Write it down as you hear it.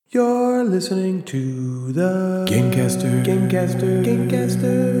are listening to the Gamecasters.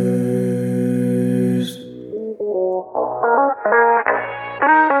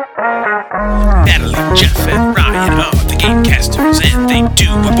 Natalie, Jeff, and Ryan are the Gamecasters, and they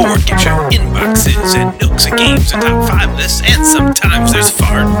do a board game show, inboxes, and nooks and games, and top 5 lists, and sometimes there's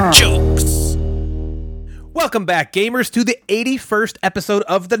fart jokes. Welcome back, gamers, to the 81st episode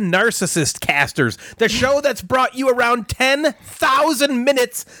of the Narcissist Casters, the show that's brought you around 10,000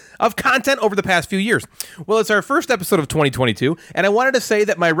 minutes of content over the past few years. Well, it's our first episode of 2022, and I wanted to say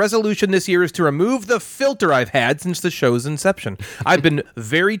that my resolution this year is to remove the filter I've had since the show's inception. I've been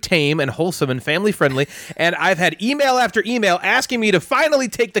very tame and wholesome and family-friendly, and I've had email after email asking me to finally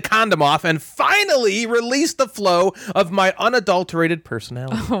take the condom off and finally release the flow of my unadulterated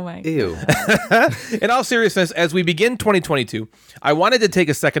personality. Oh my God. Ew. In all seriousness, as we begin 2022, I wanted to take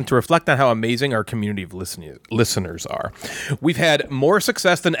a second to reflect on how amazing our community of listeners are. We've had more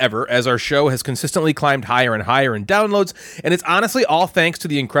success than ever as our show has consistently climbed higher and higher in downloads, and it's honestly all thanks to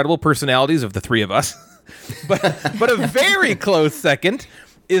the incredible personalities of the three of us. But a very close second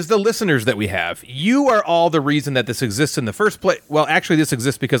is the listeners that we have. You are all the reason that this exists in the first place. Well, actually, this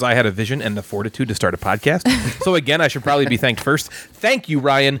exists because I had a vision and the fortitude to start a podcast. So again, I should probably be thanked first. Thank you,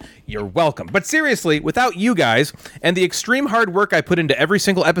 Ryan. You're welcome. But seriously, without you guys and the extreme hard work I put into every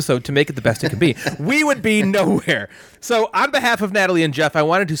single episode to make it the best it can be, we would be nowhere. So on behalf of Natalie and Jeff, I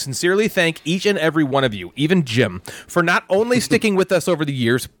wanted to sincerely thank each and every one of you, even Jim, for not only sticking with us over the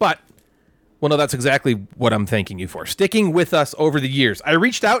years, but well, no, that's exactly what I'm thanking you for. Sticking with us over the years. I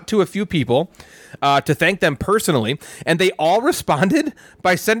reached out to a few people to thank them personally, and they all responded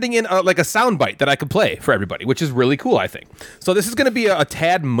by sending in like a soundbite that I could play for everybody, which is really cool, I think. So this is going to be a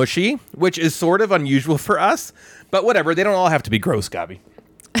tad mushy, which is sort of unusual for us, but whatever. They don't all have to be gross, Gabi.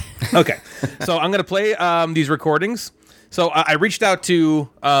 Okay, so I'm going to play these recordings. So I reached out to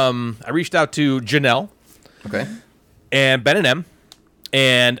Janelle, Okay. and Ben and M,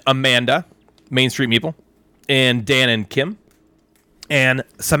 and Amanda, Main Street Meeple, and Dan and Kim, and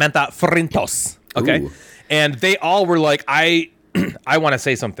Samantha Frintos. Okay. Ooh. And they all were like, I want to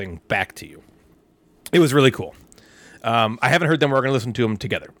say something back to you. It was really cool. I haven't heard them. We're going to listen to them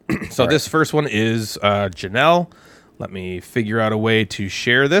together. So this first one is Janelle. Let me figure out a way to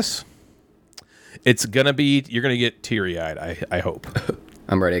share this. It's going to be, you're going to get teary-eyed, I hope.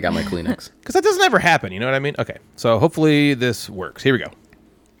 I'm ready. I got my Kleenex. Because that doesn't ever happen, you know what I mean? Okay, so hopefully this works. Here we go.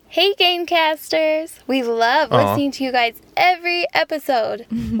 Hey, Gamecasters! We love listening to you guys every episode.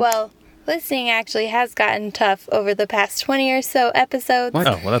 Well, listening actually has gotten tough over the past 20 or so episodes. What?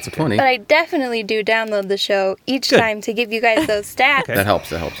 Oh, well, that's okay. 20. But I definitely do download the show each time to give you guys those stats. Okay. That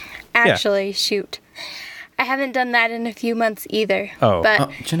helps. Actually, shoot. I haven't done that in a few months either. Oh. But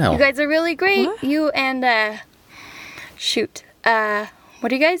Janelle. you guys are really great. What? You and,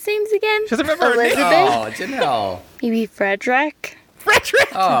 what are you guys' names again? She doesn't remember her name. Elizabeth? Oh, Janelle. Maybe Frederick? Frederick!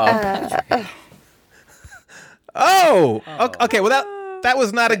 Oh. Okay, well, that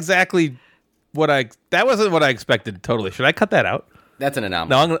was not exactly that wasn't what I expected, totally. Should I cut that out? That's an anomaly.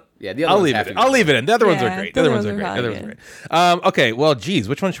 No, I'm gonna. Yeah, the other I'll ones leave have it. to be I'll leave it in. The other ones are Yeah, great. the The other other ones are ones great. are The other ones are probably great. Okay, well, geez,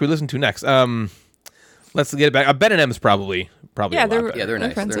 which one should we listen to next? Let's get it back. Ben and M's probably Yeah, a lot they're better. Yeah, they're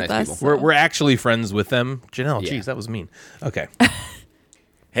nice. friends They're with nice us. people. We're actually friends with them. Janelle, Yeah. geez, that was mean. Okay.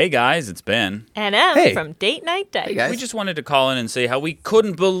 Hey guys, it's Ben. And M Hey. from Date Night Dice. Hey, guys. We just wanted to call in and say how we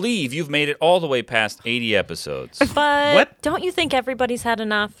couldn't believe you've made it all the way past 80 episodes. But What? don't you think everybody's had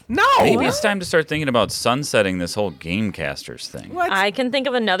enough? No. Maybe it's time to start thinking about sunsetting this whole Gamecasters thing. What? I can think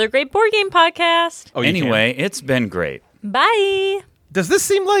of another great board game podcast. Oh, you Anyway, it's been great. Bye. can. Does this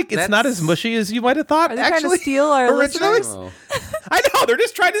seem like it's not as mushy as you might have thought? Are they actually, trying to steal our originally? listeners? Oh. I know they're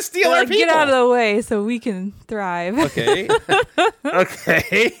just trying to steal our Like, people. get out of the way so we can thrive. Okay.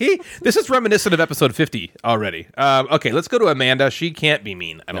 Okay. This is reminiscent of episode 50 already. Okay, let's go to Amanda. She can't be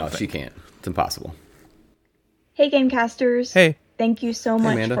mean, I don't No, think. she can't. It's impossible. Hey, Gamecasters. Hey. Thank you so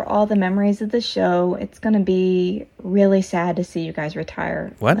much Amanda. for all the memories of the show. It's going to be really sad to see you guys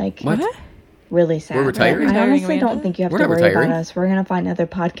retire. What? Like, What? really sad. We're retiring? I honestly Retiring, don't Amanda? think you have We're to not worry retiring. about us. We're going to find other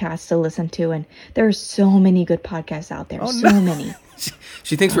podcasts to listen to, and there are so many good podcasts out there. Many.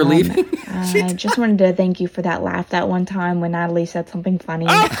 She thinks we're leaving? I just wanted to thank you for that laugh that one time when Natalie said something funny.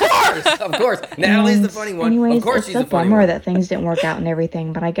 Of course. Natalie's the funny one. Anyways, of course it's she's a the funny bummer one. that things didn't work out and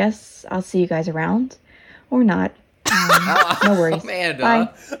everything, but I guess I'll see you guys around. Or not. No worries. Amanda. Bye.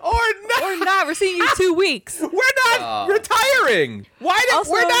 Or not. Or not. We're seeing you 2 weeks. We're not retiring. Why did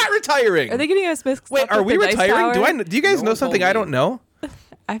Also, we're not retiring? Are they getting us mixed Wait, up are with we the dice retiring? tower? Do you guys No know one something told I me. don't know?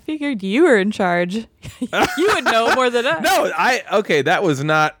 I figured you were in charge. You would know more than us. No, okay, that was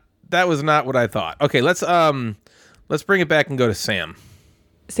not what I thought. Okay, let's bring it back and go to Sam.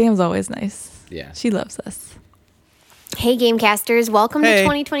 Sam's always nice. Yeah. She loves us. Hey, Gamecasters. Welcome to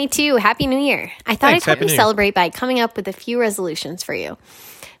 2022. Happy New Year. I thought Thanks, I'd help Happy you New Year. celebrate by coming up with a few resolutions for you.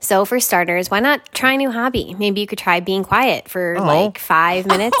 So for starters, why not try a new hobby? Maybe you could try being quiet for like 5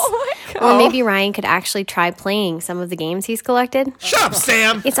 minutes. Or maybe Ryan could actually try playing some of the games he's collected. Shut up,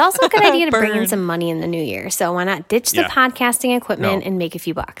 Sam. It's also a good idea to bring in Burn. some money in the new year. So why not ditch the Yeah. podcasting equipment No. and make a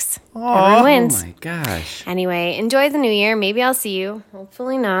few bucks? Everyone wins. Oh my gosh. Anyway, enjoy the new year. Maybe I'll see you.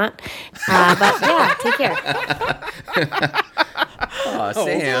 Hopefully not. But yeah, take care. Oh,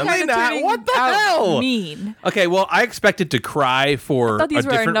 Sam. Why not? What the hell? Mean. Okay, well, I expected to cry for I thought these a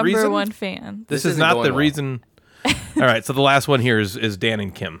were our different number reason. one fan. This This is isn't not going the well. reason. All right, so the last one here is Dan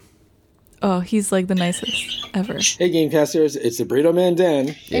and Kim. Oh, he's like the nicest ever. Hey, Gamecasters, it's the Burrito Man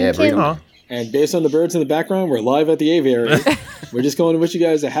Dan, Yeah, Kim. Burrito. and based on the birds in the background, we're live at the aviary. We're just going to wish you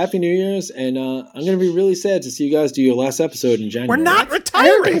guys a happy New Year's, and I'm going to be really sad to see you guys do your last episode in January. We're not I don't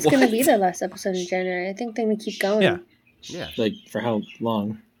retiring. think it's going to be the last episode in January. I think they're going to keep going. Yeah. Yeah. Like, for how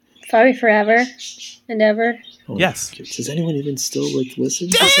long? Probably forever and ever. Oh, Yes. Does anyone even still, like, listen?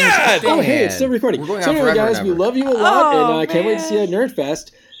 Dad! Oh, hey, it's still recording. We're going So on anyway, forever guys, and we ever. love you a lot, Oh, and I can't wait to see you at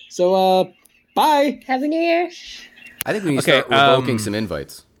Nerdfest. So, bye! Happy New Year. I think we need to Okay, start revoking some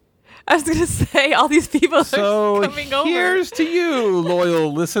invites. I was gonna say all these people So are coming over. here's to you,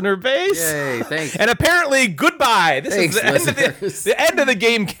 loyal listener base. Yay, thanks. And apparently, goodbye. This Thanks, is the end, of listeners. the end of the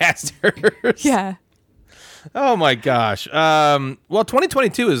Gamecasters. Yeah. Oh my gosh. Well,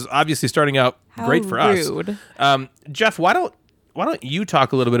 2022 is obviously starting out How great for rude. us. Jeff, why don't you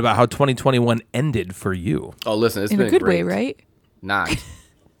talk a little bit about how 2021 ended for you? Oh, listen, it's In been a good great. way, right? Not.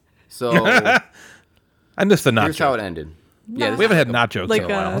 So I missed the not here's how joke. it ended. Yeah, We haven't had not jokes Like,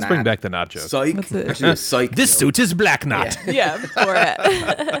 in a while. Let's nah. bring back the not joke. psych. That's it. Actually, a psych. This joke. suit is black knot. Yeah, for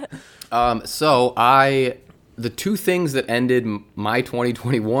it. So the two things that ended my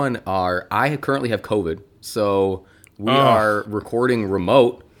 2021 are I currently have COVID, so we are recording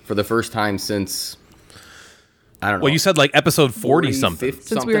remote for the first time since I don't know. Well, you said like episode 40 something. 50, Since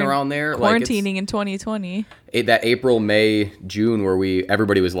something we were around there. quarantining in 2020. That April, May, June, where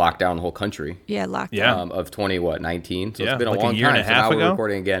everybody was locked down the whole country. Yeah, lockdown. Yeah. Of 19. So Yeah, it's been a like a long year and time. a So half now ago? we're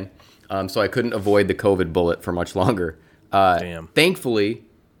recording again. So I couldn't avoid the COVID bullet for much longer. Damn. Thankfully,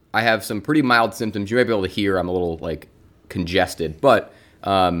 I have some pretty mild symptoms. You might be able to hear I'm a little like congested, but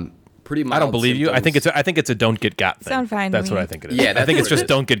pretty mild. I don't believe you. I think it's a don't get got thing. Sound fine to That's what me. I think it is. Yeah, I that's think it's what it just is.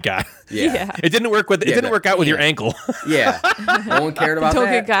 don't get got. Yeah. It didn't work with. It Yeah, didn't work out with your yeah. ankle. Yeah. No one cared about Don't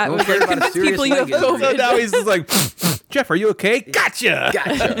that. get got. No one cared about a Convince serious people you have leg injury. So now he's just like, Jeff, are you okay? Gotcha.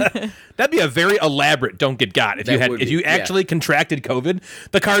 Gotcha. That'd be a very elaborate don't get got if That you had would if be, you yeah. actually contracted COVID.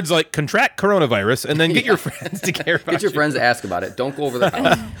 The card's like contract coronavirus and then get your friends to care about Get your you. friends to ask about it. Don't go over their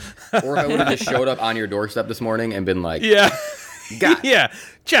house. Or if I would have just showed up on your doorstep this morning and been like, Yeah. got. Yeah.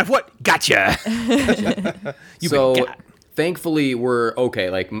 Jeff, what? Gotcha. You So been got. thankfully we're okay.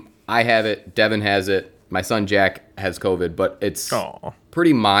 Like I have it, Devin has it, my son Jack has COVID, but it's Aw.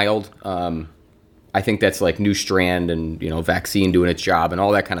 pretty mild. I think that's like new strand and vaccine doing its job and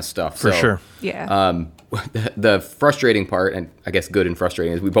all that kind of stuff. For So, sure. Yeah. The frustrating part, and I guess good and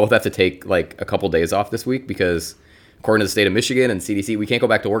frustrating, is we both have to take like a couple days off this week because according to the state of Michigan and CDC, we can't go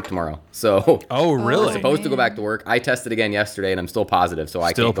back to work tomorrow. So Oh, really? we're supposed to go back to work. I tested again yesterday and I'm still positive, so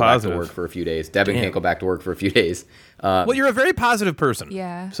I Still can't go positive. back to work for a few days. Devin Damn. can't go back to work for a few days. Well, you're a very positive person.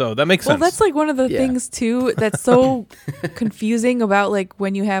 Yeah. So that makes Well, sense. that's like one of the Yeah. things too that's so confusing about like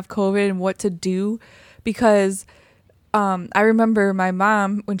when you have COVID and what to do, because I remember my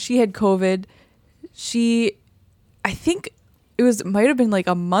mom when she had COVID, I think it might have been like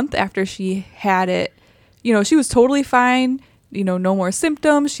a month after she had it. She was totally fine. No more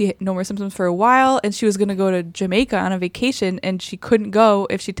symptoms. She had no more symptoms for a while, and she was going to go to Jamaica on a vacation, and she couldn't go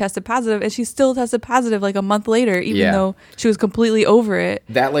if she tested positive, and she still tested positive like a month later, even Yeah. though she was completely over it.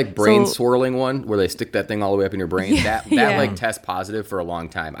 That like brain So- swirling one where they stick that thing all the way up in your brain, Yeah, that yeah. like tests positive for a long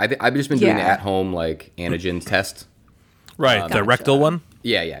time. I've just been doing the Yeah. at home like antigen test. right. The rectal one.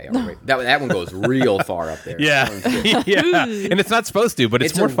 Yeah. Right. That one goes real far up there. Yeah. Yeah. And it's not supposed to, but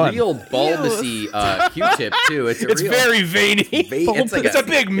it's more a fun. real bulbousy Q-tip too. It's It's real very veiny. It's like It's a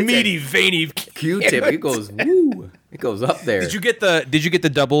big, meaty, veiny Q-tip. It goes woo. It goes up there. Did you get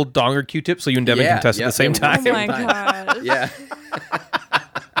the double donger Q-tip so you and Devin Yeah, can test at yeah, the same yeah, time? Oh my time. gosh. Yeah.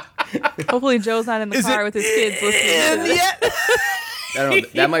 Hopefully Joe's not in the Is car it with his kids listening to this. I don't know.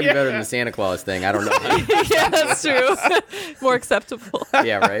 That might be better than the Santa Claus thing. I don't know. Yeah, that's true. More acceptable.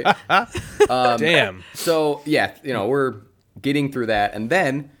 Yeah, right. Damn. So yeah, we're getting through that, and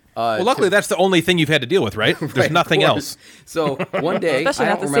then. Well, luckily that's the only thing you've had to deal with, right? There's Right, nothing of else. course. So one day, Especially I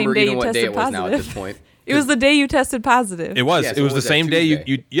not don't the same remember day even you what day it tested was now at positive. this point. It was the day you tested positive. It was. Yeah, it so was the same day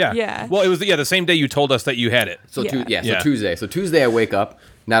you. Yeah. Yeah. Well, it was the same day you told us that you had it. So Yeah. Tuesday. So Tuesday I wake up,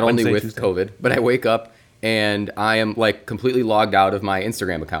 not only Wednesday, with Tuesday. COVID, but I wake up and I am like completely logged out of my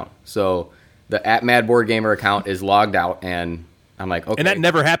Instagram account. So the @MadBoardGamer account is logged out, and I'm like, okay. And that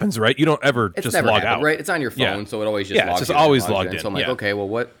never happens, right? You don't ever It's just never log happened, out. right? It's on your phone, Yeah. so it always just Yeah, it's logs just you in, always logs you logged in, So I'm like, yeah. okay,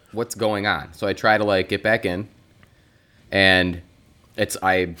 well, what's going on? So I try to like get back in, and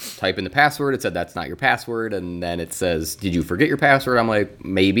I type in the password. It said that's not your password, and then it says, did you forget your password? I'm like,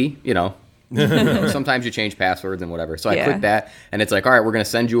 maybe, sometimes you change passwords and whatever. So I click that, and it's like, all right, we're gonna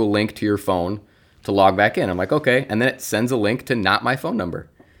send you a link to your phone to log back in. I'm like, okay, and then it sends a link to not my phone number,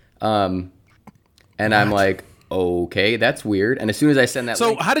 and I'm like, okay, that's weird. And as soon as I send that So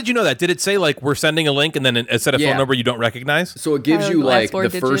link, how did you know that? Did it say like we're sending a link and then it said a Yeah. phone number you don't recognize? so it gives Probably you the last like 4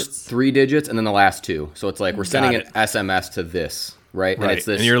 the first digits. 3 digits and then the last 2. So it's like we're sending Got an SMS to this, right? And it's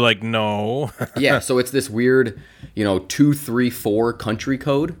this, And you're like, no. yeah. So it's this weird, 234 country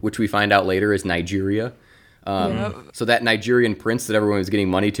code, which we find out later is Nigeria. So that Nigerian prince that everyone was getting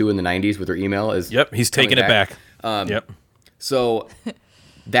money to in the 90s with their email is Yep, he's taking it back. Yep. So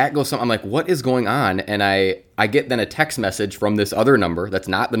that goes. I'm like, what is going on? And I get then a text message from this other number that's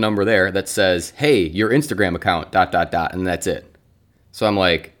not the number there that says, hey, your Instagram account, ... and that's it. So I'm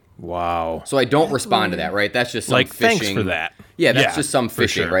like, Wow. so I don't respond to that, right? That's just some Like, phishing. thanks for that. Yeah, that's Yeah, just some for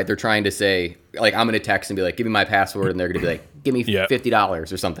phishing, sure. right? They're trying to say, like, I'm going to text and be like, give me my password, and they're going to be like, give me Yeah.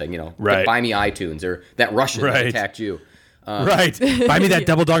 $50 or something, like, Right. buy me iTunes, or that Russian that Right. attacked you. Right. Buy me that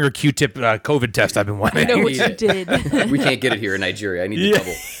double donger Q-tip COVID test I've been wanting. I know what need you it. did. We can't get it here in Nigeria. I need the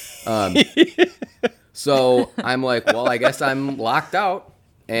double. So I'm like, well, I guess I'm locked out.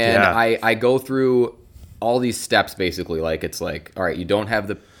 And Yeah. I go through all these steps, basically. Like, it's like, all right, you don't have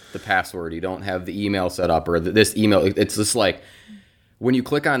the password. You don't have the email set up, or this email. It's just like, when you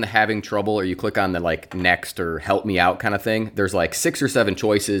click on the having trouble, or you click on the like next or help me out kind of thing, there's like 6 or 7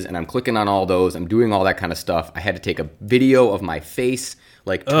 choices, and I'm clicking on all those. I'm doing all that kind of stuff. I had to take a video of my face,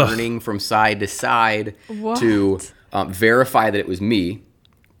 like turning from side to side to verify that it was me.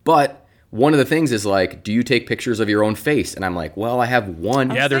 But one of the things is like, do you take pictures of your own face? And I'm like, well, I have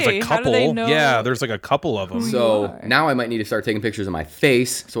one. Yeah, there's a How do couple. they know Yeah, there's like a couple of them. So now I might need to start taking pictures of my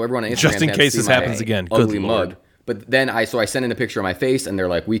face, so everyone on Instagram Just in can't case see this my happens again. Good ugly Lord. mug. But then I send in a picture of my face, and they're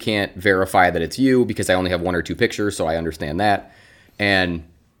like, we can't verify that it's you because I only have 1 or 2 pictures, so I understand that. And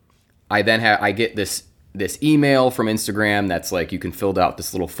I then I get this email from Instagram that's like, you can fill out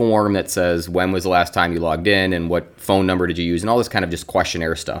this little form that says when was the last time you logged in and what phone number did you use, and all this kind of just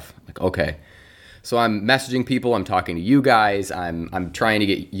questionnaire stuff. Like, okay. So I'm messaging people, I'm talking to you guys, I'm trying to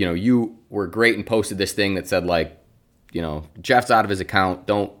get, you were great and posted this thing that said like, Jeff's out of his account,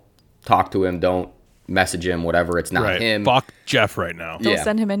 don't talk to him, don't message him, whatever, it's not Right. him. Fuck Jeff right now. Don't Yeah.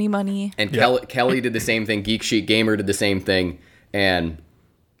 send him any money. And Kelly did the same thing, Geek Sheet Gamer did the same thing, and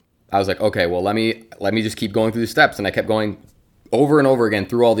I was like, okay, well, let me just keep going through the steps, and I kept going over and over again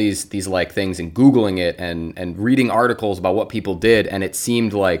through all these like things and Googling it and reading articles about what people did, and it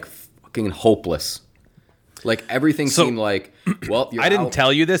seemed like fucking hopeless. Like everything seemed like, well, you're I didn't out.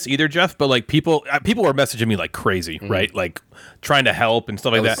 tell you this either, Jeff, but like people were messaging me like crazy, right? Like trying to help and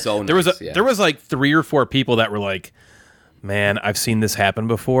stuff like That that. was so there nice, there was like 3 or 4 people that were like, "Man, I've seen this happen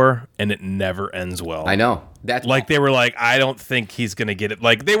before, and it never ends well." I know. That's Like they were like, "I don't think he's gonna get it."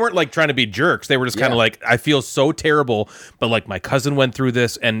 Like they weren't like trying to be jerks. They were just kind of Yeah. like, "I feel so terrible," but like my cousin went through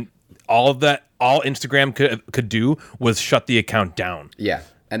this, and all Instagram could do was shut the account down. yeah.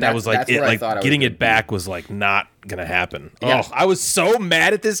 And That was like that's it, where I like thought I was getting gonna it back was like not gonna happen. Yeah. Oh, I was so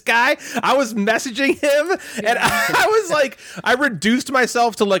mad at this guy. I was messaging him, and I was like, I reduced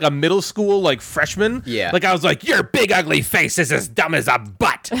myself to like a middle school like freshman. Yeah. like I was like, your big ugly face is as dumb as a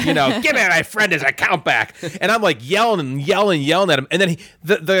butt. Give me my friend his account back. And I'm like yelling at him, and then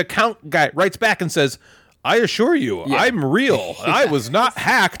the account guy writes back and says, I assure you, I'm real. I was not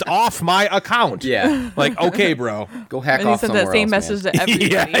hacked off my account. Yeah. Like, okay, bro. Go hack And he off sent somewhere that same else, message man. to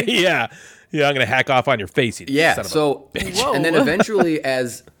everybody. Yeah. I'm gonna hack off on your face. You Yeah. son of a So, bitch. and then eventually,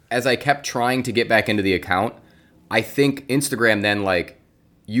 as I kept trying to get back into the account, I think Instagram then like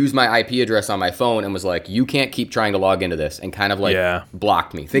used my IP address on my phone and was like, "You can't keep trying to log into this," and kind of like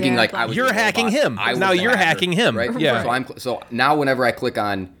blocked me, thinking Yeah, like I was You're the hacking robot. him. I was Now the you're hacker, hacking him. right? Yeah. So now whenever I click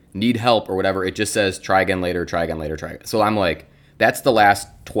on need help or whatever, it just says try again later, try again later, try again. So I'm like, that's the last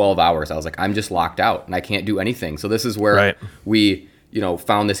 12 hours. I was like, I'm just locked out and I can't do anything. So this is where we,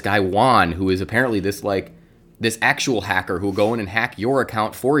 found this guy Juan, who is apparently this actual hacker who will go in and hack your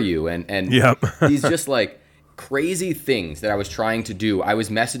account for you. And Yep. he's just like crazy things that I was trying to do. I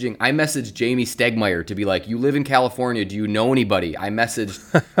messaged Jamie Stegmeyer to be like, you live in California, do you know anybody? I messaged,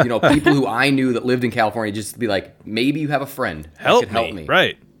 people who I knew that lived in California, just to be like, maybe you have a friend that could help me.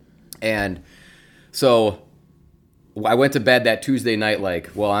 Right. And so I went to bed that Tuesday night like,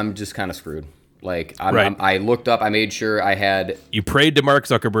 well, I'm just kind of screwed. Like, I looked up, I made sure I had... You prayed to Mark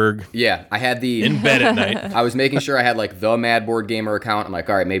Zuckerberg. Yeah, I had the... In bed at night. I was making sure I had, like, the Mad Board Gamer account. I'm like,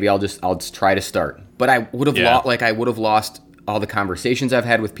 all right, maybe I'll just try to start. But I would have lost all the conversations I've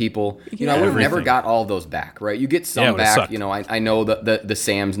had with people. I would have never got all of those back, right? You get some back. Sucked. I know the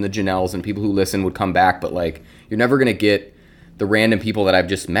Sams and the Janelles and people who listen would come back, but, like, you're never going to get the random people that I've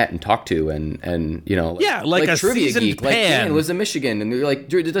just met and talked to and like a Trivia seasoned Geek, pan. like Dan lives in Michigan, and you're like,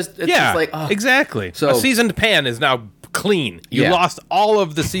 dude, it's just like, exactly. So a seasoned pan is now clean. You lost all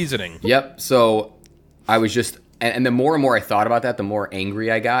of the seasoning. Yep. So I was just, and the more and more I thought about that, the more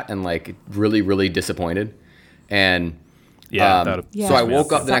angry I got and like really, really disappointed. And so I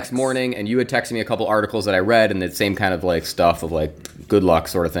woke up the next morning, and you had texted me a couple articles that I read, and the same kind of like stuff of like good luck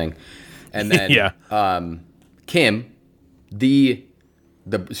sort of thing. And then Kim.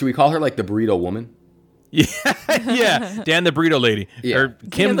 Should we call her like the burrito woman? Yeah, Dan the burrito lady, or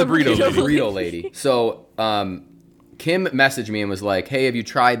Kim the burrito lady. So Kim messaged me and was like, "Hey, have you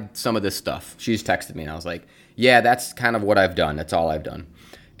tried some of this stuff?" She's texted me, and I was like, "Yeah, that's kind of what I've done. That's all I've done."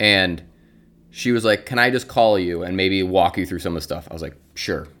 And she was like, "Can I just call you and maybe walk you through some of the stuff?" I was like,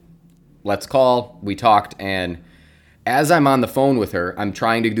 "Sure, let's call." We talked, and as I'm on the phone with her, I'm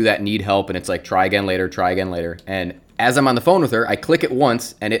trying to do that need help, and it's like try again later, and as I'm on the phone with her, I click it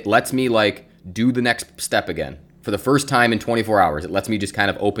once, and it lets me like do the next step again. For the first time in 24 hours, it lets me just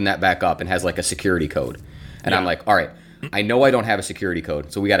kind of open that back up and has like a security code. And I'm like, all right, I know I don't have a security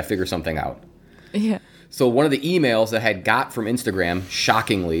code, so we got to figure something out. Yeah. So one of the emails that I had got from Instagram,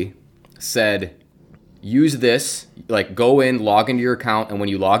 shockingly, said, use this, like go in, log into your account, and when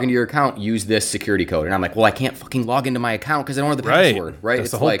you log into your account, use this security code. And I'm like, well, I can't fucking log into my account because I don't have the password, right?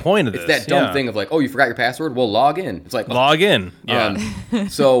 That's the whole point of this. It's that dumb thing of like, oh, you forgot your password? Well, log in. It's like, log in. Yeah.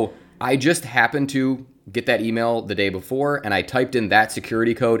 So I just happened to get that email the day before, and I typed in that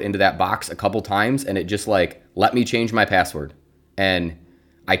security code into that box a couple times, and it just like let me change my password. And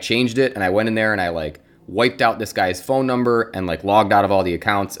I changed it, and I went in there, and I like wiped out this guy's phone number and like logged out of all the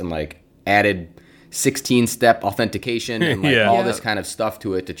accounts and like added 16-step authentication and like all this kind of stuff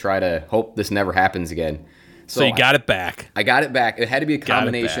to it to try to hope this never happens again. So you got it back. I got it back. It had to be a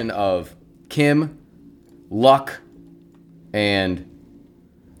combination of Kim, luck, and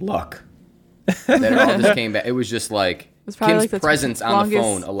luck. That it all just came back. It was just like Kim's like presence on the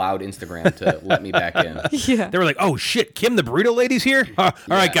phone allowed Instagram to let me back in. Yeah. They were like, oh shit, Kim the burrito lady's here? All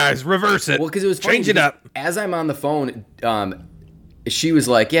right, guys, reverse it. Well, because it was change it up. As I'm on the phone, she was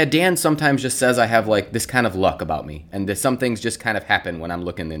like, yeah, Dan sometimes just says I have like this kind of luck about me, and that some things just kind of happen when I'm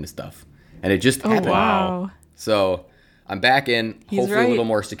looking into stuff, and it just happened. Wow. So I'm back in, hopefully a little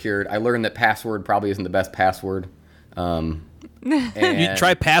more secured. I learned that password probably isn't the best password. You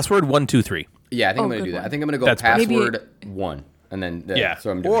try password 123. Yeah, I think I'm going to do that. I think I'm going to go password 1. And then so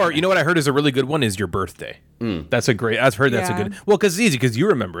I'm doing or you know what I heard is a really good one is your birthday. That's a great. I've heard that's a good. Well, because it's easy because you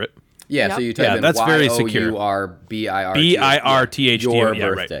remember it. Yeah, so you type in that's very secure. Y-O-U-R-B-I-R-T-H-T, your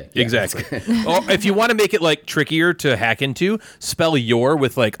birthday. Right. Yeah, exactly. Oh, if you want to make it like trickier to hack into, spell your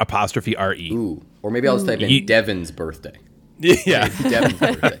with like apostrophe R-E. Ooh. Or maybe I'll just type in Devin's birthday. Yeah. Devin's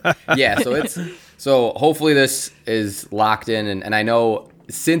birthday. Yeah, so hopefully this is locked in, and I know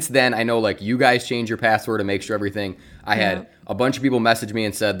since then, I know like you guys change your password to make sure everything. I had a bunch of people message me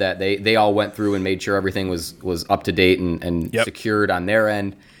and said that they all went through and made sure everything was up to date and secured on their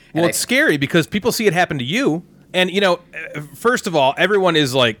end. Well, it's scary because people see it happen to you. And, you know, first of all, everyone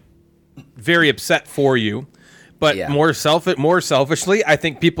is like very upset for you. But more selfishly, I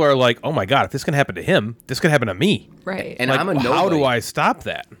think people are like, oh, my God, if this can happen to him, this can happen to me. Right. And like, I'm a nobody. How do I stop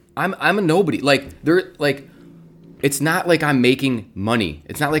that? I'm a nobody. Like, they're like, it's not like I'm making money.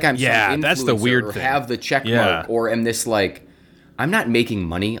 It's not like I'm some influencer that's the weird thing. Have the check mark or am this like, I'm not making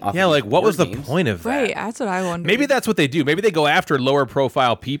money off of like what was games. The point of that? Right, that's what I wonder. Maybe that's what they do. Maybe they go after lower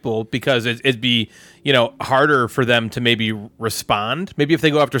profile people because it'd be, you know, harder for them to maybe respond. Maybe if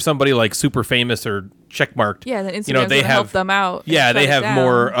they go after somebody like super famous or checkmarked, then Instagram's you know, they help them out. Yeah, they have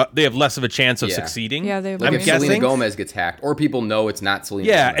more. They have less of a chance of succeeding. Yeah, they have. Like if Selena Gomez gets hacked, or people know it's not Selena.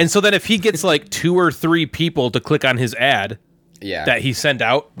 Yeah, Gomez. and so then if he gets like 2 or 3 people to click on his ad, that he sent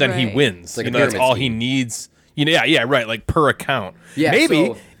out, then he wins. Like that's all he needs. You know, right, like per account. Yeah,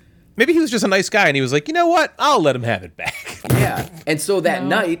 maybe he was just a nice guy and he was like, you know what, I'll let him have it back. Yeah, and so that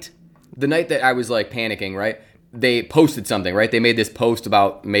night, the night that I was like panicking, right? they posted something, right? They made this post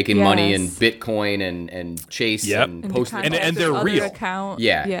about making money in Yes. Bitcoin and Chase and posted And they're real. Account.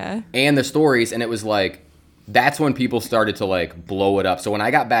 Yeah. And the stories, and it was like, that's when people started to like blow it up. So when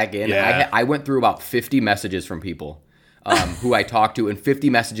I got back in, I went through about 50 messages from people who I talked to, and 50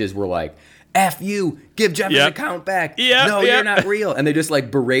 messages were like, F you, give Jeff his account back. No, you're not real. And they just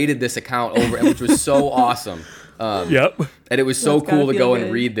like berated this account over, which was so awesome. And it was so cool to go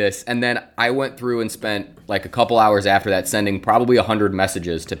and read this. And then I went through and spent like a couple hours after that sending probably 100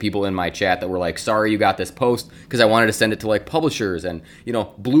 messages to people in my chat that were like, sorry you got this post, because I wanted to send it to like publishers. And, you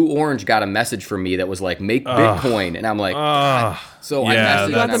know, Blue Orange got a message from me that was like, make Bitcoin. And I'm like, God. So I messaged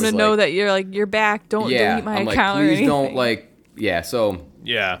You want them to know that you're back. Don't delete my account or anything. Please don't so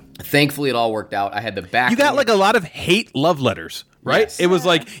thankfully it all worked out. I had the back. You got like a lot of hate love letters, right? Yes. It was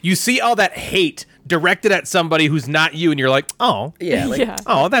like you see all that hate directed at somebody who's not you, and you're like, oh,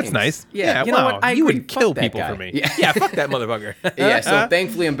 oh, that's nice. Yeah, you know what? You would kill people for me. Yeah, fuck that motherfucker. So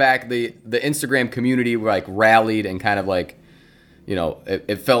thankfully I'm back. The Instagram community like rallied and kind of like, you know,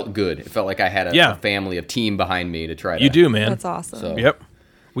 it felt good. It felt like I had a family, a team behind me to try to. You do, man. That's awesome. So. Yep,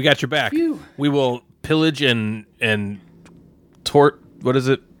 we got your back. Phew. We will pillage and tort. What is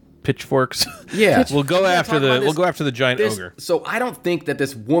it? Pitchforks. Yeah, we'll go after the giant ogre. So I don't think that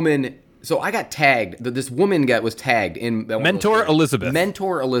this woman. So I got tagged. This woman was tagged in Mentor Elizabeth.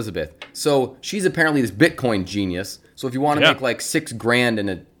 Mentor Elizabeth. So she's apparently this Bitcoin genius. So if you want to make like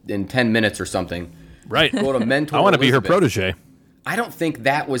 $6,000 in 10 minutes or something, right? Go to Mentor. I want to be her Elizabeth. protege. I don't think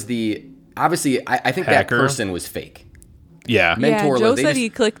that was the. Obviously, I think that person was fake. Yeah. Mentor. Joe said he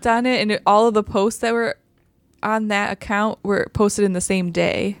clicked on it, and all of the posts that were on that account were posted in the same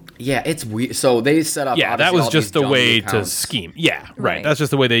day. Yeah, it's weird. So they set up. Yeah, that was just the way accounts. to scheme. Yeah, right. That's just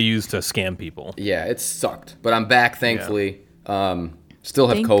the way they used to scam people. Yeah, it sucked. But I'm back, thankfully. Still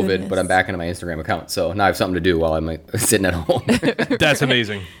have Thank COVID, goodness. but I'm back into my Instagram account. So now I have something to do while I'm like, sitting at home. That's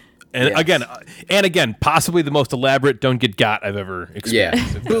amazing. And again, possibly the most elaborate "don't get got" I've ever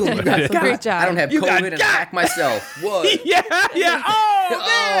experienced. Yeah. Boom. Great job. I don't have COVID and hack myself. What? yeah.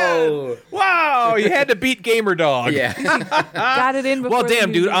 Oh, man. Wow, you had to beat Gamer Dog. Yeah. Got it in before. Well, damn, the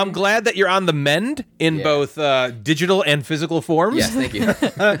new dude, year. I'm glad that you're on the mend in both digital and physical forms. Yes, thank you.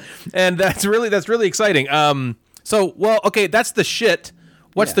 And that's really exciting. Okay, that's the shit.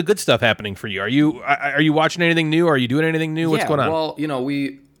 What's the good stuff happening for you? Are you watching anything new? Are you doing anything new? What's going on? Well, you know,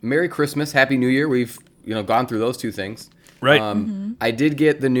 Merry Christmas, Happy New Year. We've gone through those two things. Right. I did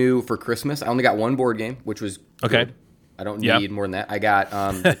get the new for Christmas. I only got one board game, which was good. I don't need more than that. I got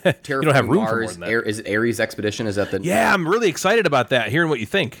Terraforming you don't have room Mars. for more than that. Is it Ares Expedition? Is that the? Yeah, I'm really excited about that. Hearing what you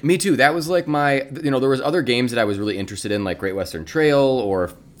think. Me too. That was like my. There was other games that I was really interested in, like Great Western Trail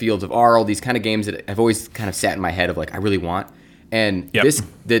or Fields of Arl. These kind of games that have always kind of sat in my head of like I really want. And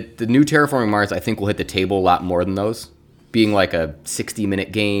the new Terraforming Mars, I think will hit the table a lot more than those. Being like a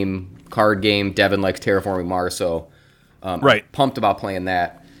 60-minute game, card game. Devin likes Terraforming Mars, so I'm pumped about playing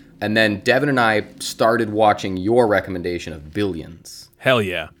that. And then Devin and I started watching your recommendation of Billions. Hell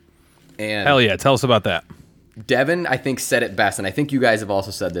yeah. And hell yeah. Tell us about that. Devin, I think, said it best, and I think you guys have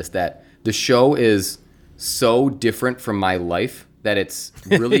also said this, that the show is so different from my life that it's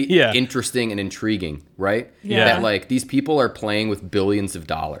really interesting and intriguing, right? Yeah. That, like, these people are playing with billions of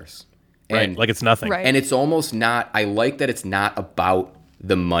dollars. And, like it's nothing. Right. And it's almost not, I like that it's not about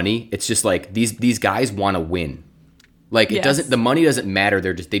the money. It's just like, these guys want to win. Like, the money doesn't matter.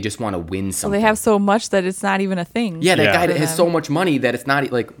 They just want to win something. Well, they have so much that it's not even a thing. Yeah, that guy has so much money that it's not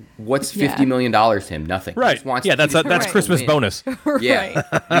like, what's $50 million to him? Nothing. Right. That's Christmas bonus. Yeah.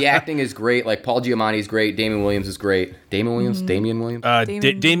 The acting is great. Like, Paul Giamatti's great. Damian Williams is great. Damian Williams? Damian Williams?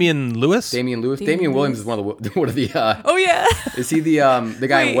 Damian Lewis? Damian Lewis. Damian Williams is one of the oh, yeah. Is he the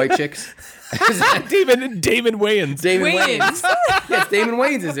guy in White Chicks? Damon Wayans. Damon Wayans. Yes, Damon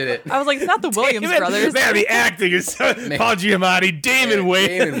Wayans is in it. I was like, it's not the Williams brothers. Man, the acting is so... Paul Giamatti, Damon Wayans.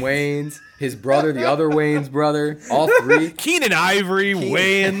 Damon Wayans. His brother, the other Wayans brother. All three. Keenan Ivory,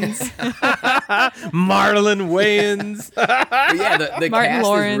 Wayans. Marlon Wayans. But yeah, the cast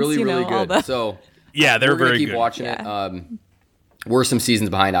Lawrence, is really, really good. So yeah, they're very keep good. Watching it. We're some seasons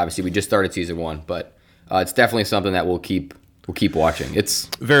behind, obviously. We just started season 1, but it's definitely something that we'll keep watching. It's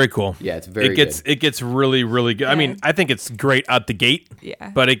very cool. Yeah, it's very good. It gets really, really good. I mean, I think it's great out the gate.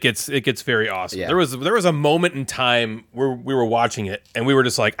 Yeah. But it gets very awesome. Yeah. There was a moment in time where we were watching it and we were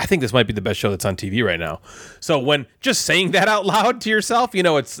just like, I think this might be the best show that's on TV right now. So when just saying that out loud to yourself,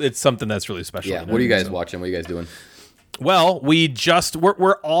 it's something that's really special. Yeah. What are you guys watching? What are you guys doing? Well,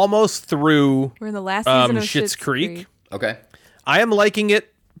 we're almost through We're in the last season of Schitt's Creek. Okay. I am liking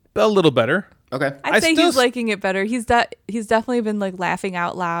it a little better. Okay. I'd say he's liking it better. He's definitely been like laughing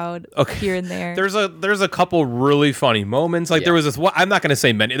out loud here and there. There's a couple really funny moments. Like there was this one, I'm not going to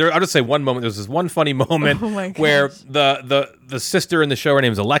say many. I'll just say one moment. There's this one funny moment where the sister in the show, her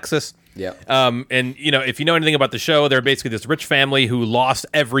name's Alexis. Yeah. And if you know anything about the show, they're basically this rich family who lost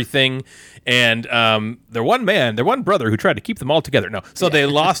everything, and they're one brother who tried to keep them all together. No, so they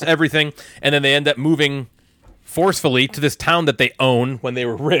lost everything, and then they end up moving forcefully to this town that they own when they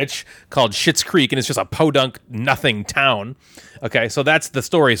were rich called Schitt's Creek, and it's just a podunk nothing town. Okay, so that's the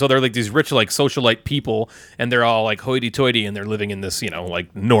story. So they're like these rich like socialite people, and they're all like hoity-toity, and they're living in this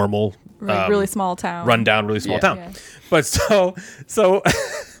like normal, really small town, rundown, really small town. Yeah. But so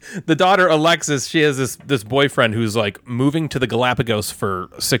the daughter Alexis, she has this boyfriend who's like moving to the Galapagos for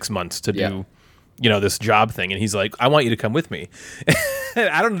 6 months to do this job thing, and he's like, I want you to come with me. And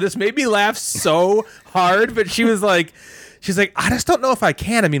I don't know, this made me laugh so hard, but she's like, I just don't know if I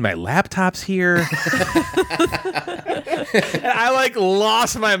can. I mean, my laptop's here. And I like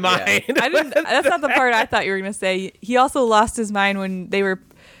lost my mind. Yeah. That's not the part I thought you were gonna say. He also lost his mind when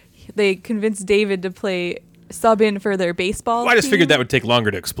they convinced David to play sub in for their baseball. Well, I just figured that would take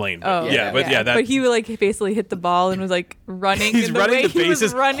longer to explain. But but he would like basically hit the ball and was like running. He's running the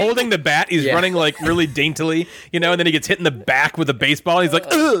bases, holding the bat. He's running like really daintily, and then he gets hit in the back with a baseball. And he's like,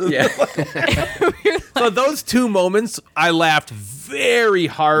 ugh. Yeah. So those two moments, I laughed very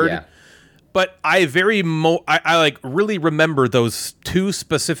hard. Yeah. But I like really remember those two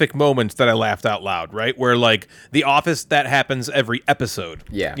specific moments that I laughed out loud, right? Where like The Office, that happens every episode.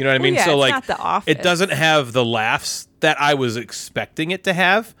 Yeah. You know what I mean? Yeah, so it's like not The Office. It doesn't have the laughs that I was expecting it to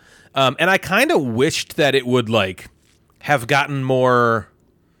have. And I kind of wished that it would like have gotten more.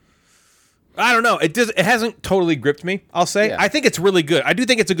 I don't know. It hasn't totally gripped me, I'll say. Yeah. I think it's really good. I do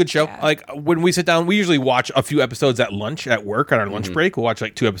think it's a good show. Yeah. Like when we sit down, we usually watch a few episodes at lunch at work on our lunch break. We'll watch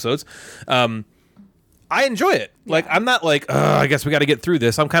like 2 episodes. I enjoy it. Yeah. Like I'm not like, I guess we got to get through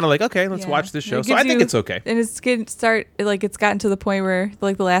this. I'm kind of like, okay, let's watch this show. So I think it's okay. And it's gotten to the point where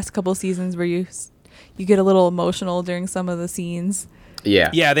like the last couple seasons where you get a little emotional during some of the scenes. Yeah.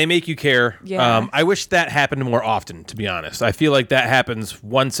 Yeah, they make you care. Yeah. I wish that happened more often, to be honest. I feel like that happens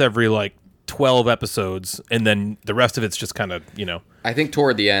once every like 12 episodes, and then the rest of it's just kind of, I think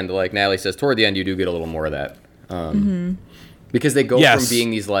toward the end, like Natalie says, toward the end you do get a little more of that. Because they go from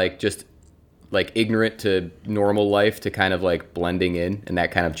being these like just like ignorant to normal life to kind of like blending in, and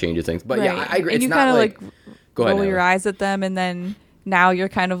that kind of changes things. But yeah, I agree. And it's you not kind of like go ahead, roll your eyes at them, and then now you're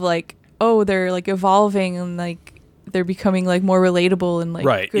kind of like, oh, they're like evolving and like they're becoming like more relatable and like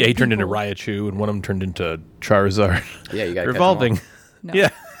right. Yeah, he turned into people. Raichu, and one of them turned into Charizard. Yeah, you got to evolving. No. Yeah.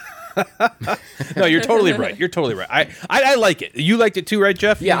 No, you're totally right. You're totally right. I like it. You liked it too, right,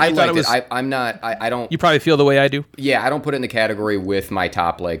 Jeff? Yeah, I liked it. I'm not. I don't. You probably feel the way I do. Yeah, I don't put it in the category with my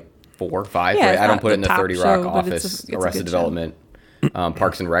top like 4 or 5. Right? I don't put it in the 30 Rock, Office, Arrested Development,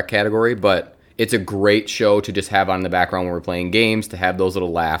 Parks and Rec category, but it's a great show to just have on in the background when we're playing games, to have those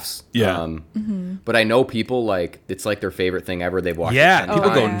little laughs. Yeah. But I know people like it's like their favorite thing ever. They've watched it 10 people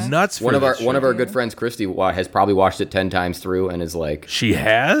times. go nuts for one of our good friends, Christy, has probably watched it 10 times through and is like she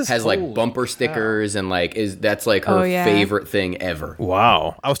has like bumper stickers and like that's like her favorite thing ever.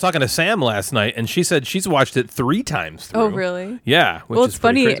 Wow. I was talking to Sam last night and she said she's watched it 3 times through. Oh, really? Yeah. Well, it's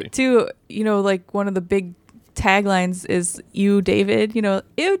funny crazy. too. Like one of the big taglines is "You, David."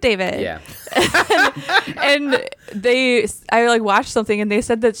 "You, David." Yeah. and I like watched something and they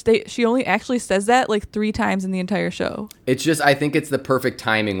said that she only actually says that like 3 times in the entire show. It's just I think it's the perfect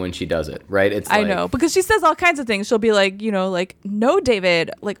timing when she does it, right? It's I know because she says all kinds of things. She'll be like, like, "No,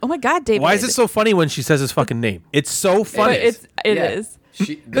 David," like, "Oh my God, David." Why is it so funny when she says his fucking name? It's so funny. It is.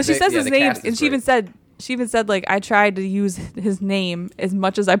 But she says his name, and she even said like, I tried to use his name as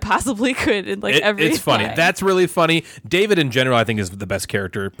much as I possibly could in like every it's funny. line. That's really funny. David in general I think is the best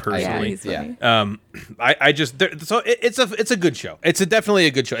character personally. Yeah, he's funny. I just so it's a good show. It's definitely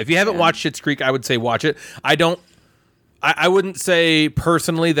a good show. If you haven't watched Schitt's Creek, I would say watch it. I wouldn't say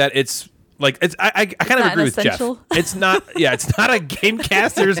personally that it's like it's I kind of agree with essential? Jeff. It's not it's not a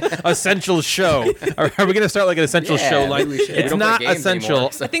Gamecasters essential show. Are we going to start like an essential show like it's not essential.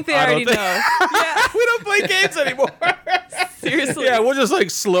 Anymore, I think they already know. Yeah, we don't play games anymore. Seriously. Yeah, we'll just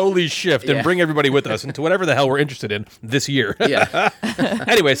like slowly shift and bring everybody with us into whatever the hell we're interested in this year. Yeah.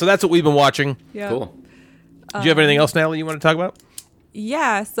 Anyway, so that's what we've been watching. Yeah. Cool. Do you have anything else, Natalie, you want to talk about?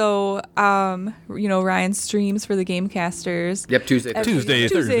 Yeah, so Ryan streams for the Gamecasters. Yep, Tuesday,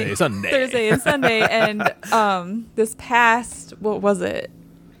 Thursday, Sunday. Thursday and Sunday, and this past what was it?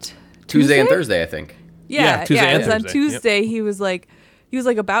 Tuesday and Thursday, I think. Yeah, Tuesday and it was on Thursday. Tuesday. Yep. He was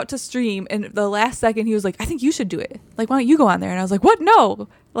like about to stream, and the last second he was like, I think you should do it. Like, why don't you go on there? And I was like, what? No.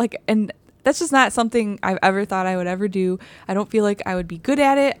 Like, and that's just not something I've ever thought I would ever do. I don't feel like I would be good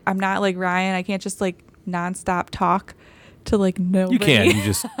at it. I'm not like Ryan. I can't just like nonstop talk to like nobody. You can. You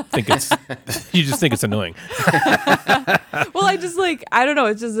just think it's annoying. Well, I just like, I don't know.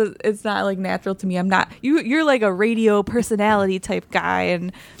 It's just, it's not like natural to me. I'm not, you're like a radio personality type guy.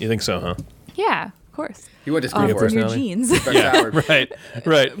 And You think so, huh? yeah, of course. You went to school It's for in it. your genes. Yeah, right.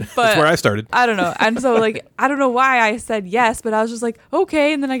 That's where I started. I don't know. And so like, I don't know why I said yes, but I was just like,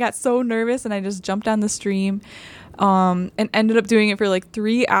 okay. And then I got so nervous and I just jumped on the stream. And ended up doing it for like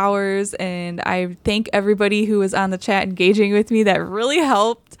 3 hours, and I thank everybody who was on the chat engaging with me. That really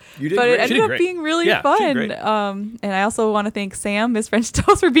helped. You did but great. it ended up being really fun. And I also want to thank Sam, Miss French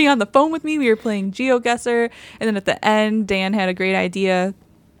Toast, for being on the phone with me. We were playing GeoGuessr, and then at the end, Dan had a great idea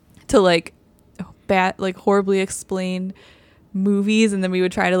to like horribly explain movies, and then we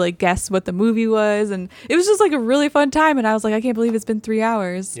would try to like guess what the movie was, and it was just like a really fun time. And I was like, I can't believe it's been 3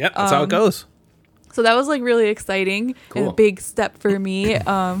 hours. Yep, that's how it goes. So that was like really exciting and a big step for me.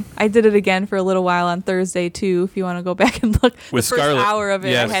 I did it again for a little while on Thursday too. If you want to go back and look, With the first Scarlett. hour of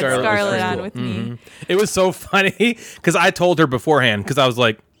it, Yeah, I had Scarlett was Scarlett very on cool. with me. It was so funny because I told her beforehand, because I was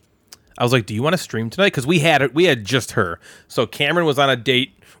like, do you want to stream tonight? Because we had just her. So Cameron was on a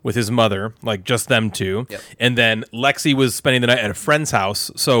date with his mother, like just them two. Yep. And then Lexi was spending the night at a friend's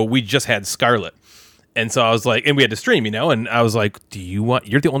house. So we just had Scarlett. And so I was like, and we had to stream, and I was like,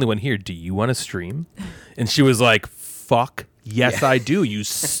 you're the only one here. Do you want to stream? And she was like, fuck, yes, I do, you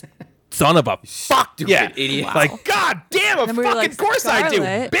son of a fuck, Stupid idiot. Wow. Like, God damn, of we were fucking like, course I do,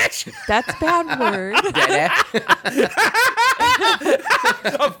 Scarlett, bitch. That's bad word.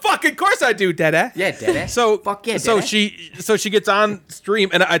 Of fucking course I do, Dada. Yeah, Dada. So fuck yeah, so Dada. she gets on stream,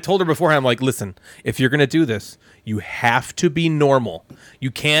 and I told her beforehand, I'm like, listen, if you're gonna do this, you have to be normal.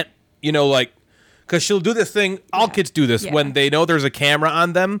 You can't, like. Because she'll do this thing. All kids do this when they know there's a camera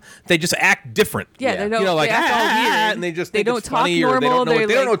on them. They just act different. Yeah, they don't. Like they act all weird. and they just they think don't it's talk funny, normal. or they don't know. They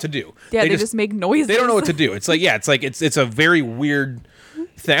don't like- know what to do. Yeah, they just make noises. They don't know what to do. It's like it's a very weird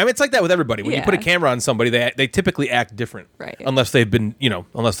thing. I mean, it's like that with everybody. When you put a camera on somebody, they typically act different, right? Unless they've been,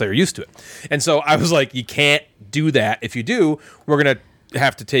 unless they're used to it. And so I was like, you can't do that. If you do, we're gonna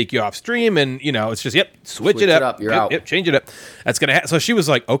have to take you off stream, and it's just switch it up. You're out. Yep, change it up. That's gonna. So she was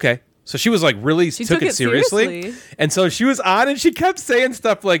like, okay. So she was like, really took it seriously. And so she was on, and she kept saying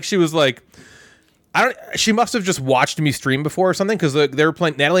stuff like, she was like, she must have just watched me stream before or something, because they were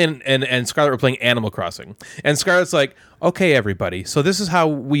playing, Natalie and Scarlett were playing Animal Crossing. And Scarlett's like, okay, everybody, so this is how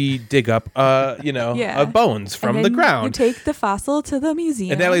we dig up, bones from and the then ground. You take the fossil to the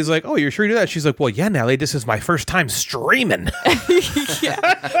museum. And Natalie's like, oh, you're sure you do that? She's like, well, yeah, Natalie, this is my first time streaming. But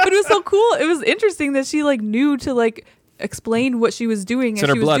it was so cool. It was interesting that she like knew to like explain what she was doing, and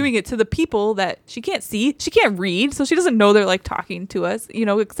she was doing it to the people that she can't see, she can't read, so she doesn't know they're like talking to us,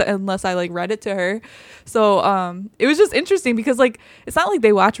 unless I like read it to her. So it was just interesting because like it's not like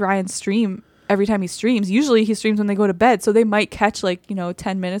they watch Ryan stream every time he streams. Usually he streams when they go to bed, so they might catch like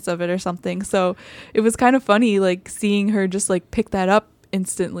 10 minutes of it or something. So it was kind of funny like seeing her just like pick that up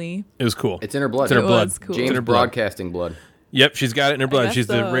instantly. It was cool. It's in her blood. It's in her blood. Cool. James Broadcasting blood. Yep, she's got it in her blood. She's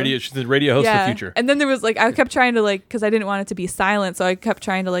the radio host of the future. And then there was like, I kept trying to like, because I didn't want it to be silent, so I kept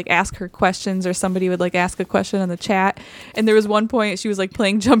trying to like ask her questions, or somebody would like ask a question in the chat. And there was one point she was like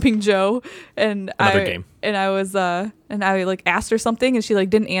playing Jumping Joe, and game. And I was and I like asked her something, and she like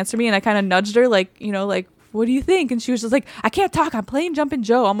didn't answer me, and I kind of nudged her like, like, what do you think? And she was just like, I can't talk, I'm playing Jumpin'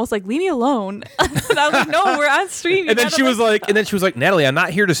 Joe, almost like, leave me alone. And I was like, no, we're on stream. And then she was like, Natalie, I'm not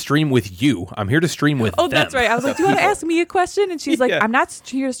here to stream with you. I'm here to stream with them. That's right. I was like, do you want to ask me a question? And she's like, I'm not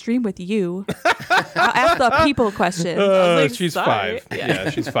here to stream with you. I'll ask the people questions. I was like, she's sorry. 5. Yeah,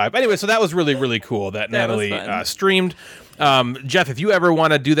 she's 5. Anyway, so that was really, really cool that Natalie streamed. Jeff, if you ever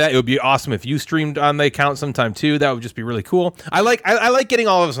want to do that, it would be awesome if you streamed on the account sometime too. That would just be really cool. I like getting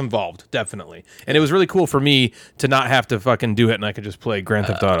all of us involved, definitely. And it was really cool for me to not have to fucking do it, and I could just play Grand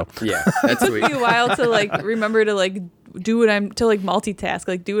Theft Auto. Yeah, that's sweet. It took me a while to like remember to like do what I'm to like multitask,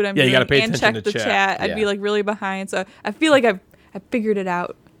 like do what I'm doing, you gotta pay and attention check to the chat. I'd be like really behind, so I feel like I figured it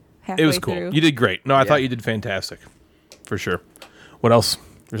out halfway It was cool. through. You did great. No, I thought you did fantastic, for sure. What else?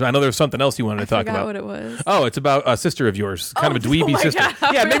 I know there's something else you wanted to talk about. What it was. Oh, it's about a sister of yours, kind of a dweeby sister.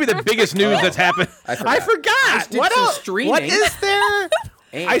 God. Yeah, maybe the biggest news that's happened. I forgot. What else? Streaming. What is there?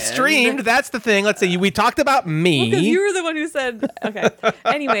 I streamed. That's the thing. Let's see. We talked about me. Because you were the one who said. Okay.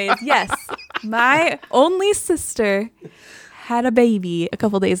 Anyways, yes, my only sister had a baby a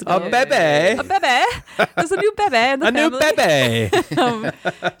couple days ago. A bebe. There's a new bebe in the family. New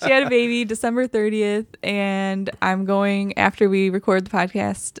bebe. She had a baby December 30th, and I'm going, after we record the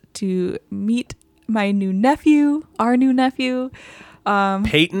podcast, to meet my new nephew, our new nephew.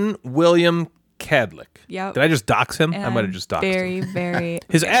 Peyton William Cadlick. Yep. Did I just dox him? And I might have just doxed him. Very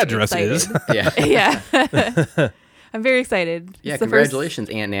His very address excited. is. Yeah. I'm very excited. Yeah, It's the congratulations,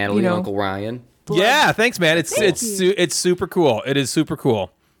 Aunt Natalie, you know, Uncle Ryan. Yeah, thanks, man. It's you. it's super cool. It is super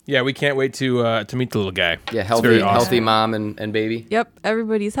cool. Yeah, we can't wait to meet the little guy. Yeah, It's very awesome. healthy mom and baby. Yep,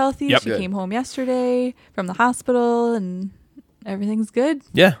 everybody's healthy. Yep. She Good. came home yesterday from the hospital, and everything's good.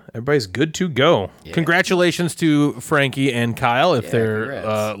 Yeah, everybody's good to go. Yeah. Congratulations to Frankie and Kyle if they're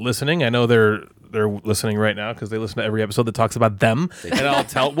congrats. listening. I know they're listening right now because they listen to every episode that talks about them.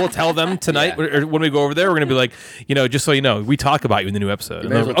 And we'll tell them tonight or when we go over there. We're going to be like, just so you know, we talk about you in the new episode. You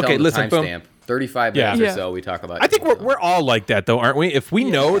may as well tell them the listen, boom. timestamp. 35 minutes or so we talk about I think we're all like that, though, aren't we? If we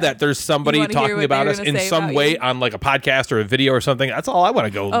know that there's somebody You wanna hear talking what about they're us gonna in say some about way you? on like a podcast or a video or something, that's all I want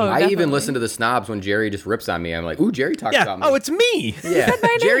to go. Oh, I definitely. even listen to the snobs when Jerry just rips on me. I'm like, ooh, Jerry talks about me. Oh, it's me. Yeah.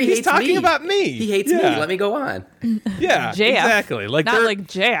 Jerry He's hates talking me. about me. He hates me. Let me go on. Yeah, JF. exactly. Like Not they're- like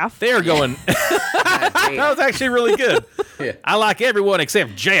JF. They are going. That was actually really good. Yeah. I like everyone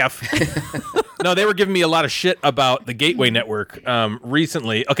except Jeff. No, they were giving me a lot of shit about the Gateway Network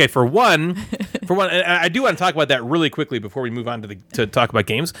recently. Okay, for one, and I do want to talk about that really quickly before we move on to talk about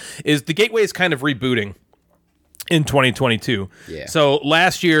games. Is the Gateway is kind of rebooting in 2022. Yeah. So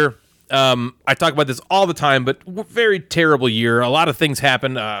last year. I talk about this all the time, but very terrible year. A lot of things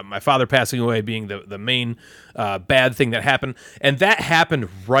happened. My father passing away being the main bad thing that happened. And that happened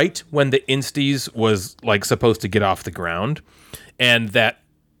right when the Insties was like supposed to get off the ground. And that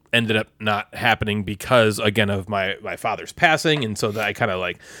ended up not happening because, again, of my father's passing. And so that I kind of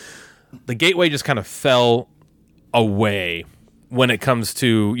like, the Gateway just kind of fell away when it comes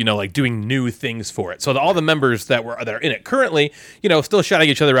to, like doing new things for it. So all the members that are in it currently, still shouting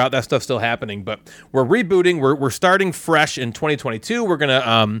each other out, that stuff's still happening, but we're rebooting. We're starting fresh in 2022. We're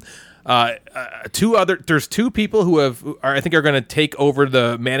going to, there's two people who I think are going to take over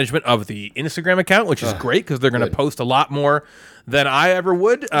the management of the Instagram account, which is great because they're going to post a lot more than I ever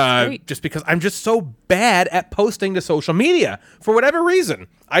would, just because I'm just so bad at posting to social media for whatever reason.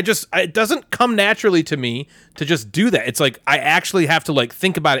 It doesn't come naturally to me to just do that. It's like I actually have to like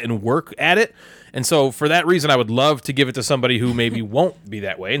think about it and work at it. And so for that reason, I would love to give it to somebody who maybe won't be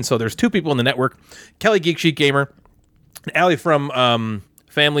that way. And so there's two people in the network, Kelly Geek Sheet Gamer, and Allie from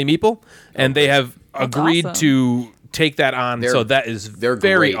Family Meeple, and they have agreed awesome. to take that on. So that is They're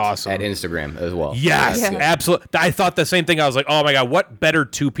very great awesome at Instagram as well. Yes, Yeah. absolutely. I thought the same thing. I was like, oh my god, what better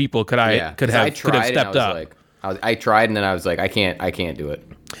two people could I have stepped up? I tried and then I was like, I can't do it.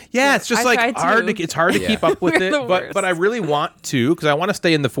 Yeah, it's just I like tried hard too. to it's hard to keep up with We're it, the worst. but I really want to because I want to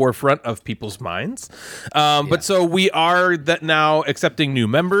stay in the forefront of people's minds. But so we are that now accepting new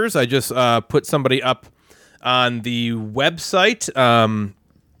members. I just put somebody up on the website.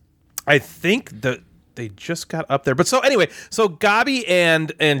 I think that they just got up there. But so anyway, so Gabi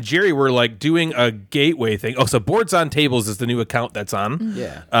and Jerry were like doing a Gateway thing. Oh, so Boards on Tables is the new account that's on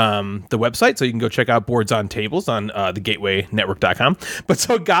the website. So you can go check out Boards on Tables on thegatewaynetwork.com. But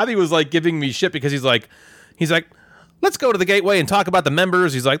so Gabi was like giving me shit because he's like, let's go to the Gateway and talk about the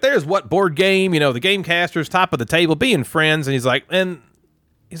members. He's like, there's what board game, the Gamecasters, top of the table, being friends. And he's like,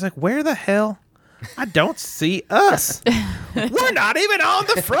 where the hell? I don't see us. We're not even on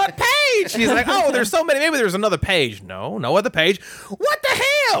the front page. He's like, oh, there's so many. Maybe there's another page. No other page. What the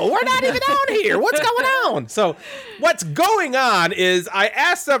hell? We're not even on here. What's going on? So what's going on is I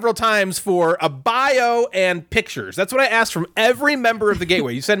asked several times for a bio and pictures. That's what I asked from every member of the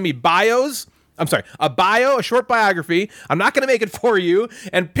Gateway. You send me bios. I'm sorry, a bio, a short biography. I'm not going to make it for you.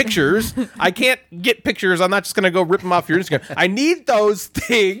 And pictures. I can't get pictures. I'm not just going to go rip them off your Instagram. I need those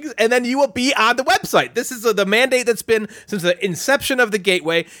things, and then you will be on the website. This is the mandate that's been since the inception of the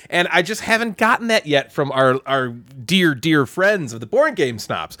Gateway, and I just haven't gotten that yet from our dear, dear friends of the Board Game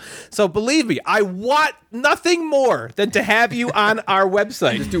Snobs. So believe me, I want nothing more than to have you on our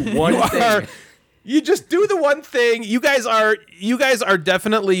website. Just do one thing. You just do the one thing. You guys are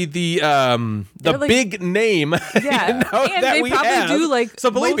definitely the They're like- big name. Yeah, and that they we probably have. do like.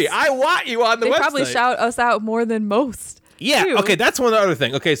 So believe me, most- I want you on the They website. probably shout us out more than most. Yeah. too. Okay, that's one other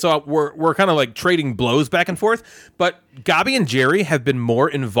thing. Okay, so we're kind of like trading blows back and forth, but Gabi and Jerry have been more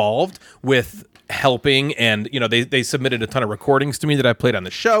involved with helping, and they submitted a ton of recordings to me that I played on the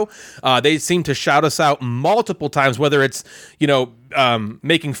show. They seem to shout us out multiple times, whether it's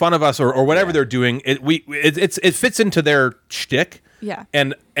making fun of us or whatever they're doing. It fits into their shtick. Yeah.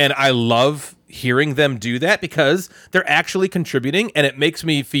 And I love hearing them do that because they're actually contributing, and it makes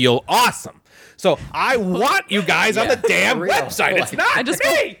me feel awesome. So I want you guys on the damn for real. website. It's not I just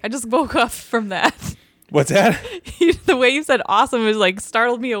me. I just woke up from that. What's that? The way you said awesome was like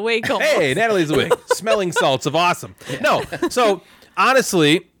startled me awake. Almost. Hey, Natalie's awake. Smelling salts of awesome. No, so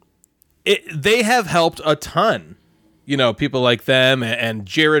honestly, they have helped a ton. You know, people like them and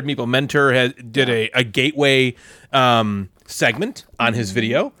Jared Meeple Mentor did a gateway segment on his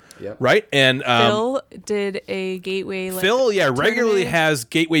video. Yep. Right, and Phil did a gateway. Phil, regularly has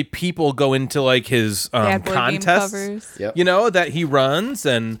gateway people go into like his contests, you know, that he runs,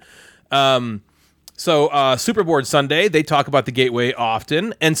 and so Superboard Sunday they talk about the gateway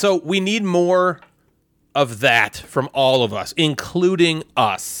often, and so we need more of that from all of us, including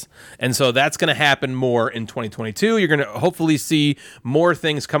us, and so that's going to happen more in 2022. You're going to hopefully see more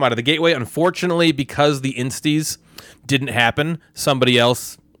things come out of the gateway. Unfortunately, because the insties didn't happen, somebody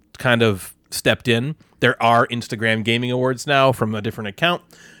else kind of stepped in. There are Instagram Gaming Awards now from a different account.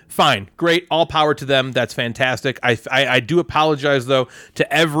 Fine, great, all power to them. That's fantastic. I do apologize though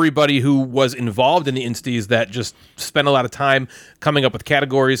to everybody who was involved in the insties that just spent a lot of time coming up with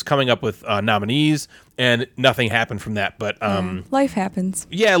categories, coming up with nominees, and nothing happened from that. But life happens.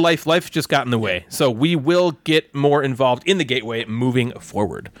 Yeah, life just got in the way. So we will get more involved in the gateway moving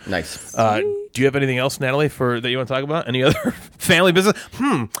forward. Nice. Do you have anything else, Natalie, that you want to talk about? Any other family business?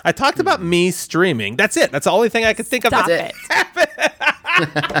 I talked about me streaming. That's it. That's the only thing I could think of. Stop it.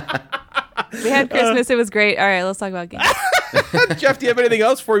 We had Christmas. It was great. All right, let's talk about games. Jeff, do you have anything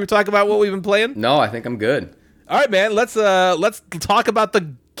else before we talk about what we've been playing? No, I think I'm good. All right, man. Let's talk about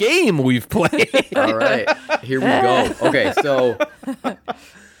the game we've played. All right, here we go. Okay, so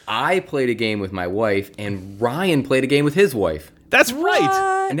I played a game with my wife, and Ryan played a game with his wife. That's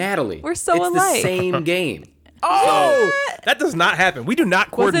right. Natalie. We're so it's alike. the same game. Oh, that does not happen. We do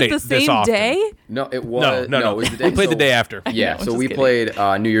not coordinate was it the this same often. day? No, it was No. It was the day. We played the day after. Yeah, No, so we just played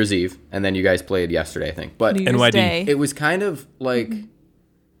New Year's Eve, and then you guys played yesterday, I think. But New Year's NYD. Day. it was kind of like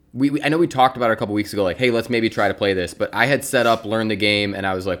I know we talked about it a couple weeks ago, like, hey, let's maybe try to play this. But I had set up, learned the game, and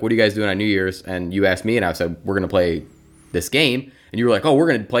I was like, what are you guys doing on New Year's? And you asked me, and I said, we're going to play this game. And you were like, oh, we're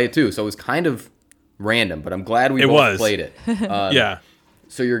going to play it too. So it was kind of random, but I'm glad we both played it. Yeah.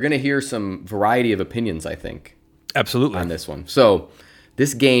 So you're going to hear some variety of opinions, I think. Absolutely. On this one. So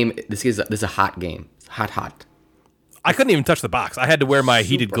this game, this is a hot game. Hot. I couldn't even touch the box. I had to wear my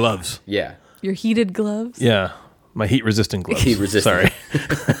heated gloves. Yeah. Your heated gloves? Yeah. My heat-resistant gloves. Heat-resistant. Sorry.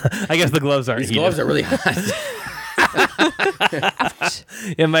 I guess the gloves aren't These heated. gloves are really hot.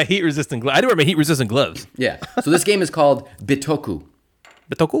 Yeah, my heat-resistant gloves. I do wear my heat-resistant gloves. Yeah. So this game is called Bitoku.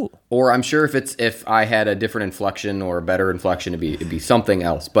 Bitoku. Or I'm sure if I had a different inflection or a better inflection, it'd be something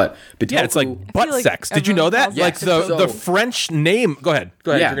else. But Bitoku, Yeah, it's like butt like sex. Did you know that? Yeah, Like the French name. Go ahead.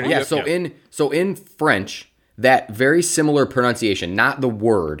 Yeah. So in French, that very similar pronunciation, not the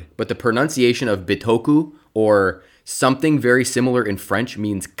word, but the pronunciation of Bitoku or something very similar in French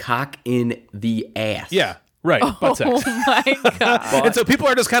means cock in the ass. Yeah. Right. Butt sex. Oh my god. And so people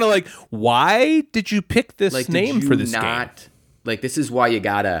are just kind of like, why did you pick this Like, name did you for this not, game? Like, this is why you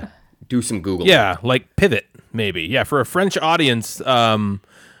gotta do some Googling. Yeah, like pivot, maybe. Yeah, for a French audience,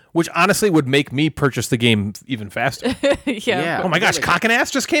 which honestly would make me purchase the game even faster. Yeah. Oh my gosh, Cock and Ass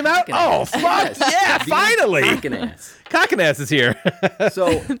just came out? Oh, fuck, yeah, finally. Cock and ass. Cock and Ass is here.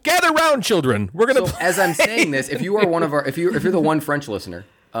 So Gather round, children. We're going to as I'm saying this, if you are one of our, if you're the one French listener,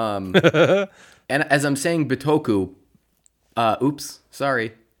 and as I'm saying Bitoku, oops,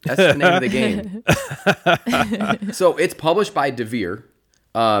 sorry, that's the name of the game. So it's published by Devere,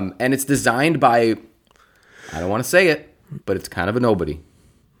 and it's designed by, I don't want to say it, but it's kind of a nobody.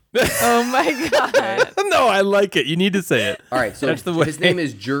 Oh my god. No, I like it. You need to say it. All right, so That's the way. his name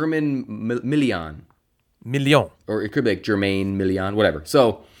is German Million. Million. Or it could be like Germain Million, whatever.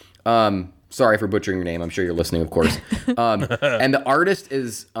 So, sorry for butchering your name. I'm sure you're listening, of course. And the artist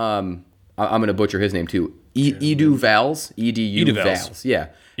is, I'm going to butcher his name too. Edu Vals. E-D-U Vals. Yeah.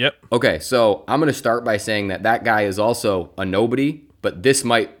 Yep. Okay, so I'm going to start by saying that guy is also a nobody, but this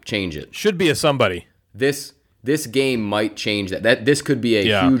might change it. Should be a somebody. This game might change that. This could be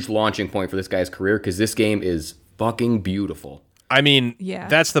a huge launching point for this guy's career because this game is fucking beautiful. I mean,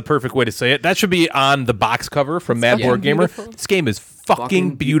 that's the perfect way to say it. That should be on the box cover from Mad Board Gamer. Beautiful. This game is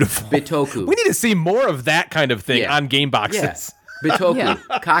fucking beautiful. Bitoku. We need to see more of that kind of thing on game boxes. Yeah.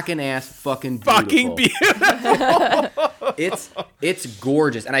 Bitoku. Cock and ass fucking beautiful. Fucking beautiful. It's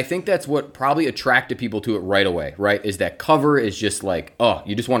gorgeous. And I think that's what probably attracted people to it right away, right? Is that cover is just like, oh,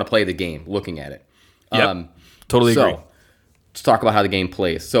 you just want to play the game looking at it. Yep. Totally agree. So, let's talk about how the game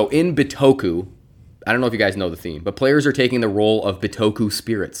plays. So in Bitoku, I don't know if you guys know the theme, but players are taking the role of Bitoku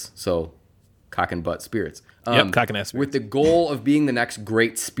spirits. So cock and butt spirits. Yep, cock and ass spirits. With the goal of being the next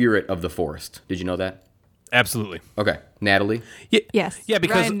great spirit of the forest. Did you know that? Absolutely. Okay. Natalie? Yes. Yeah,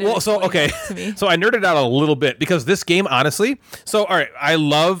 because, Ryan so I nerded out a little bit because this game, honestly, so, all right, I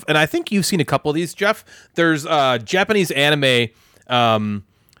love, and I think you've seen a couple of these, Jeff. There's Japanese anime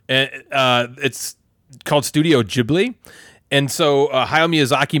It's called Studio Ghibli. And so Hayao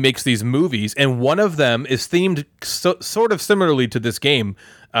Miyazaki makes these movies, and one of them is themed sort of similarly to this game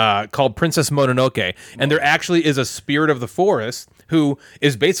called Princess Mononoke. And there actually is a spirit of the forest who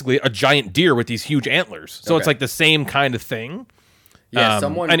is basically a giant deer with these huge antlers. So it's like the same kind of thing. Yeah,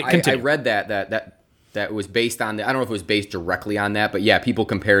 I read that was based on I don't know if it was based directly on that, but yeah, people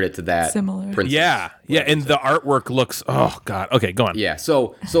compared it to that. Similar. Princess, yeah, and the artwork looks, oh God. Okay, go on. Yeah,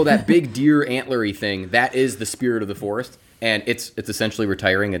 so that big deer antlery thing, that is the spirit of the forest. And it's essentially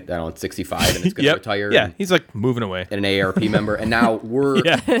retiring at, I don't know, it's 65, and it's going to retire. Yeah, he's like moving away. And an AARP member. And now we're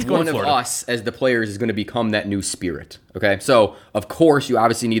one of Florida. us as the players is going to become that new spirit. Okay? So, of course, you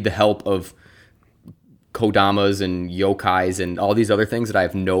obviously need the help of Kodamas and yokais and all these other things that I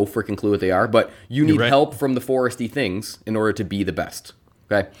have no freaking clue what they are. But you need help from the foresty things in order to be the best.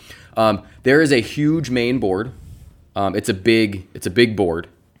 Okay? There is a huge main board. It's a big board.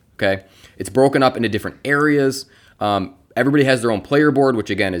 Okay? It's broken up into different areas. Everybody has their own player board, which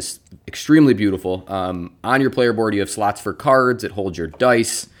again is extremely beautiful. On your player board, you have slots for cards. It holds your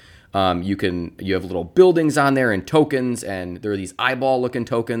dice. You have little buildings on there and tokens, and there are these eyeball-looking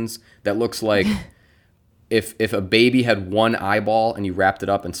tokens that looks like if a baby had one eyeball and you wrapped it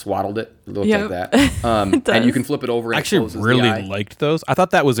up and swaddled it, it looks like that. And you can flip it over. And I actually really liked those. I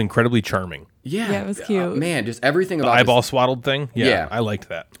thought that was incredibly charming. Yeah, it was cute. Man, just everything about the eyeball swaddled thing. Yeah, I liked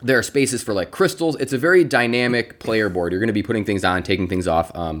that. There are spaces for like crystals. It's a very dynamic player board. You're going to be putting things on, taking things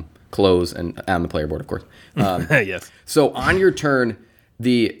off, clothes, and on the player board, of course. Yes. So on your turn,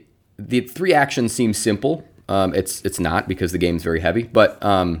 the 3 actions seem simple. It's not, because the game's very heavy, but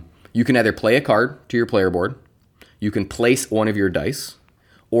you can either play a card to your player board, you can place one of your dice,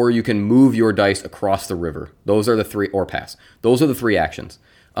 or you can move your dice across the river. Those are the 3, or pass. Those are the 3 actions.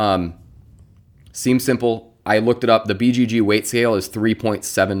 Seems simple. I looked it up. The BGG weight scale is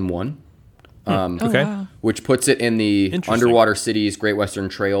 3.71. Okay. Which puts it in the Underwater Cities Great Western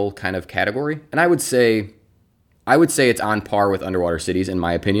Trail kind of category. And I would say it's on par with Underwater Cities, in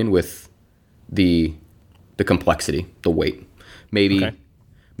my opinion, with the complexity, the weight.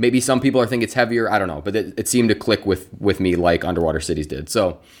 Maybe some people think it's heavier. I don't know, but it seemed to click with me like Underwater Cities did.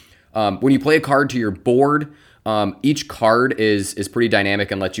 So when you play a card to your board, each card is pretty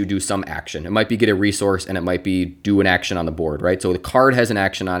dynamic and lets you do some action. It might be get a resource, and it might be do an action on the board, right? So the card has an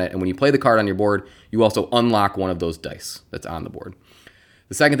action on it, and when you play the card on your board, you also unlock one of those dice that's on the board.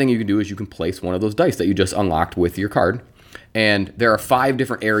 The second thing you can do is you can place one of those dice that you just unlocked with your card. And there are 5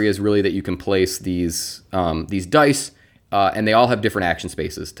 different areas really that you can place these dice, and they all have different action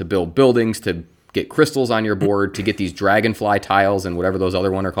spaces: to build buildings, to get crystals on your board, to get these dragonfly tiles and whatever those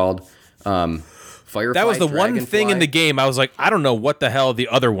other ones are called. Firefly, that was the one thing in the game I was like, I don't know what the hell the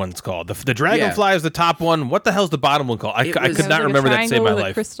other one's called. The dragonfly is the top one. What the hell's the bottom one called? I could not remember that to save my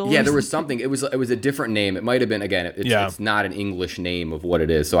life. Yeah, there was something. It was a different name. It might have been, again, it's not an English name of what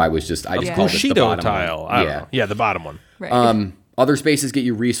it is. So I just called it the bottom tile. One. Yeah, the bottom one. Right. Other spaces get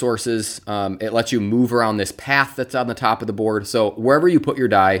you resources. It lets you move around this path that's on the top of the board. So wherever you put your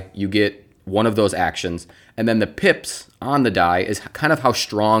die, you get one of those actions. And then the pips on the die is kind of how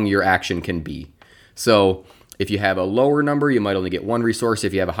strong your action can be. So if you have a lower number, you might only get 1 resource.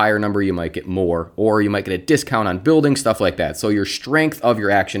 If you have a higher number, you might get more. Or you might get a discount on building, stuff like that. So your strength of your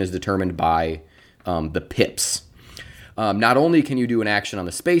action is determined by the pips. Not only can you do an action on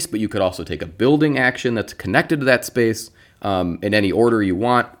the space, but you could also take a building action that's connected to that space in any order you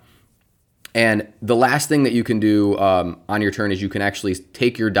want. And the last thing that you can do on your turn is you can actually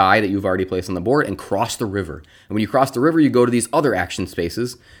take your die that you've already placed on the board and cross the river. And when you cross the river, you go to these other action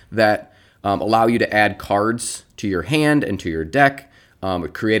spaces that allow you to add cards to your hand and to your deck,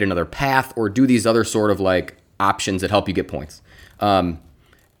 create another path, or do these other sort of like options that help you get points. And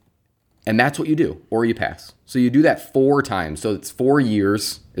that's what you do, or you pass. So you do that 4 times. So it's 4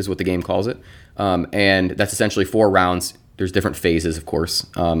 years is what the game calls it. And that's essentially 4 rounds. There's different phases, of course.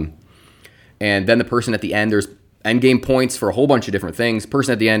 And then the person at the end, there's end game points for a whole bunch of different things.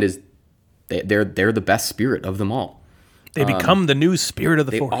 Person at the end is, they're the best spirit of them all. They become the new spirit of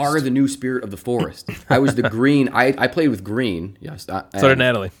the forest. They are the new spirit of the forest. I was the green. I played with green. Yes. So did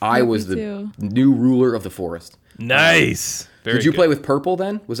Natalie. I was the new ruler of the forest. Nice. Did you play with purple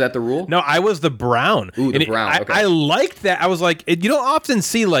then? Was that the rule? No, I was the brown. Ooh, the brown. Okay. I liked that. I was like, you don't often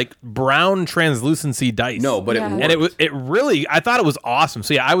see like brown translucency dice. No, but it worked. And it really, I thought it was awesome.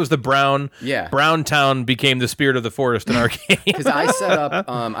 So yeah, I was the brown. Yeah. Brown Town became the spirit of the forest in our game. Because I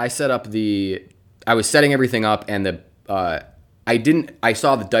was setting everything up, and I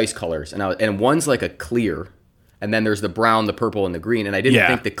saw the dice colors, and one's like a clear, and then there's the brown, the purple, and the green, and I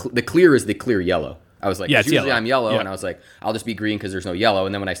didn't think the clear is the clear yellow. I was like, Yeah, 'cause it's usually yellow. I'm yellow, Yep. and I was like, I'll just be green because there's no yellow.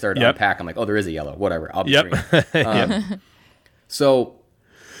 And then when I started to Yep. unpack, I'm like, oh, there is a yellow. Whatever, I'll be Yep. green. So,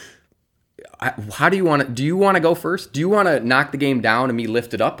 how do you want to? Do you want to go first? Do you want to knock the game down and me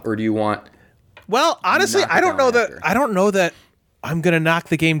lift it up, or do you want? Well, honestly, knock it I don't down know that. after? I don't know that I'm gonna knock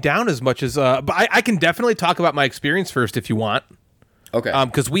the game down as much as. But I can definitely talk about my experience first if you want. Okay.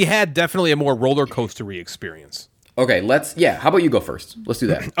 Because we had definitely a more roller coastery experience. Okay. Yeah. How about you go first? Let's do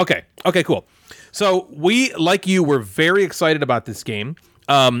that. Okay, cool. So we, like you, were very excited about this game.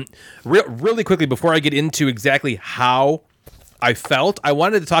 Really quickly, before I get into exactly how I felt, I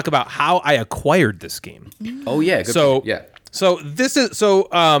wanted to talk about how I acquired this game. Oh yeah. Good point. Yeah. So this is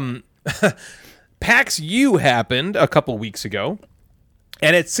PAX U happened a couple weeks ago,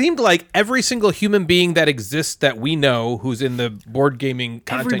 and it seemed like every single human being that exists that we know who's in the board gaming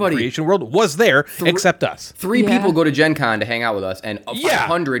content creation world was there except us. 3 people go to Gen Con to hang out with us, and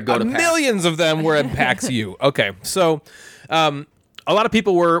 500 go to PAX. Millions of them were at PAX U. Okay, so a lot of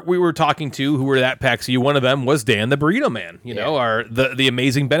people we were talking to who were at PAX U. One of them was Dan the Burrito Man, the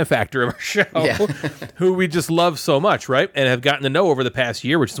amazing benefactor of our show, who we just love so much, right? And have gotten to know over the past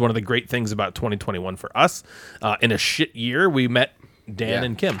year, which is one of the great things about 2021 for us. In a shit year, we met Dan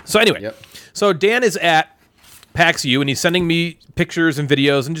and Kim. So anyway, so Dan is at PAX U, and he's sending me pictures and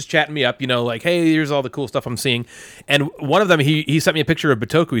videos and just chatting me up, like, hey, here's all the cool stuff I'm seeing. And one of them, he sent me a picture of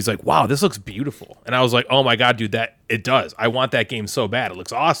Bitoku. He's like, wow, this looks beautiful. And I was like, oh my God, dude, it does. I want that game so bad. It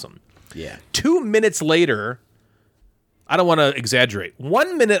looks awesome. Yeah. 2 minutes later, I don't want to exaggerate.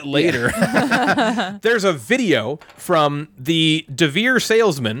 1 minute later, there's a video from the DeVere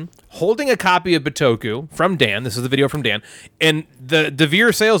salesman holding a copy of Bitoku from Dan. This is the video from Dan. And the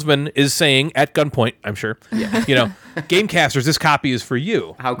DeVere salesman is saying, at gunpoint, I'm sure, Gamecasters, this copy is for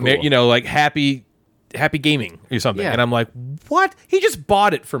you. How cool. Like happy gaming or something. Yeah. And I'm like, what? He just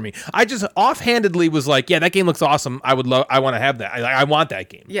bought it for me. I just offhandedly was like, yeah, that game looks awesome. I want to have that. I want that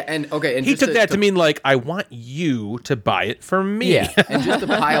game. Yeah, and okay, and he just took that to mean like, I want you to buy it for me. Yeah, and just to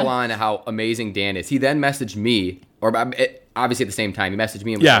pile on how amazing Dan is, he then messaged me, or obviously at the same time, he messaged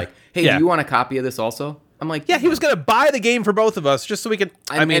me and was like, hey, do you want a copy of this also? I'm like, yeah, he was going to buy the game for both of us just so we could,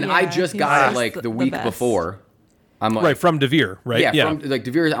 I just got it like the week before. I'm like, right, from DeVere, right? Yeah, from like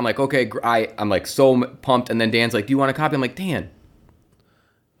DeVere. I'm like, okay, I'm like so pumped. And then Dan's like, do you want a copy? I'm like, Dan.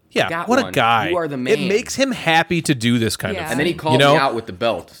 Yeah, what a guy. You are the man. It makes him happy to do this kind of thing. And then he called me out with the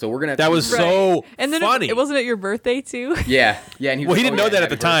belt. So we're going to... That was so and then funny. It wasn't at your birthday, too? Yeah. And he was he didn't know that at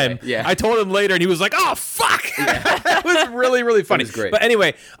the time. Yeah. I told him later, and he was like, oh, fuck. It was really, really funny. It was great. But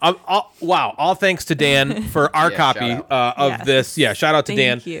anyway, all thanks to Dan for our copy of this. Yeah, shout out to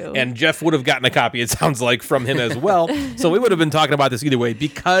Dan. Thank you. And Jeff would have gotten a copy, it sounds like, from him as well. So we would have been talking about this either way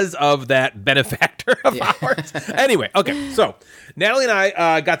because of that benefactor of ours. Anyway, okay, so Natalie and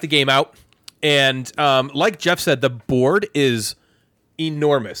I got the game out. And like Jeff said, the board is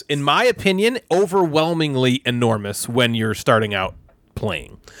enormous. In my opinion, overwhelmingly enormous when you're starting out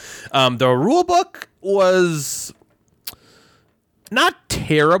playing. The rule book was not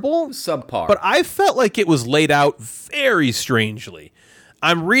terrible. Subpar. But I felt like it was laid out very strangely.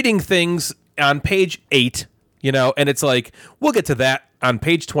 I'm reading things on page 8, and it's like, we'll get to that on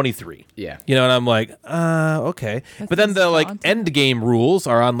page 23. Yeah. And I'm like, okay. But then the end game rules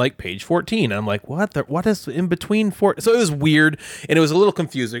are on like page 14. I'm like, what is in between so it was weird and it was a little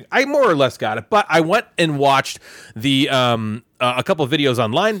confusing. I more or less got it, but I went and watched the a couple of videos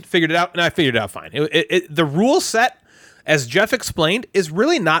online, figured it out, and I figured it out fine. The rule set, as Jeff explained, is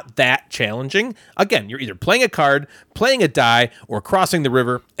really not that challenging. Again, you're either playing a card, playing a die, or crossing the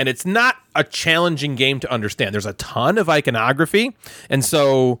river, and it's not a challenging game to understand. There's a ton of iconography, and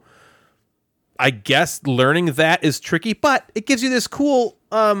so I guess learning that is tricky, but it gives you this cool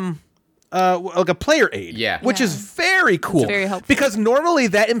like a player aid, which is very cool. It's very helpful. Because normally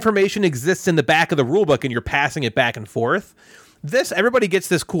that information exists in the back of the rulebook, and you're passing it back and forth. Everybody gets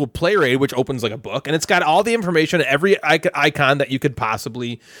this cool player aid, which opens like a book, and it's got all the information, every icon that you could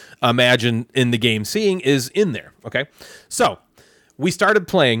possibly imagine in the game seeing is in there, okay? So, we started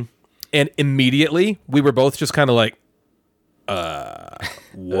playing, and immediately, we were both just kind of like,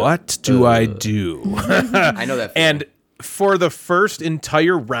 what do I do? I know that feeling. And for the first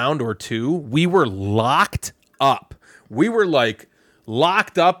entire round or two, we were locked up. We were like,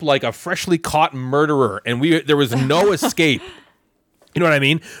 locked up like a freshly caught murderer, and there was no escape. You know what I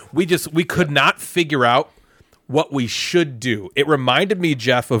mean? We could not figure out what we should do. It reminded me,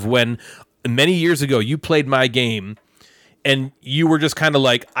 Jeff, of when many years ago you played my game and you were just kind of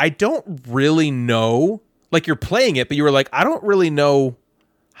like, I don't really know. Like, you're playing it, but you were like, I don't really know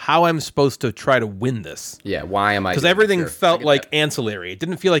how I'm supposed to try to win this. Yeah, why am I? Because everything felt like ancillary. It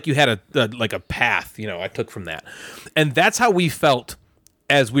didn't feel like you had a path, I took from that. And that's how we felt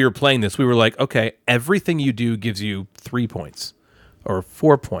as we were playing this. We were like, okay, everything you do gives you 3 points or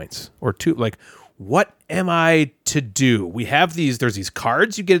 4 points or 2. Like, what am I to do? We have there's these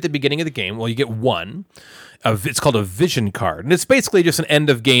cards you get at the beginning of the game. Well, you get one. It's called a vision card. And it's basically just an end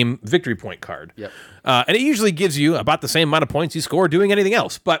of game victory point card. Yep. And it usually gives you about the same amount of points you score doing anything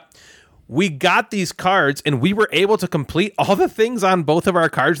else. But we got these cards and we were able to complete all the things on both of our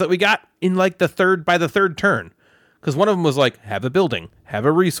cards that we got in like by the third turn. Because one of them was like, have a building, have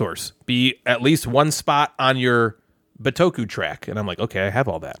a resource, be at least one spot on your Bitoku track. And I'm like, okay, I have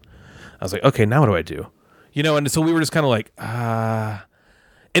all that. I was like, okay, now what do I do? And so we were just kind of like,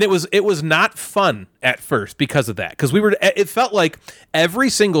 And it was not fun at first because of that. Because it felt like every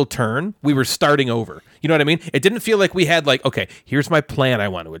single turn we were starting over. You know what I mean? It didn't feel like we had like, okay, here's my plan I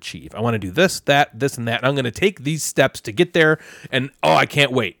want to achieve. I want to do this, that, this, and that. And I'm going to take these steps to get there. And I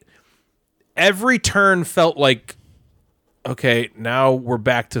can't wait. Every turn felt like, okay, now we're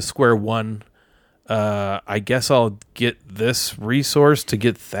back to square one. I guess I'll get this resource to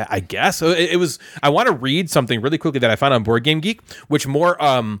get that. I guess it was. I want to read something really quickly that I found on Board Game Geek, which more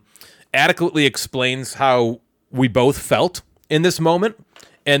adequately explains how we both felt in this moment,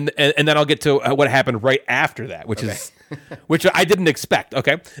 and then I'll get to what happened right after that, which is which I didn't expect.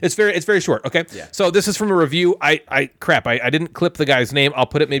 Okay, it's very short. Okay, yeah. So this is from a review. I didn't clip the guy's name. I'll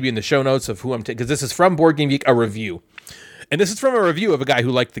put it maybe in the show notes of who I'm taking, because this is from Board Game Geek, a review. And this is from a review of a guy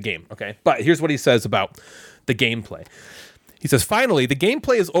who liked the game, okay? But here's what he says about the gameplay. He says, finally, the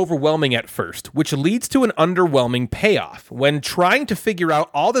gameplay is overwhelming at first, which leads to an underwhelming payoff. When trying to figure out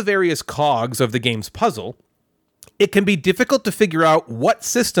all the various cogs of the game's puzzle, it can be difficult to figure out what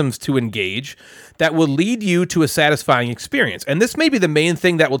systems to engage that will lead you to a satisfying experience. And this may be the main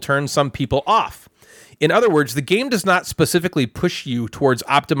thing that will turn some people off. In other words, the game does not specifically push you towards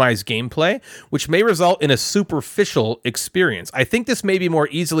optimized gameplay, which may result in a superficial experience. I think this may be more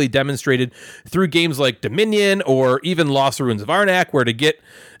easily demonstrated through games like Dominion or even Lost Ruins of Arnak, where to get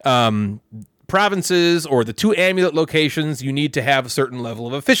provinces or the 2 amulet locations, you need to have a certain level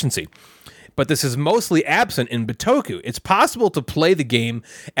of efficiency. But this is mostly absent in Bitoku. It's possible to play the game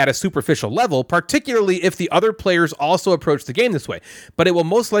at a superficial level, particularly if the other players also approach the game this way, but it will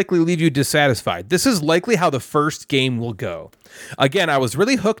most likely leave you dissatisfied. This is likely how the first game will go. Again, I was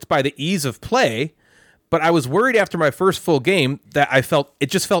really hooked by the ease of play, but I was worried after my first full game that it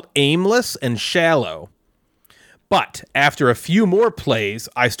just felt aimless and shallow. But after a few more plays,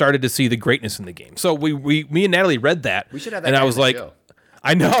 I started to see the greatness in the game. So me and Natalie read that, we should have that, and I was like, show.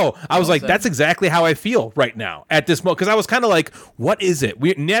 I know. I was like, that's exactly how I feel right now at this moment. Because I was kind of like, what is it?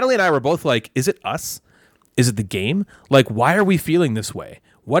 Natalie and I were both like, is it us? Is it the game? Like, why are we feeling this way?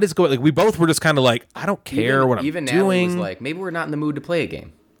 What is going? Like, we both were just kind of like, I don't care what I'm doing. Even Natalie was like, maybe we're not in the mood to play a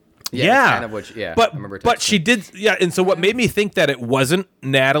game. Yeah. Kind of what. Yeah. But I remember she did. Yeah. And so what made me think that it wasn't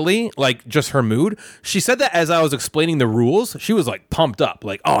Natalie, like just her mood? She said that as I was explaining the rules, she was like pumped up,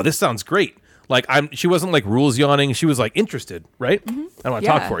 like, oh, this sounds great. Like she wasn't like rules yawning. She was like interested, right? Mm-hmm. I don't want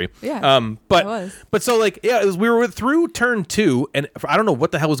to talk for you. Yeah. But so like, yeah, we were through turn 2 and I don't know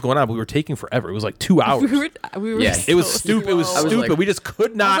what the hell was going on, but we were taking forever. It was like 2 hours. we were it was stupid. It was stupid. Like, we just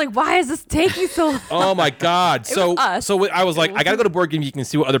could not. I was like, why is this taking so long? Oh my God. So I was like, I got to go to Board Game Geek and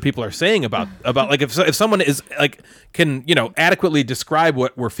see what other people are saying about like if someone is like can, adequately describe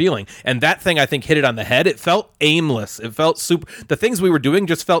what we're feeling. And that thing I think hit it on the head. It felt aimless. It felt the things we were doing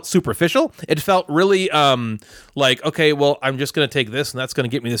just felt superficial. It felt really like, okay, well, I'm just going to take this and that's going to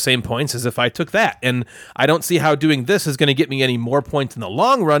get me the same points as if I took that. And I don't see how doing this is going to get me any more points in the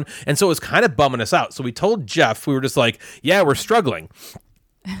long run. And so it was kind of bumming us out. So we told Jeff, we were just like, yeah, we're struggling.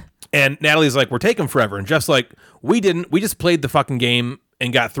 And Natalie's like, we're taking forever. And Jeff's like, we didn't. We just played the fucking game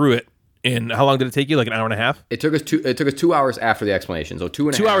and got through it. And how long did it take you? Like an hour and a half? It took us 2 hours after the explanation. So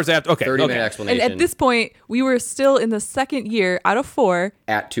 2.5 hours after. Okay. 30-minute explanation. And at this point, we were still in the second year out of 4.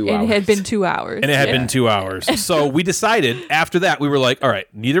 At 2 hours. And it had been 2 hours. And it had been 2 hours. So we decided after that, we were like, all right,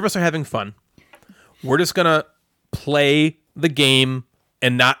 neither of us are having fun. We're just going to play the game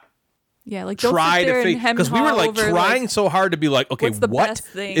and not try to figure, because we were like trying so hard to be like, okay, what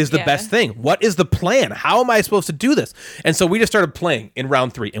is the best thing? What is the plan? How am I supposed to do this? And so we just started playing in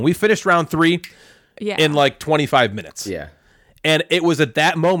round 3, and we finished round 3 in like 25 minutes. Yeah. And it was at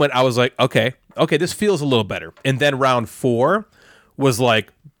that moment I was like, okay, this feels a little better. And then round 4 was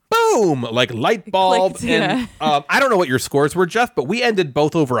like, boom, like light bulb. Clicked, and I don't know what your scores were, Jeff, but we ended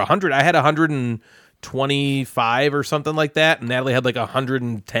both over 100. I had 102 25 or something like that, and Natalie had like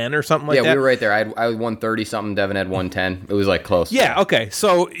 110 or something like that. Yeah, we were right there. I had 130 something. Devin had 110. It was like close. Yeah. Okay.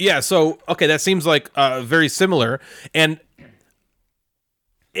 So okay, that seems like very similar, and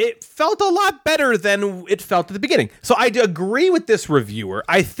it felt a lot better than it felt at the beginning. So I agree with this reviewer.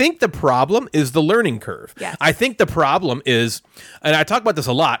 I think the problem is the learning curve. Yes. I think the problem is, and I talk about this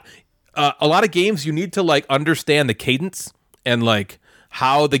a lot of games, you need to like understand the cadence and like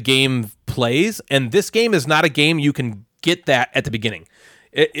how the game plays. And this game is not a game you can get that at the beginning.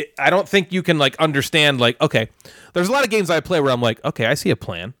 I don't think you can like understand like, okay, there's a lot of games I play where I'm like, okay, I see a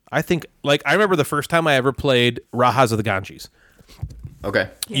plan. I think like, I remember the first time I ever played Rajas of the Ganges. Okay.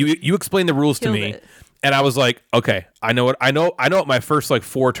 You explained the rules to me, and I was like, okay, I know what my first like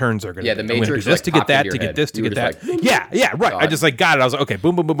 4 turns are going to be. Yeah, the Matrix Matrix just like, to get that, into to your get head. this, to You get were that. just like, Yeah, right. God. I just like got it. I was like, okay,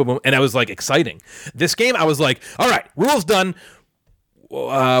 boom, boom, boom, boom, boom, and I was like exciting. This game, I was like, all right, rules done.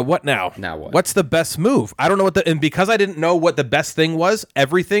 What now? Now what? What's the best move? I don't know and because I didn't know what the best thing was,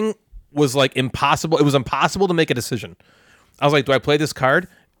 everything was like impossible. It was impossible to make a decision. I was like, do I play this card?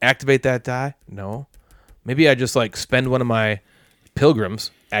 Activate that die? No. Maybe I just like spend one of my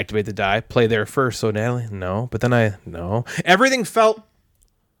pilgrims, activate the die, play there first. So Natalie, no. But then no. Everything felt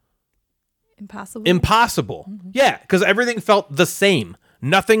impossible. Mm-hmm. Yeah, because everything felt the same.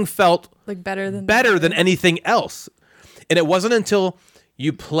 Nothing felt like better than anything else. And it wasn't until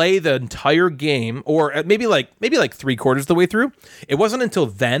you play the entire game, or maybe like 3/4 of the way through, it wasn't until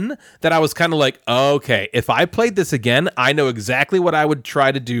then that I was kind of like, okay, if I played this again, I know exactly what I would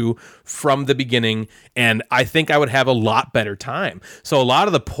try to do from the beginning, and I think I would have a lot better time. So a lot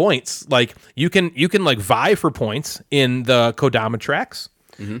of the points, like you can like vie for points in the Kodama tracks.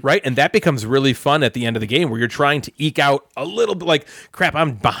 Right. And that becomes really fun at the end of the game where you're trying to eke out a little bit like, crap,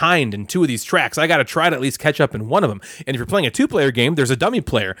 I'm behind in 2 of these tracks. I got to try to at least catch up in one of them. And if you're playing a 2-player game, there's a dummy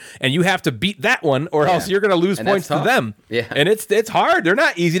player and you have to beat that one or else you're going to lose points to them. Yeah. And it's hard. They're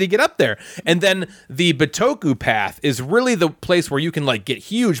not easy to get up there. And then the Bitoku path is really the place where you can like get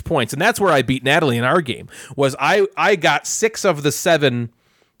huge points. And that's where I beat Natalie in our game was I got 6 of the 7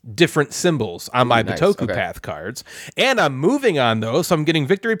 different symbols on my Bitoku path cards, and I'm moving on those, so I'm getting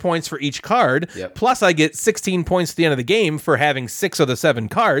victory points for each card. Plus I get 16 points at the end of the game for having 6 of the 7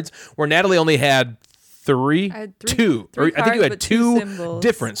 cards, where Natalie only had two. I think you had 2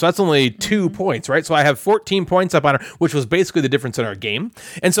 different, so that's only 2 points, right? So I have 14 points up on her, which was basically the difference in our game.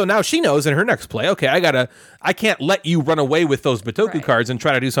 And so now she knows in her next play, okay, I can't let you run away with those Bitoku cards and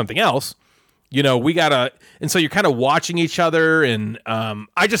try to do something else. You know, and so you're kind of watching each other, and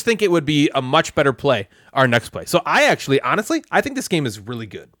I just think it would be a much better play, our next play. So honestly, I think this game is really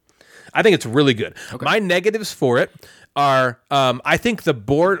good. I think it's really good. Okay. My negatives for it are, I think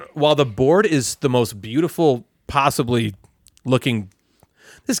while the board is the most beautiful possibly looking,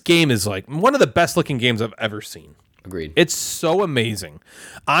 this game is like one of the best looking games I've ever seen. Agreed. It's so amazing.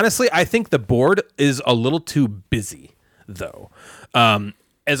 Honestly, I think the board is a little too busy, though.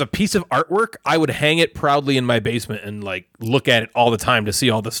 As a piece of artwork, I would hang it proudly in my basement and like look at it all the time to see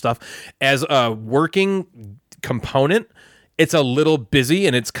all the stuff. As a working component, it's a little busy,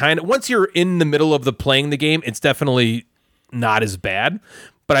 and it's kind of, once you're in the middle of playing the game, it's definitely not as bad.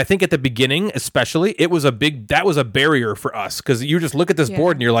 But I think at the beginning, especially, that was a barrier for us, because you just look at this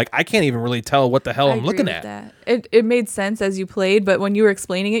board and you're like, I can't even really tell what the hell I'm looking at. That. It made sense as you played, but when you were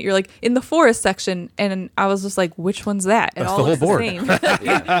explaining it, you're like in the forest section, and I was just like, which one's that? That's the whole board.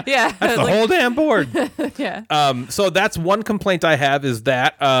 Yeah, that's the whole damn board. Yeah. So that's one complaint I have is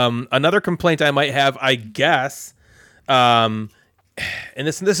that. Another complaint I might have, I guess. And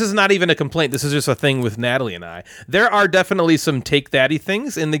this is not even a complaint. This is just a thing with Natalie and I. There are definitely some take thatty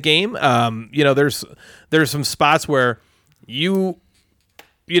things in the game. There's some spots where you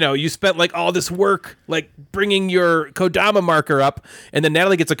spent like all this work like bringing your Kodama marker up, and then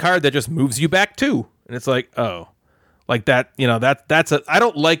Natalie gets a card that just moves you back too, and it's like, oh, like that. I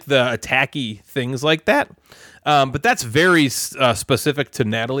don't like the attacky things like that. But that's very specific to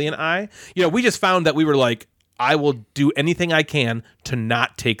Natalie and I. We just found that we were like, I will do anything I can to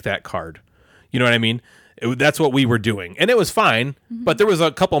not take that card. You know what I mean? That's what we were doing. And it was fine, but there was a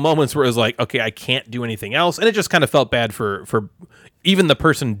couple moments where it was like, okay, I can't do anything else. And it just kind of felt bad for even the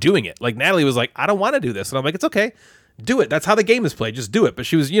person doing it. Like Natalie was like, I don't want to do this. And I'm like, it's okay. Do it. That's how the game is played. Just do it. But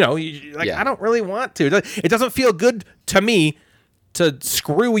she was, I don't really want to. It doesn't feel good to me to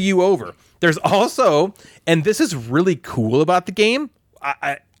screw you over. There's also, and this is really cool about the game,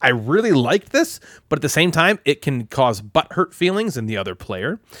 I really liked this, but at the same time, it can cause butthurt feelings in the other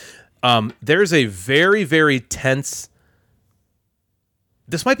player. There's a very, very tense...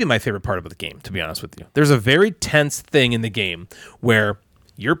 This might be my favorite part of the game, to be honest with you. There's a very tense thing in the game where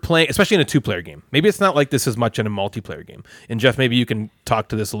you're playing, especially in a 2-player game. Maybe it's not like this as much in a multiplayer game. And Jeff, maybe you can talk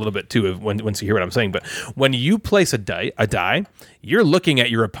to this a little bit too once you hear what I'm saying. But when you place a die, you're looking at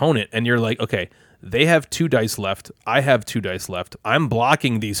your opponent and you're like, okay, they have 2 dice left. I have 2 dice left. I'm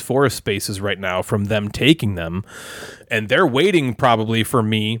blocking these forest spaces right now from them taking them. And they're waiting probably for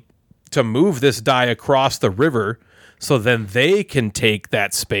me to move this die across the river so then they can take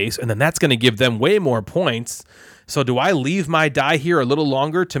that space. And then that's going to give them way more points. So do I leave my die here a little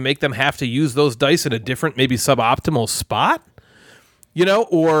longer to make them have to use those dice in a different, maybe suboptimal spot?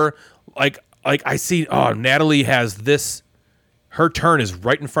 Or like I see, Natalie has this. Her turn is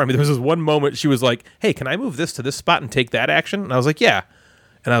right in front of me. There was this one moment she was like, hey, can I move this to this spot and take that action? And I was like, yeah.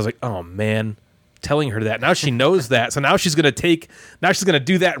 And I was like, oh, man, telling her that. Now she knows that. So now she's going to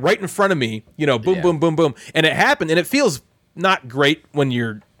do that right in front of me, boom, boom, boom. And it happened. And it feels not great when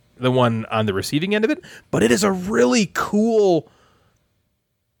you're the one on the receiving end of it, but it is a really cool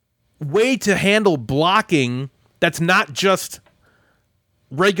way to handle blocking that's not just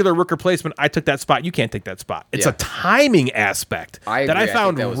regular worker placement. I took that spot. You can't take that spot. It's a timing aspect that I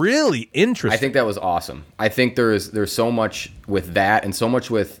found really interesting. I think that was awesome. I think there's so much with that and so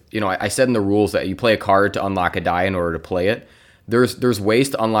much with, I said in the rules that you play a card to unlock a die in order to play it. There's ways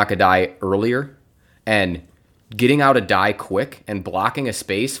to unlock a die earlier, and getting out a die quick and blocking a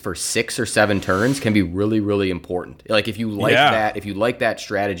space for 6 or 7 turns can be really, really important. Like if you like that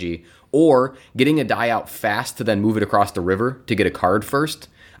strategy, or getting a die out fast to then move it across the river to get a card first.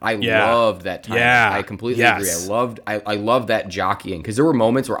 I loved that time. Yeah. I completely agree. I loved that jockeying, because there were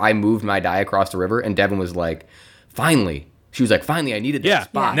moments where I moved my die across the river and Devin was like, finally. She was like, finally, I needed that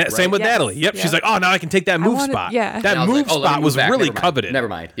spot. Right? Same with Natalie. Yep. Yeah. She's like, oh, now I can take that move spot. Yeah. That move spot was really coveted. Never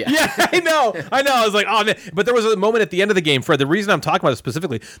mind. Yeah. Yeah, I know. I was like, oh, man. But there was a moment at the end of the game, Fred. The reason I'm talking about it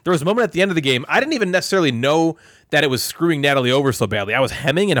specifically, there was a moment at the end of the game. I didn't even necessarily know that it was screwing Natalie over so badly. I was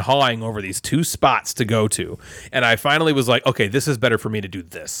hemming and hawing over these 2 spots to go to. And I finally was like, okay, this is better for me to do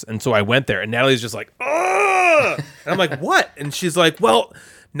this. And so I went there. And Natalie's just like, ugh. And I'm like, what? And she's like, well,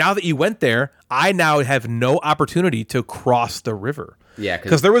 now that you went there, I now have no opportunity to cross the river. Yeah,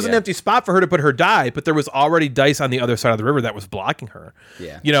 because there was an empty spot for her to put her die, but there was already dice on the other side of the river that was blocking her.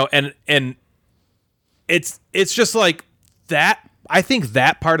 Yeah, and it's just like that. I think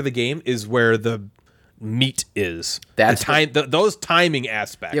that part of the game is where the meat is. That's those timing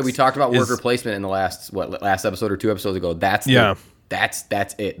aspects. Yeah, we talked about worker placement in the last episode or 2 episodes ago. That's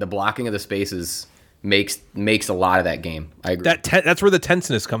it. The blocking of the spaces makes a lot of that game. I agree. That's where the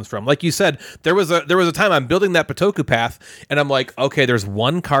tenseness comes from. Like you said, there was a time I'm building that Bitoku path, and I'm like, okay, there's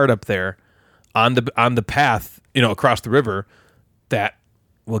one card up there on the path, across the river, that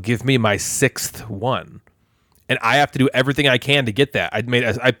will give me my 6th one, and I have to do everything I can to get that.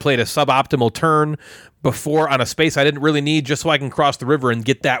 I played a suboptimal turn before on a space I didn't really need, just so I can cross the river and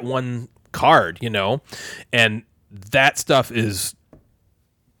get that one card, and that stuff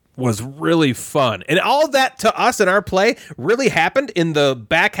was really fun. And all of that to us in our play really happened in the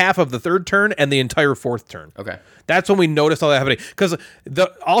back half of the 3rd turn and the entire 4th turn. Okay. That's when we noticed all that happening. Because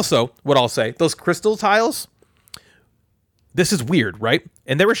also, what I'll say, those crystal tiles, this is weird, right?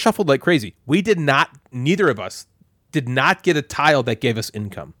 And they were shuffled like crazy. Neither of us did not get a tile that gave us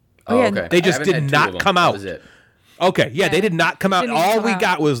income. Oh, okay. They just did not come out. That was it. Okay, yeah, they did not come out. All we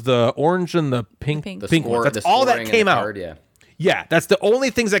got was the orange and the pink one. That's all that came out. Yeah, that's the only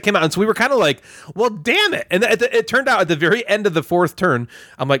things that came out. And so we were kind of like, well, damn it. And it turned out at the very end of the 4th turn,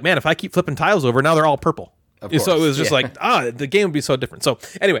 I'm like, man, if I keep flipping tiles over, now they're all purple. So it was just like, the game would be so different. So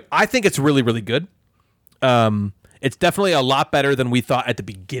anyway, I think it's really, really good. It's definitely a lot better than we thought at the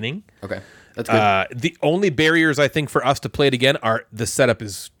beginning. Okay, that's good. The only barriers, I think, for us to play it again are the setup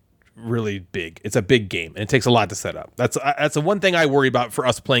is really big. It's a big game, and it takes a lot to set up. That's the one thing I worry about for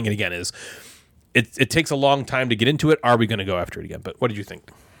us playing it again is it takes a long time to get into it. Are we going to go after it again? But what did you think?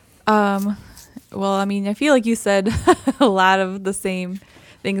 Well, I mean, I feel like you said a lot of the same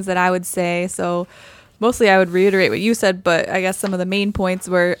things that I would say. So mostly I would reiterate what you said, but I guess some of the main points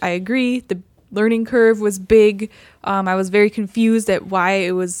were I agree. The learning curve was big. I was very confused at why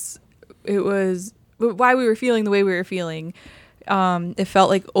why we were feeling the way we were feeling. It felt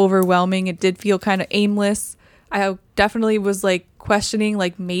like overwhelming. It did feel kind of aimless. I definitely was like questioning,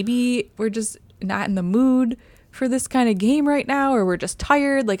 like maybe we're just not in the mood for this kind of game right now, or we're just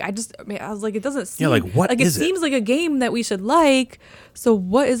tired. Like I was like, it doesn't seem it seems like a game that we should like. So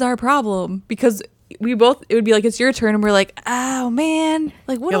what is our problem? Because it would be like, it's your turn, and we're like, oh man,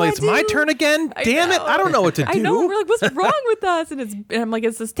 like what do I do? It's my turn again. Damn it, I don't know what to do. I know. We're like, what's wrong with us? And I'm like,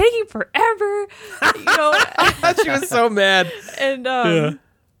 it's just taking forever. She was so mad. And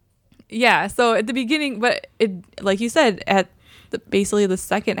yeah. So at the beginning, but it, like you said, at basically the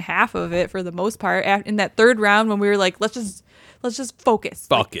second half of it for the most part. In that third round when we were like, let's just focus.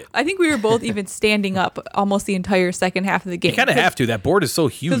 Fuck it. I think we were both even standing up almost the entire second half of the game. You kind of have to. That board is so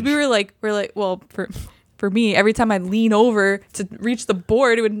huge. Because we're like, well, for me, every time I lean over to reach the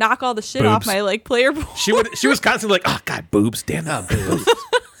board, it would knock all the shit off my like player board. She was constantly like, oh God, boobs, damn it, boobs.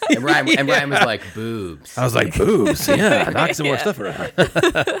 And Ryan was like, boobs. I was like, boobs. Yeah, knock some more stuff around.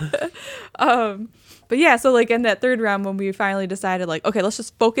 But yeah, so like in that third round when we finally decided like, okay, let's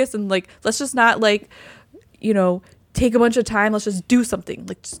just focus and like, let's just not like, take a bunch of time. Let's just do something.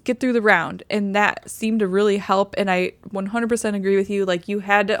 Like just get through the round. And that seemed to really help. And I 100% agree with you. Like you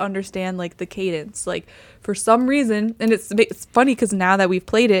had to understand like the cadence, like for some reason. And it's funny because now that we've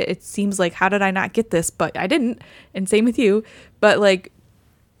played it, it seems like, how did I not get this? But I didn't. And same with you. But like,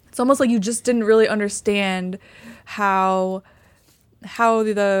 it's almost like you just didn't really understand how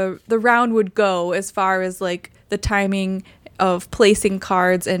the round would go as far as like the timing of placing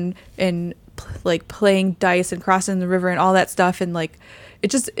cards and like playing dice and crossing the river and all that stuff, and like it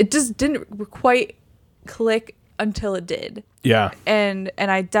just didn't quite click until it did. Yeah. And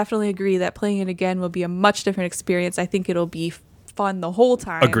I definitely agree that playing it again will be a much different experience. I think it'll be fun the whole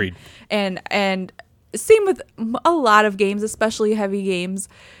time. Agreed. And same with a lot of games, especially heavy games.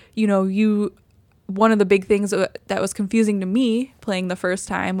 One of the big things that was confusing to me playing the first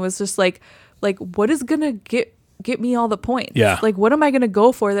time was just like what is gonna get me all the points? Yeah. Like what am I gonna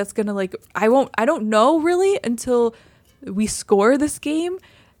go for that's gonna like I don't know really until we score this game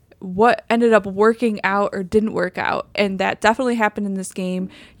what ended up working out or didn't work out. And that definitely happened in this game,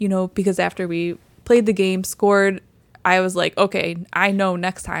 because after we played the game, scored, I was like, okay, I know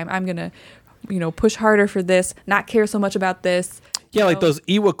next time I'm gonna push harder for this, not care so much about this. Yeah, like those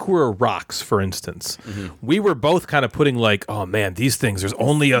Iwakura rocks, for instance. Mm-hmm. We were both kind of putting like, oh man, these things, there's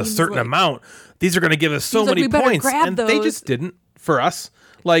only a certain amount. These are going to give us so many points. And they just didn't for us.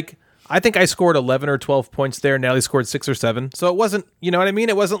 Like, I think I scored 11 or 12 points there. Natalie scored 6 or 7. So it wasn't, you know what I mean?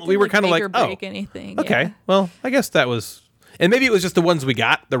 It wasn't, we were kind of like, anything. Okay, Yeah. Well, I guess that was... And maybe it was just the ones we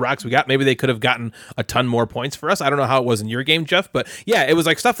got, the rocks we got. Maybe they could have gotten a ton more points for us. I don't know how it was in your game, Jeff. But yeah, it was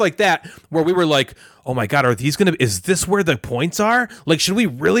like stuff like that where we were like, oh my God, is this where the points are? Like, should we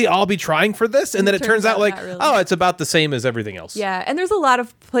really all be trying for this? And then it turns out like, really. Oh, it's about the same as everything else. Yeah. And there's a lot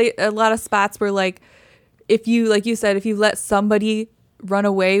of spots where like, if you, like you said, if you let somebody run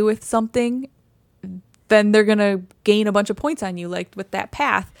away with something, then they're going to gain a bunch of points on you, like with that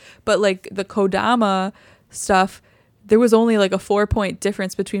path. But like the Kodama stuff, there was only like a 4-point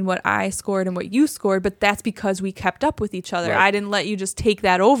difference between what I scored and what you scored, but that's because we kept up with each other. Right. I didn't let you just take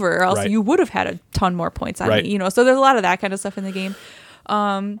that over, or else you would have had a ton more points on me, So there's a lot of that kind of stuff in the game.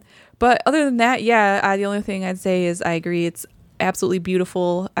 But other than that, the only thing I'd say is I agree. It's absolutely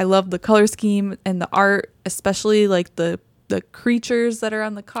beautiful. I love the color scheme and the art, especially like the creatures that are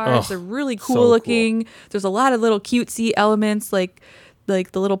on the cards. They're really cool looking. Cool. There's a lot of little cutesy elements like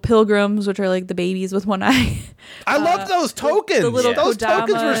the little pilgrims, which are like the babies with one eye. I love those tokens. Those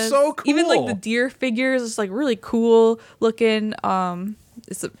tokens were so cool. Even like the deer figures, it's like really cool looking.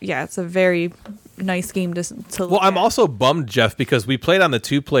 It's a very nice game to look Well, I'm at. also bummed, Jeff, because we played on the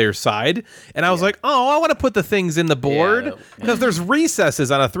 2-player side, and I was like, oh, I want to put the things in the board because there's recesses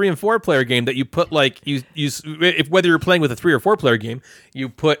on a 3 and 4-player game that you put like whether you're playing with a 3 or 4-player game, you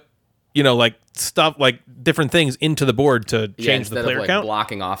put like stuff like different things into the board to change the player of, like, count.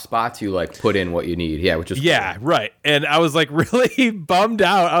 Blocking off spots, you like put in what you need. Yeah, which is cool. Right. And I was like really bummed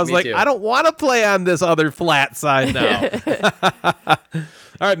out. I was like, too. I don't want to play on this other flat side now.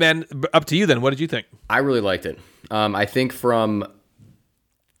 All right, man. Up to you then. What did you think? I really liked it. I think from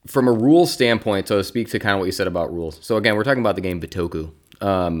a rules standpoint, so to speak to kind of what you said about rules. So again, we're talking about the game Bitoku.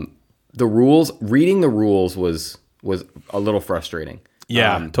 Reading the rules was a little frustrating.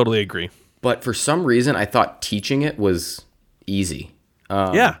 Yeah, totally agree. But for some reason, I thought teaching it was easy.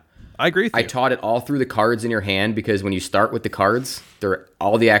 I agree with you. I taught it all through the cards in your hand because when you start with the cards,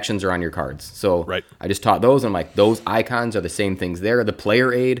 all the actions are on your cards. So I just taught those, and I'm like, those icons are the same things there. The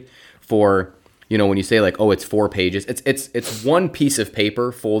player aid for, when you say like, oh, it's 4 pages, it's one piece of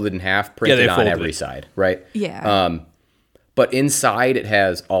paper folded in half, printed on every side, right? Yeah. But inside it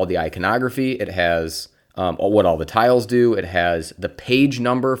has all the iconography. It has what all the tiles do. It has the page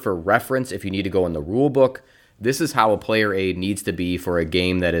number for reference if you need to go in the rule book. This is how a player aid needs to be for a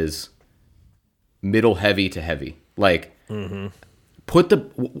game that is middle heavy to heavy. Like,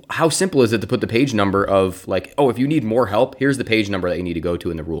 how simple is it to put the page number of like, oh, if you need more help, here's the page number that you need to go to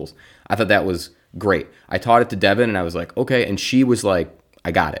in the rules. I thought that was great. I taught it to Devin, and I was like, okay, and she was like,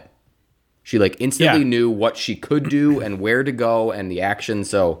 I got it. She like instantly knew what she could do and where to go and the action.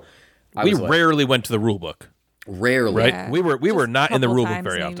 So we rarely went to the rule book. Rarely. Right? Yeah. We were not in the couple rule book times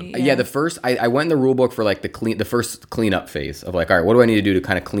very maybe, often. Yeah, the first I went in the rule book for like the first cleanup phase of like, all right, what do I need to do to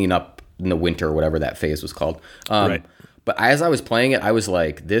kind of clean up in the winter or whatever that phase was called. Right. But as I was playing it, I was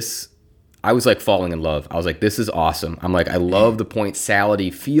like falling in love. I was like, this is awesome. I'm like, I love the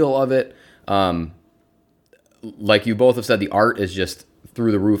pointality feel of it. Like you both have said, the art is just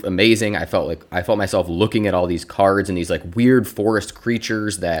through the roof amazing. I felt myself looking at all these cards and these like weird forest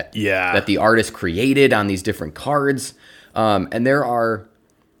creatures that the artist created on these different cards. And there are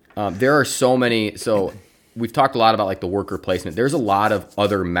so many. So we've talked a lot about like the worker placement. There's a lot of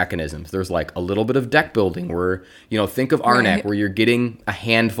other mechanisms. There's like a little bit of deck building where, think of Arnak, where you're getting a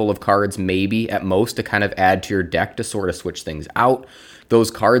handful of cards maybe at most to kind of add to your deck to sort of switch things out. Those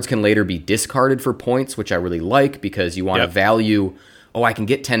cards can later be discarded for points, which I really like because you want to value, I can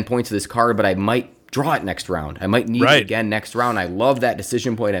get 10 points of this card, but I might draw it next round. I might need it again next round. I love that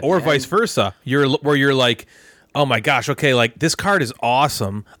decision point. Or vice versa. You're like, oh my gosh, okay, like this card is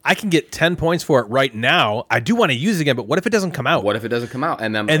awesome. I can get 10 points for it right now. I do want to use it again, but what if it doesn't come out?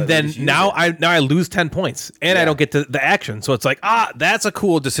 And then now I lose 10 points and I don't get to the action. So it's like, that's a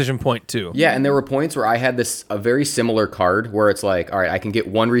cool decision point too. Yeah, and there were points where I had a very similar card where it's like, all right, I can get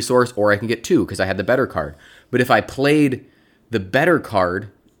one resource or I can get two because I had the better card. But if I played the better card,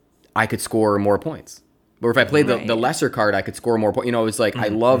 I could score more points. Or if I played the lesser card, I could score more points. It was like, I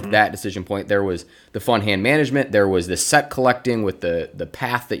loved that decision point. There was the fun hand management. There was the set collecting with the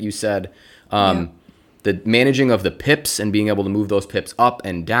path that you said. The managing of the pips and being able to move those pips up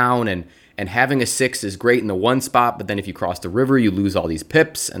and down. And having a 6 is great in the one spot, but then if you cross the river, you lose all these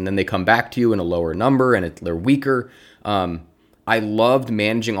pips. And then they come back to you in a lower number and they're weaker. I loved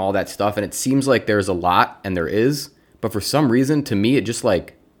managing all that stuff. And it seems like there's a lot, and there is. But for some reason, to me, it just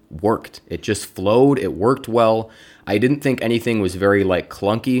like worked. It just flowed. It worked well. I didn't think anything was very like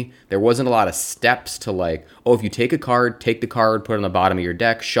clunky. There wasn't a lot of steps to like, if you take a card, take the card, put it on the bottom of your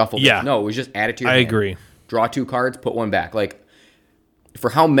deck, shuffle it. No, it was just add it to your hand. Agree. Draw 2 cards, put one back. Like,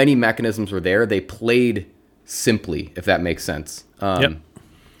 for how many mechanisms were there, they played simply, if that makes sense.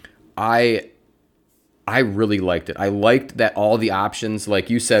 I really liked it. I liked that all the options,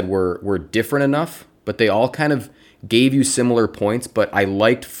 like you said, were different enough, but they all kind of gave you similar points, but I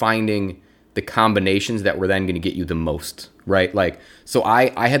liked finding the combinations that were then going to get you the most, right? Like, so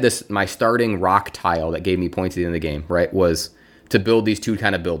I had my starting rock tile that gave me points at the end of the game, right, was to build these 2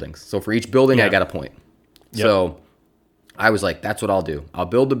 kind of buildings. So for each building, I got a point. So I was like, that's what I'll do. I'll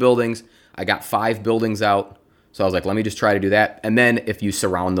build the buildings. I got 5 buildings out. So I was like, let me just try to do that. And then if you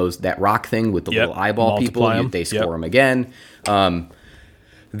surround that rock thing with the little eyeball people, they score them again.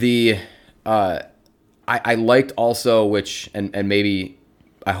 I liked also, which, and maybe,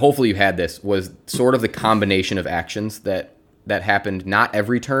 hopefully you had this, was sort of the combination of actions that happened not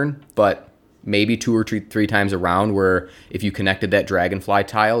every turn, but maybe 2 or 3 times around, where if you connected that dragonfly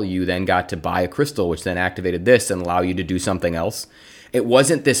tile, you then got to buy a crystal, which then activated this and allow you to do something else. It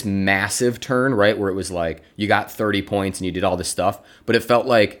wasn't this massive turn, right, where it was like you got 30 points and you did all this stuff, but it felt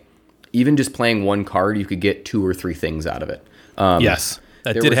like even just playing one card, you could get 2 or 3 things out of it. Yes.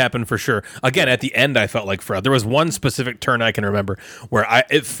 That did happen for sure. Again, at the end, I felt like there was one specific turn I can remember where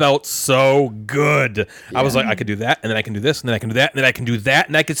it felt so good. Yeah. I was like, I could do that, and then I can do this, and then I can do that, and then I can do that,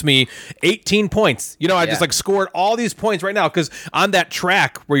 and that gets me 18 points. I just like scored all these points right now because on that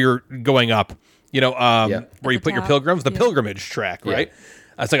track where you're going up, where you put your pilgrims, the pilgrimage track, right?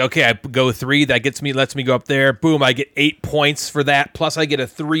 I was like, okay, I go 3, that lets me go up there. Boom, I get 8 points for that. Plus I get a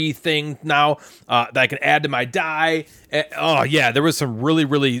 3 thing now that I can add to my die. There was some really,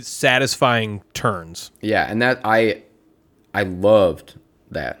 really satisfying turns. Yeah, and that I loved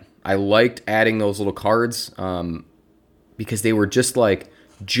that. I liked adding those little cards because they were just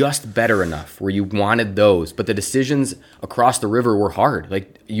better enough where you wanted those, but the decisions across the river were hard.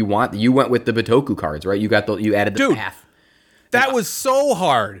 Like you went with the Bitoku cards, right? You added the path. That was so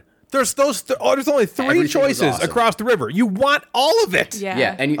hard. There's only 3 choices across the river. You want all of it.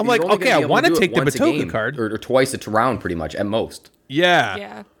 Yeah. And I'm like, okay, I want to take the Bitoku card. Or twice a round, pretty much, at most.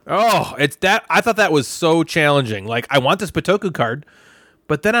 Yeah. Oh, it's that. I thought that was so challenging. Like, I want this Bitoku card,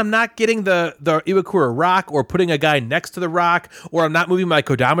 but then I'm not getting the Iwakura rock or putting a guy next to the rock, or I'm not moving my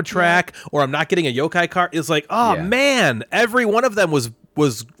Kodama track, or I'm not getting a yokai card. It's like, man, every one of them was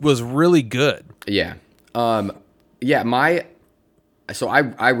really good. Yeah. So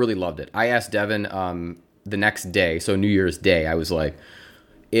I really loved it. I asked Devin the next day, so New Year's Day, I was like,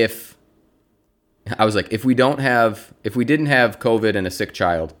 if we didn't have COVID and a sick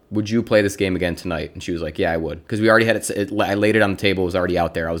child, would you play this game again tonight? And she was like, yeah, I would, because we already had it. I laid it on the table; it was already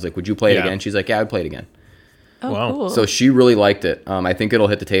out there. I was like, would you play it again? She's like, yeah, I'd play it again. Oh, wow. Cool. So she really liked it. I think it'll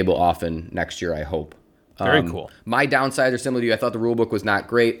hit the table often next year, I hope. Very cool. My downsides are similar to you. I thought the rulebook was not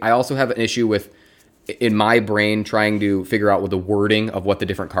great. I also have an issue with, in my brain, trying to figure out what the wording of what the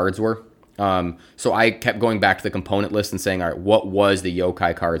different cards were. So I kept going back to the component list and saying, all right, what was the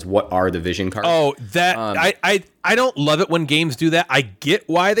yokai cards? What are the vision cards? Oh, that I don't love it when games do that. I get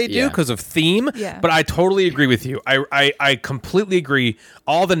why they do because of theme, but I totally agree with you. I completely agree.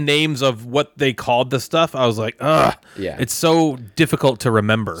 All the names of what they called the stuff, I was like, ugh. Yeah. It's so difficult to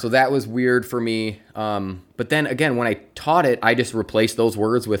remember. So that was weird for me. But then again, when I taught it, I just replaced those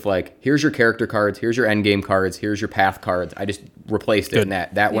words with like, here's your character cards, here's your end game cards, here's your path cards. I just replaced it, and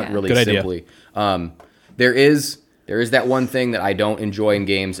that went really simply. There is that one thing that I don't enjoy in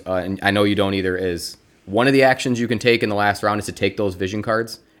games, and I know you don't either, is one of the actions you can take in the last round is to take those vision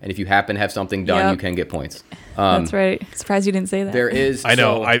cards, and if you happen to have something done, you can get points. That's right. Surprised you didn't say that. There is. I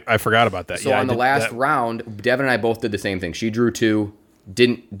know. I forgot about that. So on the last round, Devin and I both did the same thing. She drew 2.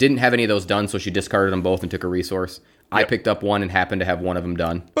 Didn't have any of those done, so she discarded them both and took a resource. I picked up 1 and happened to have one of them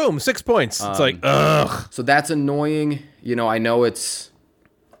done. Boom, 6 points. It's like, ugh. So that's annoying. I know it's,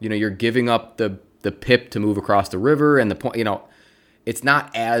 you're giving up the pip to move across the river, and the point, it's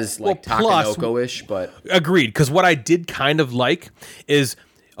not as like Takenoko-ish, but agreed. Because what I did kind of like is,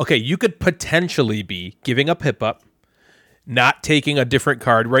 okay, you could potentially be giving a pip up, not taking a different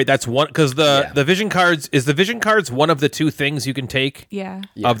card, right? That's one, because the vision cards, is the vision cards one of the 2 things you can take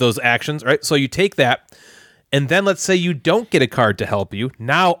of those actions, right? So you take that, and then let's say you don't get a card to help you.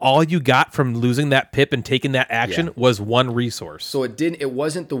 Now all you got from losing that pip and taking that action was 1 resource. So it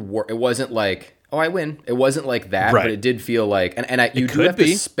wasn't it wasn't like, oh, I win. It wasn't like that, but it did feel like, you do have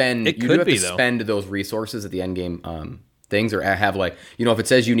to spend those resources at the end game things, or have like, if it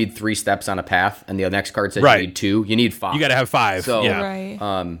says you need 3 steps on a path and the next card says you need 2, you need 5. You got to have 5. So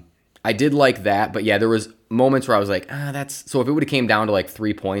I did like that, but there was moments where I was like, that's, so if it would have came down to like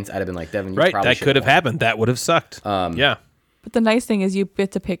 3 points, I'd have been like, Devin, you probably that could have happened. That would have sucked. But the nice thing is you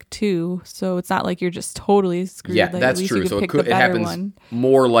get to pick 2, so it's not like you're just totally screwed. Yeah, like, that's true. So it happens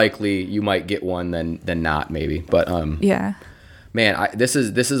more likely you might get one than not, maybe. But man, this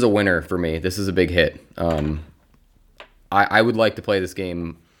is a winner for me. This is a big hit. I would like to play this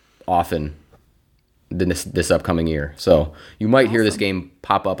game often this upcoming year. So you might hear this game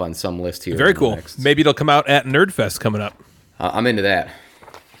pop up on some list here. Very cool. Maybe it'll come out at Nerdfest coming up. I'm into that.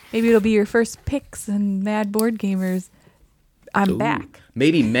 Maybe it'll be your first picks and Mad Board Gamers. I'm back.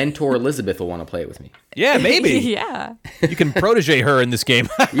 Maybe Mentor Elizabeth will want to play it with me. Yeah, maybe. Yeah. You can protege her in this game.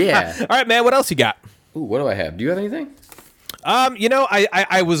 Yeah. All right, man. What else you got? Ooh, what do I have? Do you have anything?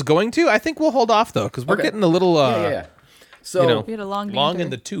 I was going to. I think we'll hold off though, because we're getting a little. So we had a long in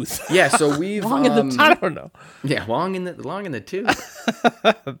the tooth. Yeah. So we've long in the I don't know. Yeah, long in the tooth.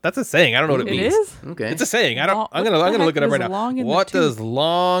 That's a saying. I don't know what it means. It is? Okay. It's a saying. I'm gonna look it up right now. What does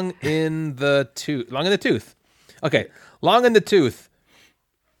long in the tooth? Long in the tooth. Okay. Long in the tooth.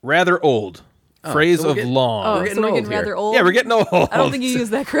 Rather old. Phrase of long. Oh, so we're getting rather old? Yeah, we're getting old. I don't think you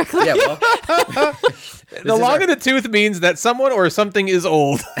used that correctly. Yeah, well, the long in the tooth means that someone or something is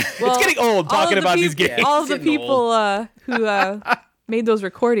old. Well, it's getting old talking about these games. All of the people who made those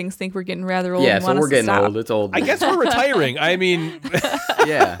recordings think we're getting rather old. Yeah, and so want we're us to getting stop. old. It's old. I guess we're retiring. I mean,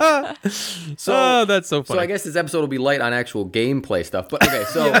 yeah. So that's so funny. So I guess this episode will be light on actual gameplay stuff. But okay,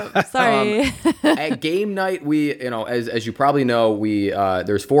 so sorry. At game night, we, as you probably know, we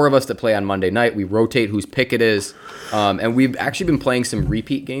there's 4 of us that play on Monday night. We rotate whose pick it is, and we've actually been playing some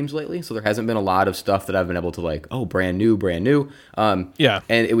repeat games lately. So there hasn't been a lot of stuff that I've been able to like, brand new. Yeah.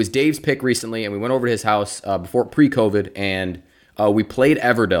 And it was Dave's pick recently, and we went over to his house before pre-COVID, and we played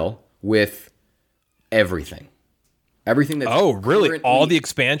Everdell with everything. Everything that's really? All the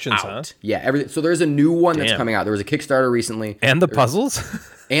expansions, out. Huh? Yeah, everything. So there's a new one that's coming out. There was a Kickstarter recently. And the puzzles?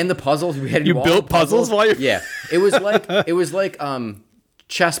 And the puzzles. We had to you do all built the puzzles while you're... Yeah. It was like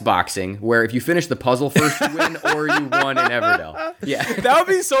chess boxing, where if you finish the puzzle first, you win, or you won in Everdell. Yeah. That would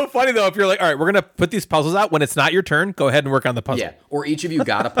be so funny, though, if you're like, all right, we're going to put these puzzles out. When it's not your turn, go ahead and work on the puzzle. Yeah. Or each of you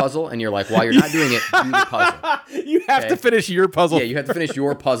got a puzzle, and you're like, while you're not doing it, do the puzzle. You have to finish your puzzle. Yeah, you have to finish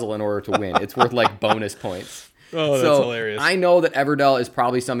your puzzle in order to win. It's worth, like, bonus points. Oh, that's hilarious. I know that Everdell is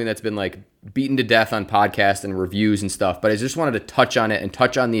probably something that's been, like, beaten to death on podcasts and reviews and stuff, but I just wanted to touch on it and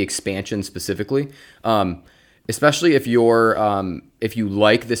touch on the expansion specifically. Especially if you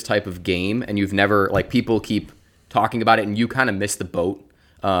like this type of game and you've never, like, people keep talking about it and you kind of miss the boat,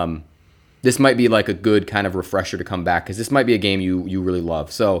 this might be like a good kind of refresher to come back, because this might be a game you really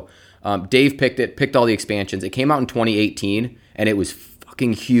love. So Dave picked all the expansions. It came out in 2018 and it was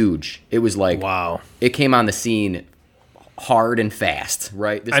fucking huge. It was like, wow, it came on the scene hard and fast,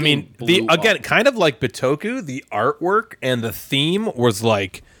 right? I mean, kind of like Bitoku, the artwork and the theme was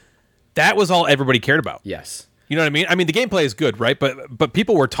like that was all everybody cared about. Yes. You know what I mean? I mean, the gameplay is good, right? But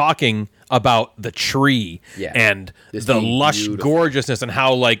people were talking about the tree and This the being lush beautiful. gorgeousness and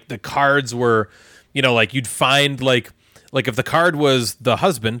how like the cards were, you know, like you'd find like if the card was the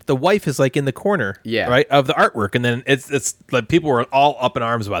husband, the wife is like in the corner, right, of the artwork, and then it's like people were all up in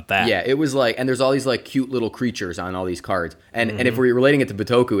arms about that. Yeah, it was like, and there's all these like cute little creatures on all these cards, and if we're relating it to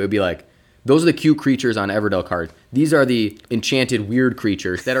Bitoku, it'd be like, those are the cute creatures on Everdell cards. These are the enchanted weird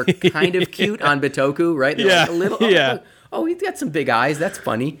creatures that are kind of cute on Bitoku, right? They're like a little, oh, he's got some big eyes. That's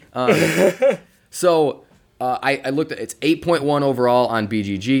funny. So I looked at it's 8.1 overall on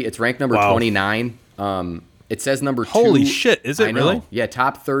BGG. It's ranked number 29. It says number 2. Holy shit! Is it I know. really? Yeah,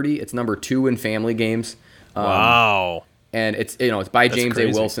 top 30. It's number 2 in family games. Wow. And it's it's by James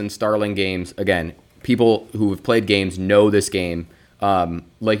crazy. A. Wilson, Starling Games. Again, people who have played games know this game.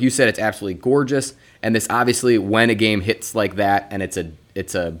 Like you said, it's absolutely gorgeous. And this obviously, when a game hits like that, and it's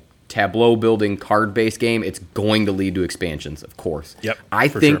a tableau building card based game, it's going to lead to expansions, of course. Yep. I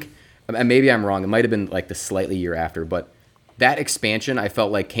think, and maybe I'm wrong. It might have been like the slightly year after, but that expansion I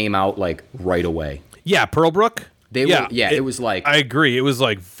felt like came out like right away. Yeah, Pearlbrook. It was like, I agree. It was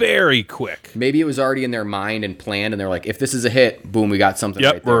like very quick. Maybe it was already in their mind and planned, and they're like, if this is a hit, boom, we got something.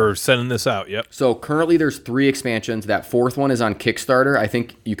 Yep, right there. we're sending this out. Yep. So currently there's 3 expansions. That 4th one is on Kickstarter. I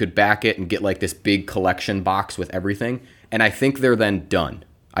think you could back it and get like this big collection box with everything. And I think they're then done.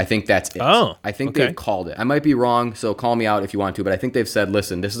 I think that's it. Oh, I think they've called it. I might be wrong, so call me out if you want to, but I think they've said,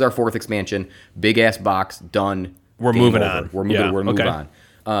 listen, this is our 4th expansion, big ass box, done. We're moving on. We're moving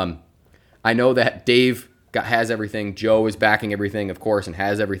on. I know that Dave has everything. Joe is backing everything, of course, and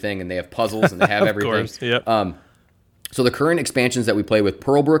has everything, and they have puzzles and they have everything. Of course. Yep. So the current expansions that we play with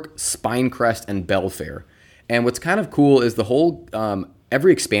Pearlbrook, Spinecrest, and Belfair. And what's kind of cool is the whole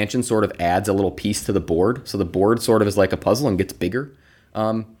every expansion sort of adds a little piece to the board. So the board sort of is like a puzzle and gets bigger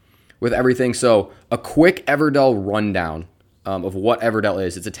with everything. So a quick Everdell rundown of what Everdell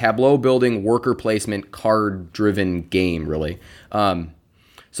is. It's a tableau building, worker placement, card-driven game, really.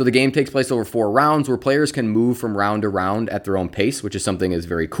 So the game takes place over 4 rounds where players can move from round to round at their own pace, which is something that's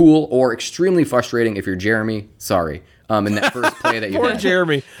very cool or extremely frustrating if you're Jeremy. Sorry. In that first play that you Poor had.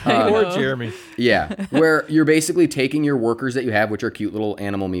 Jeremy. Poor Jeremy. Yeah, where you're basically taking your workers that you have, which are cute little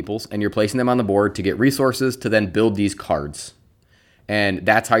animal meeples, and you're placing them on the board to get resources to then build these cards. And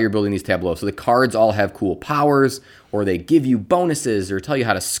that's how you're building these tableaus. So the cards all have cool powers, or they give you bonuses, or tell you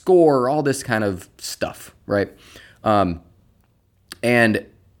how to score, all this kind of stuff, right? And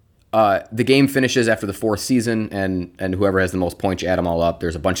the game finishes after the 4th season, and whoever has the most points, you add them all up.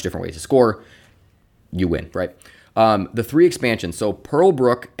 There's a bunch of different ways to score. You win, right? The 3 expansions. So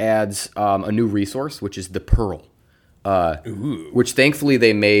Pearlbrook adds a new resource, which is the Pearl, which thankfully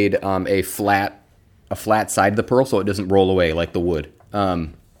they made a flat side of the Pearl so it doesn't roll away like the wood. So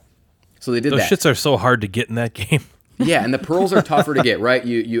they did Those that. shits are so hard to get in that game. Yeah, and the pearls are tougher to get, right?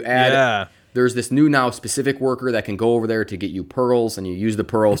 You add... Yeah. There's this new now specific worker that can go over there to get you pearls, and you use the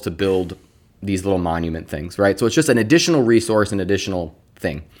pearls to build these little monument things, right? So it's just an additional resource, an additional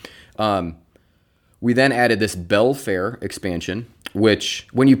thing. We then added this Belfair expansion, which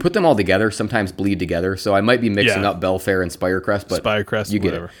when you put them all together, sometimes bleed together. So I might be mixing up Belfair and Spirecrest, but Spirecrest, you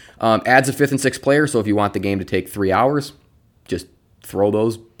get whatever. it. Adds a 5th and 6th player, so if you want the game to take 3 hours, just throw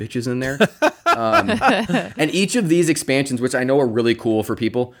those bitches in there. And each of these expansions, which I know are really cool for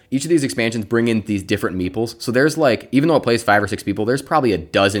people, each of these expansions bring in these different meeples. So there's like, even though it plays 5 or 6 people, there's probably a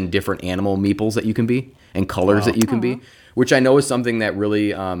dozen different animal meeples that you can be and colors that you can be, which I know is something that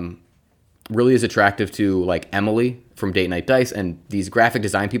really really is attractive to like Emily from Date Night Dice and these graphic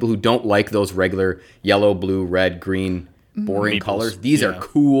design people who don't like those regular yellow, blue, red, green, boring Meeples. colors. These are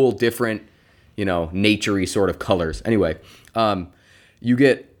cool, different, nature-y sort of colors. Anyway, you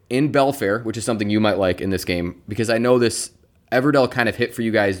get in Belfair, which is something you might like in this game, because I know this Everdell kind of hit for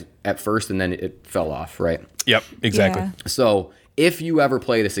you guys at first and then it fell off, right? Yep, exactly. Yeah. So if you ever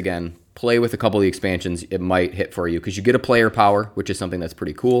play this again, play with a couple of the expansions, it might hit for you because you get a player power, which is something that's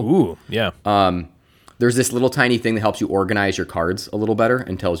pretty cool. Ooh, yeah. There's this little tiny thing that helps you organize your cards a little better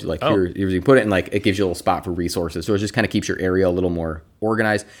and tells you like here you put it, and like it gives you a little spot for resources. So it just kind of keeps your area a little more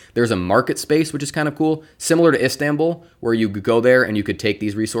organized. There's a market space, which is kind of cool, similar to Istanbul, where you could go there and you could take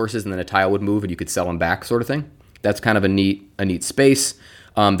these resources and then a tile would move and you could sell them back, sort of thing. That's kind of a neat space.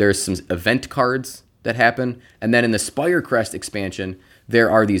 There's some event cards that happen, and then in the Spirecrest expansion, there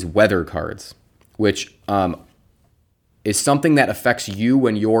are these weather cards, which is something that affects you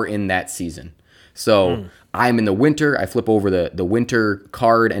when you're in that season. So I'm in the winter, I flip over the winter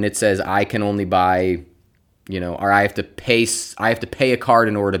card and it says I can only buy, or I have to pay a card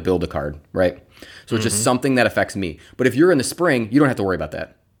in order to build a card, right? So it's just something that affects me. But if you're in the spring, you don't have to worry about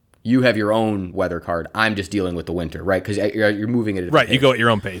that. you have your own weather card. I'm just dealing with the winter, right? Because you're moving it. Right, you go at your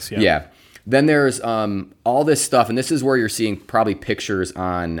own pace. Yeah. Then there's all this stuff, and this is where you're seeing probably pictures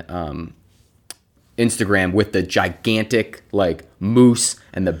on Instagram with the gigantic like moose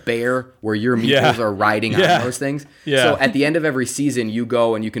and the bear, where your meeples are riding on those things. Yeah. So at the end of every season, you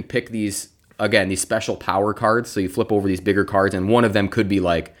go and you can pick these special power cards. So you flip over these bigger cards, and one of them could be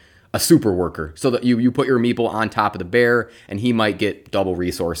like a super worker. So that you put your meeple on top of the bear, and he might get double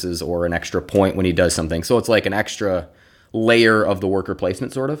resources or an extra point when he does something. So it's like an extra layer of the worker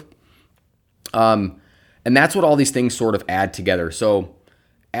placement, sort of. And that's what all these things sort of add together. So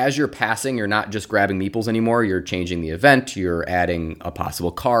as you're passing, you're not just grabbing meeples anymore. You're changing the event. You're adding a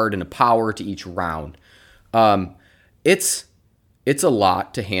possible card and a power to each round. It's a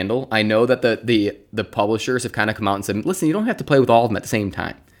lot to handle. I know that the publishers have kind of come out and said, listen, you don't have to play with all of them at the same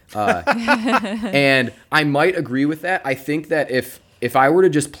time. And I might agree with that. I think that if I were to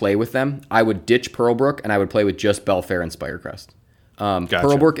just play with them, I would ditch Pearlbrook and I would play with just Belfair and Spirecrest. Gotcha.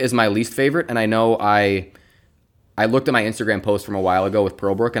 Pearlbrook is my least favorite, and I know I looked at my Instagram post from a while ago with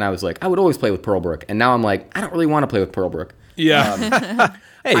Pearlbrook, and I was like, I would always play with Pearlbrook, and now I'm like, I don't really want to play with Pearlbrook. Yeah.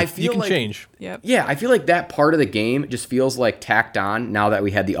 Hey, I feel you can like, change. Yep. Yeah, I feel like that part of the game just feels like tacked on now that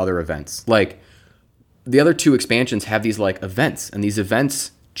we had the other events. Like, the other two expansions have these like events, and these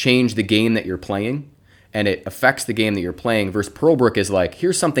events change the game that you're playing, and it affects the game that you're playing, versus Pearlbrook is like,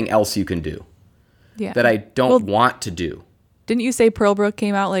 here's something else you can do that I don't want to do. Didn't you say Pearlbrook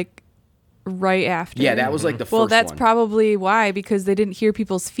came out like right after? Yeah, that was like the first one. Well, that's probably why, because they didn't hear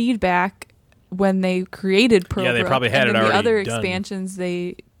people's feedback when they created Pearlbrook. Yeah, they probably had it already the other done. Expansions,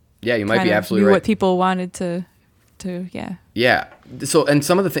 they you might be absolutely knew right. what people wanted to Yeah. So, and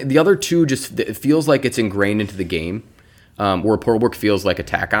some of the other two just, it feels like it's ingrained into the game, where Pearlbrook feels like a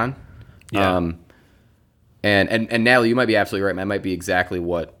tack on. Yeah. And Natalie, you might be absolutely right. That might be exactly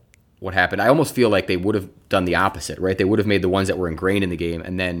what happened. I almost feel like they would have done the opposite, right? They would have made the ones that were ingrained in the game,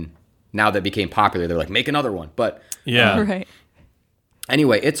 and then now that became popular, they're like, make another one. But right.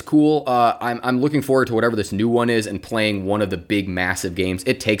 Anyway, it's cool. I'm looking forward to whatever this new one is and playing one of the big, massive games.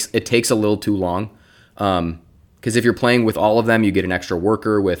 It takes a little too long, because if you're playing with all of them, you get an extra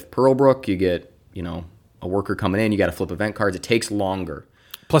worker. With Pearlbrook, you get a worker coming in. You got to flip event cards. It takes longer.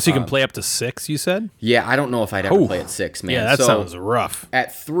 Plus, you can play up to 6, you said? Yeah, I don't know if I'd ever play at 6, man. Yeah, that sounds rough.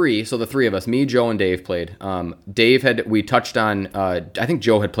 At 3, so the three of us, me, Joe, and Dave played. We touched on, I think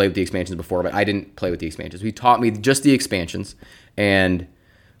Joe had played with the expansions before, but I didn't play with the expansions. He taught me just the expansions, and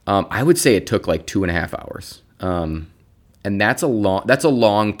I would say it took like 2.5 hours. And that's a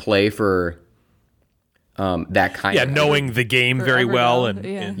long play for that kind of... Yeah, knowing the game very well and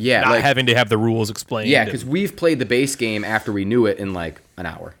not having to have the rules explained. Yeah, because we've played the base game after we knew it in like an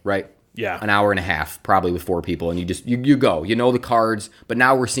hour, right? Yeah. An hour and a half, probably with 4 people. And you go. You know the cards, but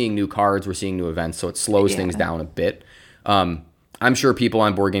now we're seeing new cards, we're seeing new events, so it slows things down a bit. I'm sure people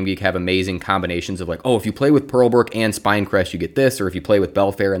on Board Game Geek have amazing combinations of like, oh, if you play with Pearlbrook and Spinecrest, you get this, or if you play with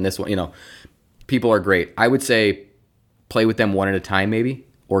Belfair and this one, people are great. I would say play with them one at a time maybe,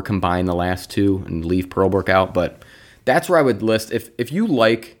 or combine the last two and leave Pearlbrook out. But that's where I would list, if you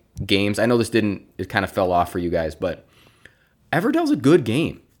like games, I know it kind of fell off for you guys, but Everdell's a good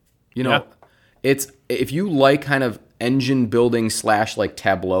game. It's, if you like kind of engine building / like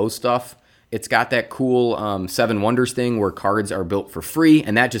tableau stuff, it's got that cool 7 Wonders thing where cards are built for free,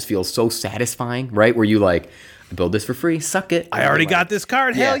 and that just feels so satisfying, right? Where you like, build this for free, suck it. I already got this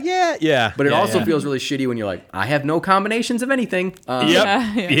card, hell yeah. Yeah. But it also feels really shitty when you're like, I have no combinations of anything.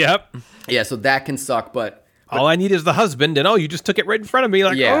 Yep. Yeah, so that can suck, but all I need is the husband, and you just took it right in front of me,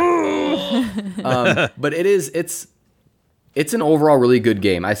 like, but it's an overall really good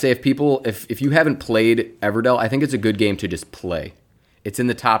game. I say if you haven't played Everdell, I think it's a good game to just play. It's in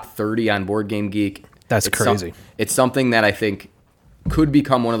the top 30 on Board Game Geek. That's crazy. It's something that I think could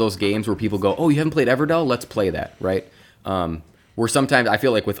become one of those games where people go, oh, you haven't played Everdell? Let's play that, right? Where sometimes I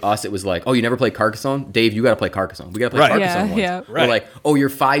feel like with us, it was like, oh, you never played Carcassonne? Dave, you got to play Carcassonne. We got to play Carcassonne once. Yeah. We're like, oh, you're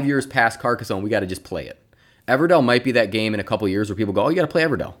 5 years past Carcassonne. We got to just play it. Everdell might be that game in a couple years where people go, oh, you got to play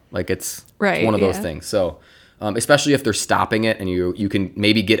Everdell. Like it's one of those things. So especially if they're stopping it and you can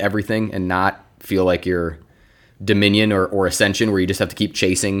maybe get everything and not feel like you're Dominion or Ascension where you just have to keep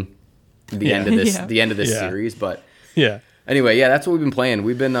chasing the end of this series. But anyway, that's what we've been playing.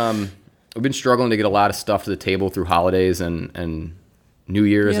 We've been struggling to get a lot of stuff to the table through holidays and New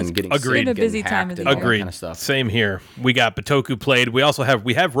Year's Yes, and getting Agreed. sick Been a and busy time hacked of the and all year. that Agreed. kind of stuff. Same here. We got Bitoku played. We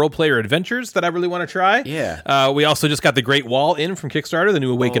have Role Player Adventures that I really want to try. Yeah. We also just got the Great Wall in from Kickstarter, the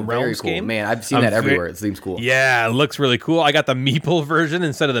new Awakened Very Realms cool. game. Man, I've seen that everywhere. It seems cool. Yeah, it looks really cool. I got the Meeple version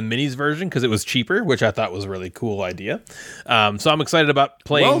instead of the Minis version because it was cheaper, which I thought was a really cool idea. So I'm excited about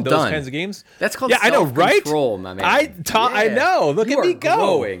playing those kinds of games. That's called I know, right? self-control, my man. I know. Look You at me are go.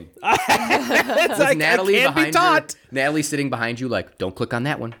 growing. It's With like, Natalie I can't be behind taught. Natalie sitting behind you like, don't click on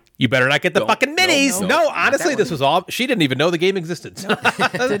that one. You better not get the fucking minis. No, honestly, this was all. She didn't even know the game existed.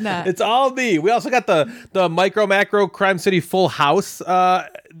 Did not. It's all me. We also got the Micro Macro Crime City Full House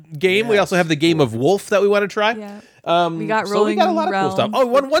game. We also have the game of Wolf that we want to try. Yeah. We got So we got a lot of cool stuff. Realms, Oh,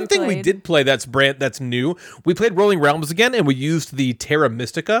 one which we thing we played. did play that's new. We played Rolling Realms again, and we used the Terra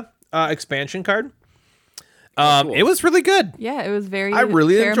Mystica expansion card. Cool. It was really good. Yeah, it was very. I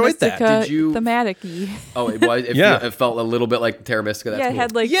really Terra enjoyed that. Mystica Did you- thematic-y. Oh, it was. It felt a little bit like Terra Mystica. That's Yeah, it cool.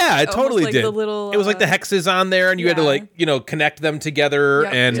 had like Yeah, it almost totally like did. The little, it was like the hexes on there, and you had to yeah. connect them together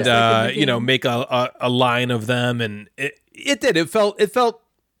Yep, and just like in the game. make a line of them, and it did. It felt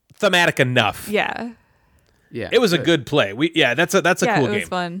thematic enough. Yeah. Yeah, It was a good play. That's a Yeah, cool it was game.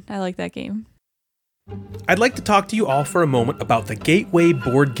 fun. I like that game. I'd like to talk to you all for a moment about the Gateway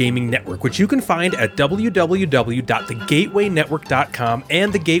Board Gaming Network, which you can find at www.thegatewaynetwork.com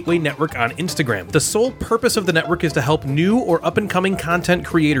and the Gateway Network on Instagram. The sole purpose of the network is to help new or up-and-coming content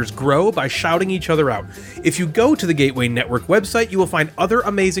creators grow by shouting each other out. If you go to the Gateway Network website, you will find other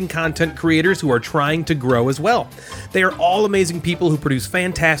amazing content creators who are trying to grow as well. They are all amazing people who produce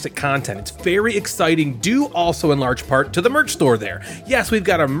fantastic content. It's very exciting, due also in large part to the merch store there. Yes, we've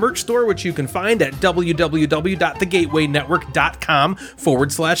got a merch store, which you can find at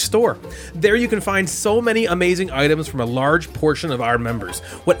www.thegatewaynetwork.com/store. There you can find so many amazing items from a large portion of our members.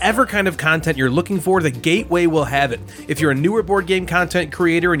 Whatever kind of content you're looking for, the Gateway will have it. If you're a newer board game content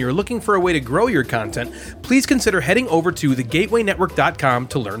creator and you're looking for a way to grow your content, please consider heading over to thegatewaynetwork.com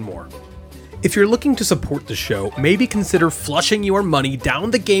to learn more. If you're looking to support the show, maybe consider flushing your money down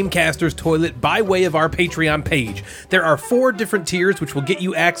the Gamecasters toilet by way of our Patreon page. There are 4 different tiers which will get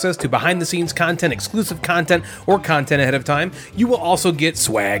you access to behind-the-scenes content, exclusive content, or content ahead of time. You will also get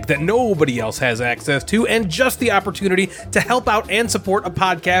swag that nobody else has access to, and just the opportunity to help out and support a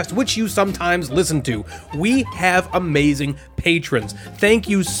podcast which you sometimes listen to. We have amazing patrons. Thank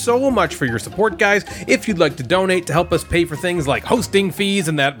you so much for your support, guys. If you'd like to donate to help us pay for things like hosting fees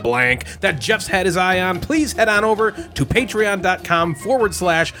and that blank that Jeff's had his eye on, please head on over to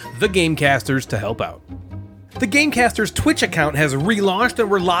patreon.com/thegamecasters to help out. The Gamecasters Twitch account has relaunched,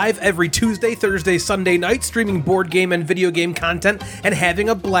 and we're live every Tuesday, Thursday, Sunday night, streaming board game and video game content and having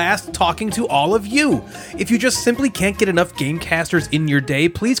a blast talking to all of you. If you just simply can't get enough Gamecasters in your day,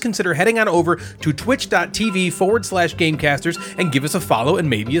 please consider heading on over to twitch.tv/Gamecasters and give us a follow and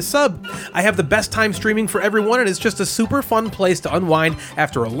maybe a sub. I have the best time streaming for everyone, and it's just a super fun place to unwind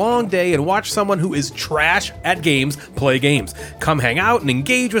after a long day and watch someone who is trash at games play games. Come hang out and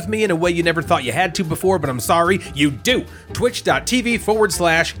engage with me in a way you never thought you had to before, but I'm sorry, you do.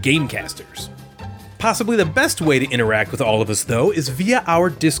 Twitch.tv/Gamecasters. Possibly the best way to interact with all of us, though, is via our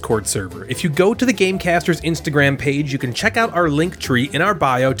Discord server. If you go to the Gamecasters Instagram page, you can check out our link tree in our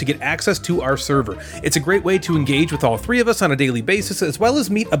bio to get access to our server. It's a great way to engage with all 3 of us on a daily basis, as well as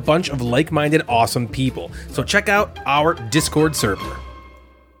meet a bunch of like-minded, awesome people. So check out our Discord server.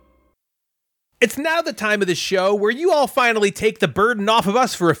 It's now the time of the show where you all finally take the burden off of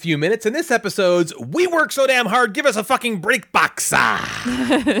us for a few minutes. In this episode's We Work So Damn Hard, Give Us a Fucking Break Box.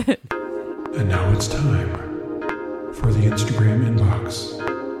 And now it's time for the Instagram inbox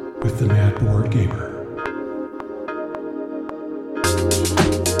with the Mad Board Gamer.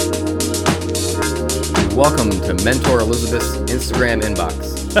 Welcome to Mentor Elizabeth's Instagram inbox.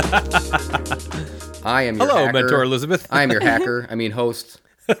 I am your Hello, hacker. Mentor Elizabeth. I am your host.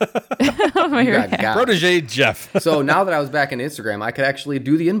 Protege Jeff. So now that I was back in Instagram, I could actually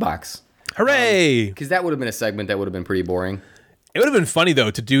do the inbox. Hooray! Because that would have been a segment that would have been pretty boring. It would have been funny, though,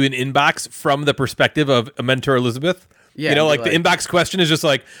 to do an inbox from the perspective of a Mentor Elizabeth. Yeah, you know, like the inbox question is just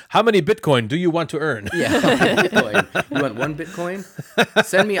like, how many Bitcoin do you want to earn? Yeah. Like, you want 1 Bitcoin?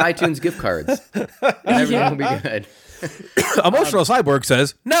 Send me iTunes gift cards. And everything will be good. Emotional Cyborg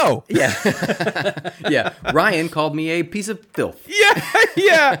says, no. Yeah. Yeah. Ryan called me a piece of filth.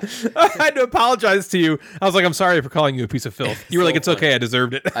 Yeah. I had to apologize to you. I was like, I'm sorry for calling you a piece of filth. You were like, it's okay. I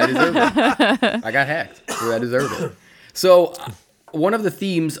deserved it. I deserved it. I got hacked. I deserved it. So one of the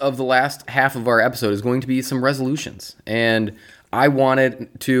themes of the last half of our episode is going to be some resolutions. And I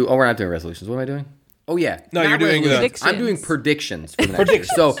wanted to... Oh, we're not doing resolutions. What am I doing? Oh yeah. No, Not you're doing resolutions. I'm doing predictions for the next year.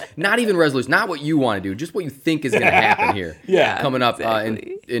 So not even resolutions, not what you want to do, just what you think is going to happen here. Coming up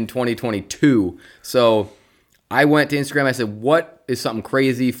in 2022. So I went to Instagram. I said, "What is something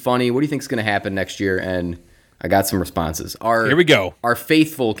crazy, funny? What do you think is going to happen next year?" And I got some responses. Here we go. Our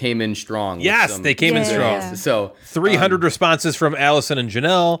faithful came in strong. Yes, they came in strong. So 300 responses from Allison and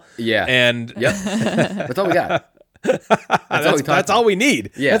Janelle. Yeah. And that's all we got. That's all we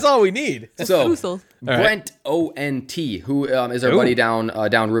need. Yeah. That's all we need. So Brent ONT, who is our buddy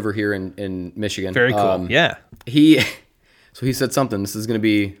down river here in Michigan. Very cool. He said something. This is going to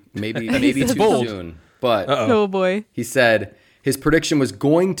be maybe too bold. soon. But oh boy. He said his prediction was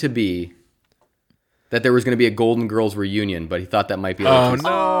going to be that there was going to be a Golden Girls reunion, but he thought that might be no.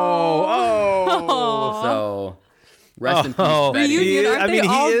 So rest in peace, Betty. Reunion,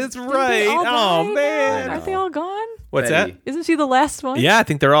 he is right. Oh man. Aren't they all gone? What's Betty. that? Isn't she the last one? Yeah, I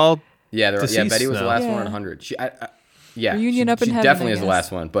think they're all Betty was the last now. one in 100. Reunion up in she heaven, definitely I is the guess.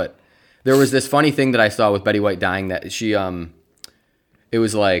 last one. But there was this funny thing that I saw with Betty White dying that she it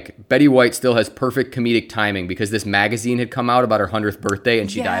was like Betty White still has perfect comedic timing because this magazine had come out about her 100th birthday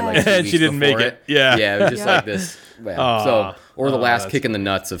and she died like 2 and weeks she didn't make before it. Yeah, it was just like this. Yeah. The last kick in the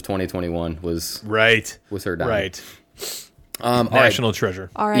nuts of 2021 was her dying. Right. National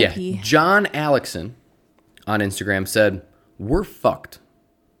treasure. R.I.P. Yeah. John Alexson on Instagram said, "We're fucked."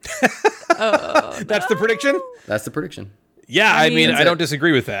 That's the prediction? That's the prediction. Yeah, I mean I don't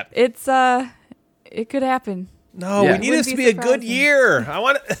disagree with that. It's it could happen. No, we need this to be a good year. I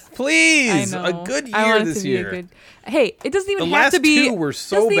want please I a know. good I year want it this to be year. a good. Hey, it doesn't even The have last to be. two were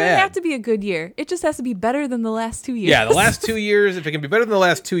so doesn't even bad. have to be a good year. It just has to be better than the last 2 years. Yeah, the last 2 years. If it can be better than the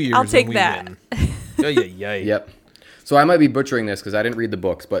last 2 years, I'll then take we that. win. Yep. So I might be butchering this because I didn't read the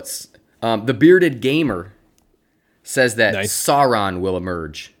books, but the bearded gamer says that Sauron will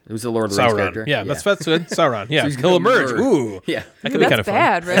emerge. Who's the Lord of the Rings character? Yeah, that's good. Sauron. Yeah, So he's he'll gonna emerge. Ooh, yeah, that could be kind of fun.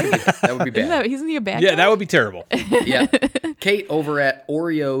 Bad, right? That would be bad. Isn't he a bad? Yeah, guy? that would be terrible. Yeah. Kate over at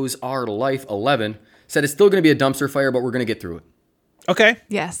Oreos R Life 11 said it's still going to be a dumpster fire, but we're going to get through it. Okay.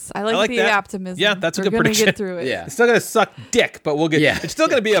 Yes, I like the that. optimism. Yeah, that's a We're good gonna prediction. Get through it. Yeah. It's still gonna suck dick, but we'll get. Yeah. It's still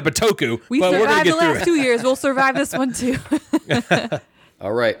gonna be a Bitoku, We but we're gonna survived get the through last it. 2 years. We'll survive this one too.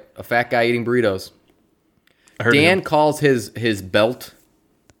 All right, a fat guy eating burritos. I heard Dan him. calls his belt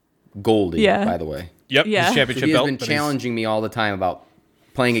Goldie. Yeah. By the way, Yep. Yeah. His so championship he has belt. been but he's- challenging me all the time about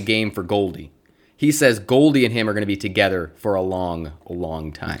playing a game for Goldie. He says Goldie and him are going to be together for a long,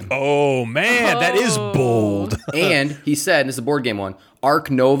 long time. Oh man, that is bold. And he said, and this is a board game one,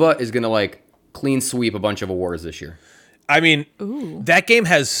 Arc Nova is going to like clean sweep a bunch of awards this year. I mean, that game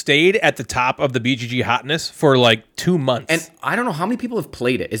has stayed at the top of the BGG hotness for like 2 months. And I don't know how many people have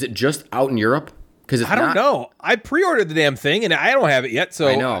played it. Is it just out in Europe? Because I don't know. I pre-ordered the damn thing and I don't have it yet. So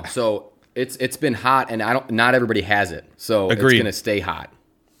I know. So it's been hot, and not everybody has it. So Agreed. it's going to stay hot.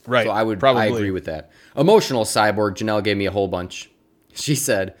 Right. So I agree with that. Emotional Cyborg, Janelle gave me a whole bunch. She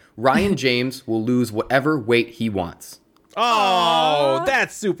said, Ryan James will lose whatever weight he wants. Oh,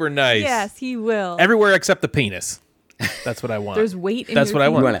 that's super nice. Yes, he will. Everywhere except the penis. That's what I want. There's weight in That's your what I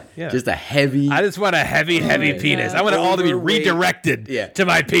You want. want just a heavy, I just want a heavy penis. I want it all to be Overweight. redirected to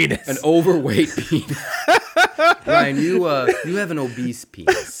my penis. an overweight penis. Ryan, you have an obese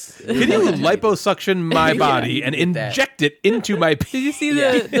penis. Can you liposuction my body and get that. inject it into my penis? Did you see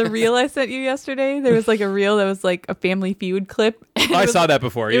the reel I sent you yesterday? There was like a reel that was like a Family Feud clip. I saw that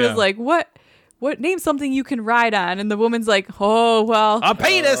before. It Yeah. was like, what name something you can ride on? And the woman's like, oh well, a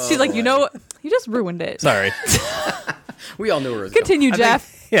penis. She's like, you know what? You just ruined it. Sorry. We all knew where it was Continue,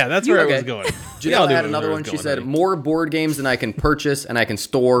 Jeff. Yeah, that's where it was going. Janelle had another one. She said, more board games than I can purchase and I can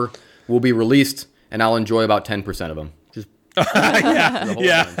store will be released, and I'll enjoy about 10% of them. Just the whole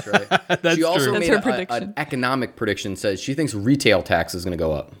bunch, right? That's she also true. made her an prediction. economic prediction, says she thinks retail tax is going to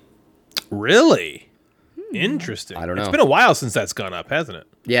go up. Really? Interesting. I don't know. It's been a while since that's gone up, hasn't it?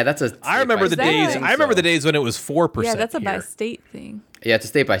 Yeah, that's a I remember the days. thing, I remember the days when it was 4%. Yeah, that's a by here. state thing. Yeah, it's a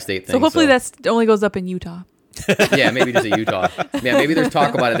state-by-state thing. So hopefully that's only goes up in Utah. Yeah, maybe just at Utah. Yeah, maybe there's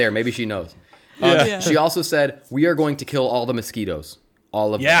talk about it there. Maybe she knows. Yeah. She also said, we are going to kill all the mosquitoes.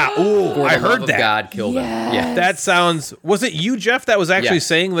 All of Yeah. them. Ooh, For I the love heard of that. God, kill them. Yeah. That sounds. Was it you, Jeff, that was actually Yes.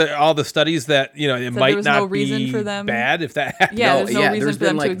 saying that all the studies that it there might was not no reason be for them. bad if that happened? Yeah, there's no reason there's for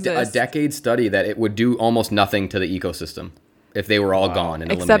them been to like a exist. decade study that it would do almost nothing to the ecosystem if they were all gone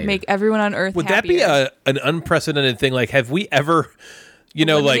and Except eliminated. make everyone on Earth Would that be happier. an unprecedented thing? Like, have we ever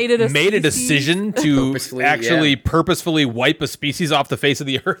Eliminated made a species. decision to Purposefully, actually purposefully wipe a species off the face of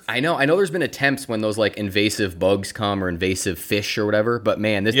the earth. I know there's been attempts when those like invasive bugs come or invasive fish or whatever, but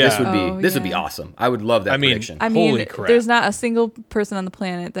man, this would be awesome. I would love that prediction. I mean, holy crap. there's not a single person on the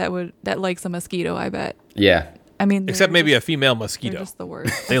planet that likes a mosquito, I bet. Yeah. I mean, except maybe a female mosquito. They're just the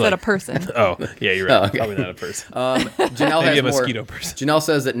worst. Instead of person. Oh, yeah, you're right. Okay. Probably not a person. Janelle Maybe has a mosquito person. Janelle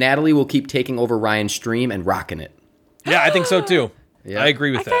says that Natalie will keep taking over Ryan's stream and rocking it. Yeah, I think so too. Yeah. I agree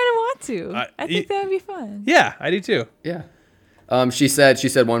with I that. kind of want to. I think that would be fun. Yeah, I do too. Yeah. She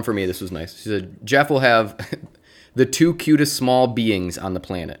said one for me. This was nice. She said Jeff will have the 2 cutest small beings on the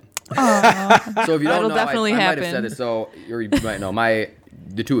planet. Aww. So if you don't That'll know, definitely I might happen. have said it. So or you might know.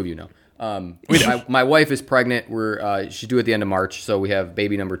 The two of you know. My wife is pregnant. She's due at the end of March, so we have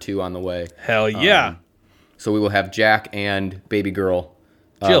baby number 2 on the way. Hell yeah. So we will have Jack and baby girl.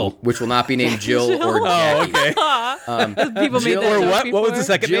 Jill. Which will not be named Jill or Jackie. Okay. People made Jill that or joke what? before. What was the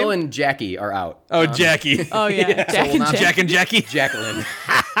second Jill name? and Jackie are out. Oh, Jackie. Oh yeah, Jack and Jackie. Jacqueline.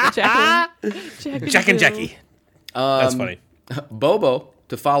 Jack and Jackie. That's funny. Bobo,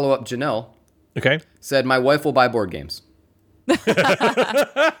 to follow up Janelle, Okay. said my wife will buy board games.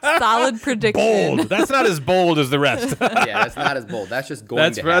 Solid prediction. Bold. That's not as bold as the rest. Yeah, that's not as bold. That's just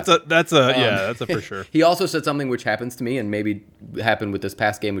going to happen. That's a for sure. He also said something which happens to me and maybe happened with this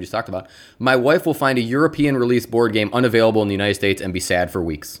past game we just talked about. My wife will find a European release board game unavailable in the United States and be sad for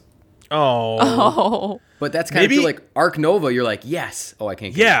weeks. Oh. But that's kind of true. Like Arc Nova, you're like, yes. Oh, I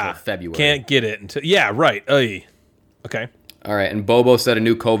can't get it until February. Can't get it until right. Oy. Okay. All right, and Bobo said a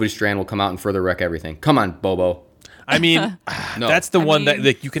new COVID strand will come out and further wreck everything. Come on, Bobo. I mean, No. that's the one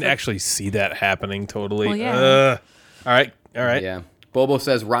that you can actually see that happening totally. Well, yeah. All right. Yeah. Bobo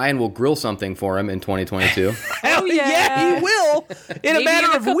says Ryan will grill something for him in 2022. Hell yeah, he will. In a Maybe matter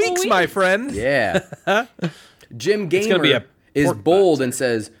in a of couple weeks, my friend. Yeah. Jim gonna Gamer be a is pork bold and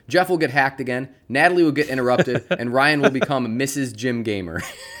says Jeff will get hacked again, Natalie will get interrupted, and Ryan will become Mrs. Jim Gamer.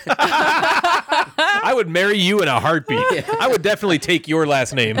 I would marry you in a heartbeat. I would definitely take your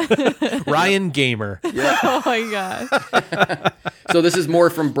last name, Ryan Gamer. Oh my god. So this is more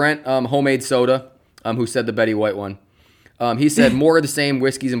from Brent, Homemade Soda, who said the Betty White one. He said more of the same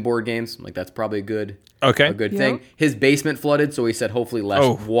whiskeys and board games. Like that's probably a good thing. His basement flooded, so he said hopefully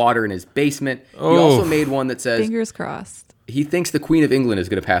less water in his basement. He also made one that says fingers crossed. He thinks the Queen of England is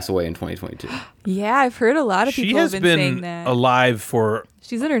going to pass away in 2022. Yeah, I've heard a lot of people have been saying that. Alive for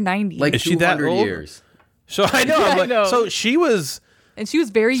She's in her 90s. Like is she that 200 old? years. So I know. I'm I like, know. So she was. And she was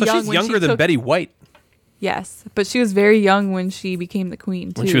very So young. she's when younger she than took, Betty White. Yes, but she was very young when she became the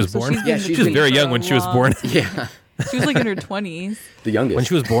queen too. When she was So born. she's been the she was queen very for young a when she was long- born. Yeah. She was like in her 20s. The youngest. When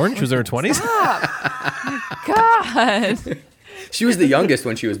she was born, she was in her 20s. God. She was the youngest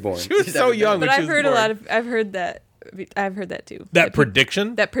when she was born. She was so young But when she I've was heard born. a lot of. I've heard that too. That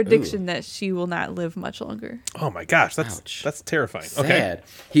prediction. That prediction that she will not live much longer. Oh my gosh, that's terrifying. Okay. Sad.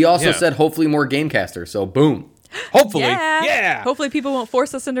 He also said hopefully more Gamecasters. So boom. Hopefully, Yeah. yeah. Hopefully, people won't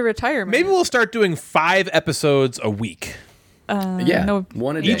force us into retirement. Maybe we'll start doing 5 episodes a week, Yeah. no-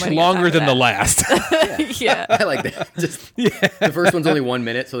 One a no day. each money longer after than the that. last. Yeah. I like that. Just the first one's only 1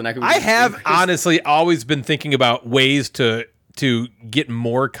 minute, so the next one. I have honestly always been thinking about ways to get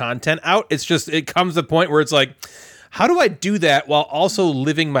more content out. It's just it comes to the point where it's like, how do I do that while also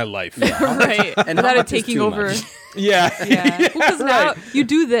living my life? Right. And Without how it much is taking too over. much? Yeah. Yeah. Because now right. you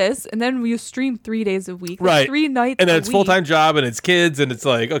do this and then you stream 3 days a week. That's Right. 3 nights And then a it's week. full-time job and it's kids and it's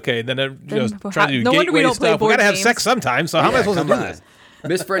like, okay, then try to do no wonder we gateway don't play stuff. We board gotta have games. sex sometime, so how am I supposed to do this?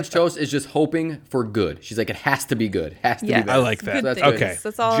 Miss French Toast is just hoping for good. She's like, it has to be good. Has to Yes. be bad. I like that. Good that's things. good. Okay.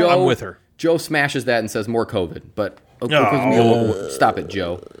 That's all. Joe, I'm with her. Joe smashes that and says more COVID. But Oh. stop it,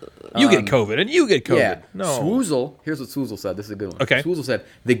 Joe. You get COVID and you get COVID. Yeah. No. Swoozle, here's what Swoozle said. This is a good one. Okay. Swoozle said,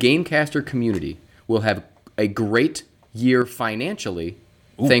 the Gamecaster community will have a great year financially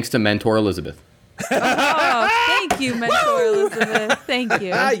thanks to Mentor Elizabeth. Oh, thank you, Mentor Elizabeth. Thank you.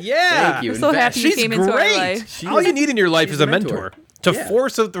 Yeah. Thank you. I'm so In fact, happy you She's came into our great. life. All you need in your life she's is a a mentor. mentor to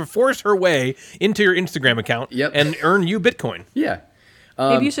Yeah. force her way into your Instagram account Yep. and earn you Bitcoin. Yeah.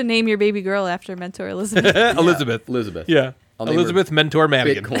 Maybe you should name your baby girl after Mentor Elizabeth. Elizabeth. Elizabeth. Yeah. I'll name her Elizabeth Mentor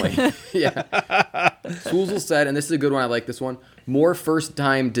Madigan. Bitcoin. Yeah. Swoozle said, and this is a good one, I like this one, more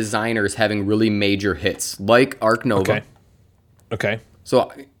first-time designers having really major hits, like Arc Nova. Okay.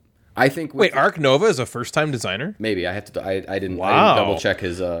 So I think... Wait, Arc Nova is a first-time designer? Maybe. I have to... I didn't Wow. double-check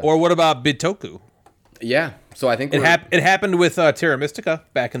his... Or what about Bitoku? Yeah. So I think It happened with Terra Mystica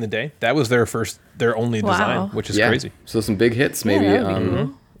back in the day. That was their only Wow. design, which is crazy. So some big hits, maybe. that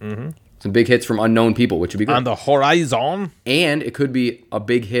would be Some big hits from unknown people, which would be good. On the horizon. And it could be a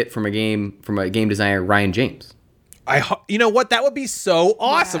big hit from a game designer, Ryan James. You know what? That would be so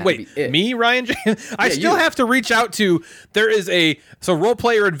awesome. Yeah. Wait, me, Ryan James? I still have to reach out to. There is so Role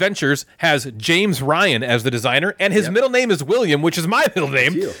Player Adventures has James Ryan as the designer, and his middle name is William, which is my middle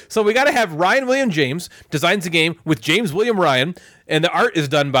name. So we got to have Ryan William James designs the game with James William Ryan, and the art is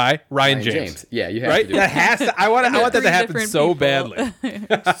done by Ryan James. Yeah, you have to do that it. has to. I want that to happen so badly.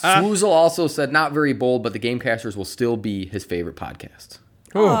 Swoozle also said, not very bold, but the Gamecasters will still be his favorite podcast.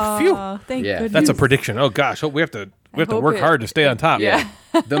 Oh, phew. Thank goodness. That's a prediction. Oh gosh, we have to work hard to stay on top. Yeah.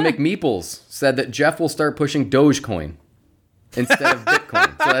 The McMeeples said that Jeff will start pushing Dogecoin instead of Bitcoin.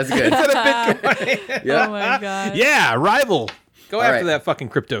 So that's good. Instead of Bitcoin. Yeah. Oh my god. Yeah, rival. Go All after right. that fucking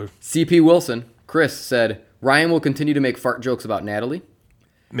crypto. CP Wilson, Chris said, Ryan will continue to make fart jokes about Natalie.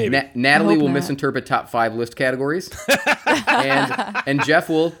 Maybe. Natalie will not. misinterpret top 5 list categories. and Jeff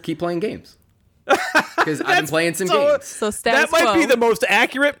will keep playing games. Because I've been playing some games. So status That might quo. be the most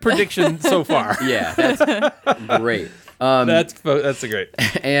accurate prediction so far. Yeah, that's great. That's a great.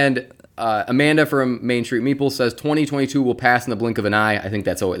 And Amanda from Main Street Meeple says 2022 will pass in the blink of an eye. I think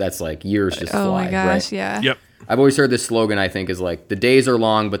that's like years just fly. Oh my gosh, right? yeah. Yep. I've always heard this slogan, I think, is like, the days are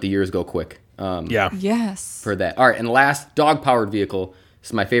long, but the years go quick. Yeah. Yes. For that. All right, and last, dog-powered vehicle. This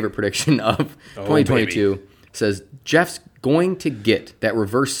is my favorite prediction of 2022. Baby. Says, Jeff's going to get that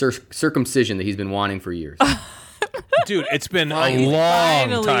reverse circumcision that he's been wanting for years. Dude, it's been a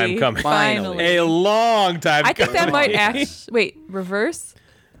long time coming. Finally. A long time I think coming. that might actually reverse.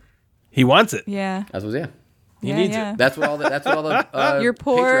 He wants it. Yeah. That's what, He needs it. That's what all the Your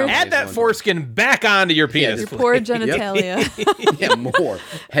poor- Patreon Add guys that want. foreskin back onto your penis. Your poor genitalia. Yeah, more.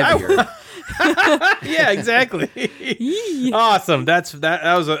 Heavier. Yeah, exactly. Awesome. That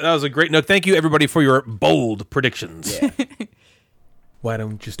was a great note. Thank you everybody for your bold predictions. Yeah. Why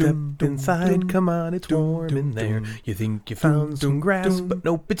don't you step inside? Come on, it's warm in there. You think you found some grass, but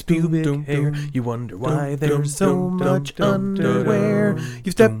nope, it's pubic hair. You wonder why there's so much underwear.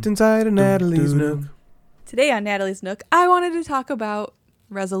 You stepped inside of Natalie's Nook. Today on Natalie's Nook, I wanted to talk about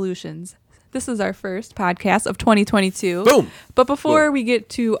resolutions. This is our first podcast of 2022. Boom. But before we get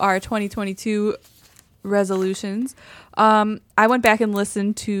to our 2022 resolutions, I went back and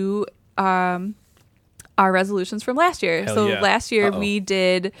listened to our resolutions from last year. Hell so yeah. last year we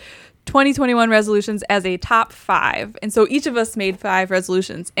did 2021 resolutions as a top 5, and so each of us made 5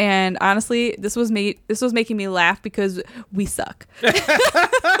 resolutions. And honestly, this was making me laugh because we suck.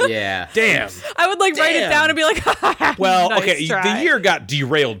 Yeah. Damn. I would write it down and be like, Well, nice okay, try. the year got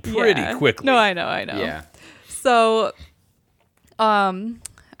derailed pretty Yeah. quickly. No, I know. Yeah. So, I'm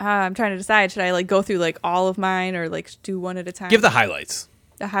trying to decide, should I go through all of mine or do one at a time? Give the highlights.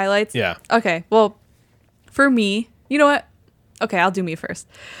 The highlights? Yeah. Okay. Well, for me, you know what? Okay, I'll do me first.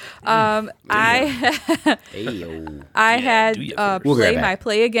 I had do you first.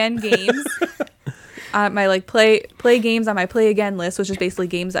 play again games. My play games on my play again list, which is basically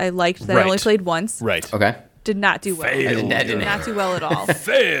games I liked that I only played once. Right. Okay. Did not do well. Failed. Did not do well at all.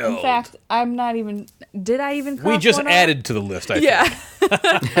 Failed. In fact, I'm not even. Did I even? We cross just one off? added to the list, I Yeah. think.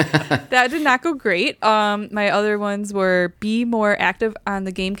 That did not go great. My other ones were be more active on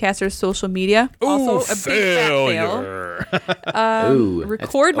the Gamecasters social media. Also a big fat fail. Ooh,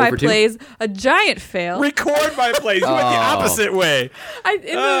 Record that's my over 2. plays, a giant fail. Record my plays. You went the opposite way. In the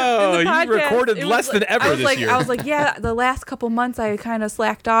you podcast, recorded it was less than ever this year. I was like, yeah, the last couple months I kind of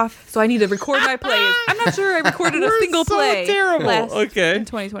slacked off, so I need to record my plays. I'm not sure I recorded a single so play. terrible. Okay. In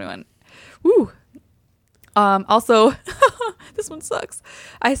 2021. Woo. Also, this one sucks.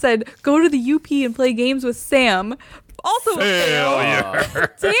 I said, go to the UP and play games with Sam. Also a fail.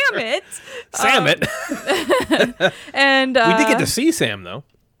 Failure. Damn it. Sam it. And We did get to see Sam, though.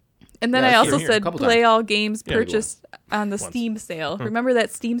 and then Yeah, I also here, a said couple play times. all games Yeah, we purchased on the Steam sale. Remember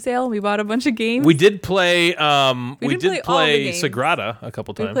that Steam sale? We bought a bunch of games. We did play. We didn't did play all the play games. Sagrada a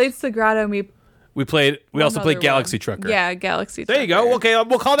couple We times. played Sagrada and we We also played another Galaxy one. Trucker. Yeah, Galaxy There you Trucker. go. Okay,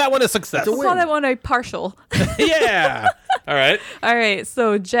 we'll call that one a success. We'll call that one a partial. Yeah. All right. All right,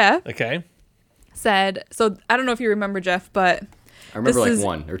 so Jeff Okay. said, so I don't know if you remember, Jeff, but I remember This is-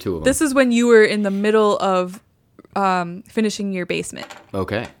 1 or 2 of them. this is when you were in the middle of finishing your basement.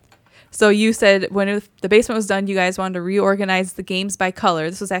 Okay. So you said when the basement was done, you guys wanted to reorganize the games by color.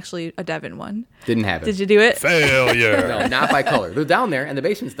 This was actually a Devin one. Didn't happen. Did you do it? Failure. No, not by color. They're down there, and the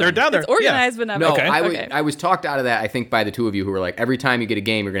basement's done. They're down there. It's organized, but not No, by color. I was talked out of that, I think, by the 2 of you who were like, every time you get a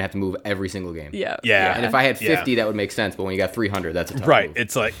game, you're going to have to move every single game. Yeah. Yeah. And if I had 50, that would make sense, but when you got 300, that's a tough Right. move.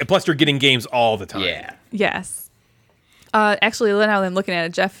 It's like, plus you're getting games all the time. Yeah. Yes. Actually, now that I'm looking at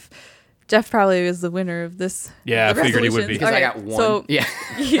it, Jeff probably is the winner of this. Yeah, I the figured he would be. resolutions. Because All I right, got 1. So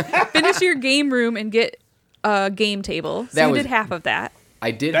Yeah. finish your game room and get a game table. So That you was- did half of that.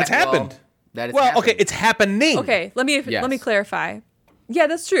 I did. That's happened. That is Well, happening. okay, it's happening. Okay, let me clarify. Yeah,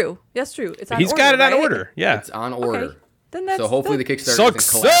 that's true. That's true. It's on He's order, got it on right? order. Yeah. It's on order. Okay. Then that's So hopefully the that's- Kickstarter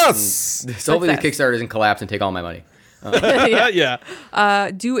doesn't collapse. Success! So hopefully the Kickstarter doesn't collapse and take all my money. Yeah.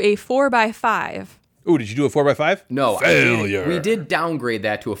 do a 4x5. Ooh, did you do a 4x5? No, Failure. we did downgrade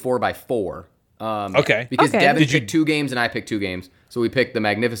that to a 4x4. Okay. Because Okay. Devin Did you- picked 2 games and I picked 2 games. So we picked the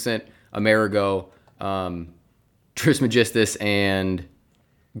Magnificent, Amerigo, Trismegistus, and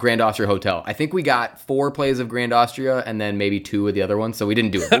Grand Austria Hotel. I think we got 4 plays of Grand Austria and then maybe 2 of the other ones. So we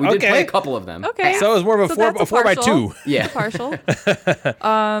didn't do it. But we did Okay. play a couple of them. Okay. So it was more of a that's 4x2. Yeah. Partial.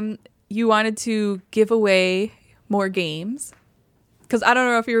 You wanted to give away more games. Because I don't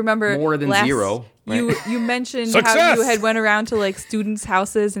know if you remember More than 0. Right? You mentioned how Success! you had went around to like students'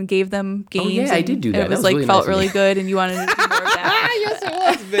 houses and gave them games. yeah, I and did do that. It was That was like really felt nice of really me. good, and you wanted to do more of that. Yes, it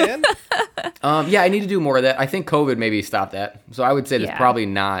was, man. Yeah, I need to do more of that. I think COVID maybe stopped that. So I would say that's Yeah. probably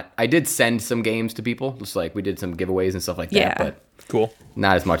not. I did send some games to people. Just like we did some giveaways and stuff like that. Yeah. But Cool.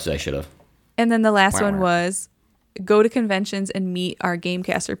 not as much as I should have. And then the last Wow. one was go to conventions and meet our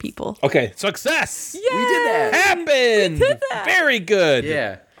Gamecasters people. Okay, success. Yeah, We did that. Happened. Very good.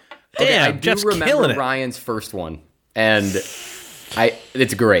 Yeah. Damn, I do Jeff's remember killing it. Ryan's first one, and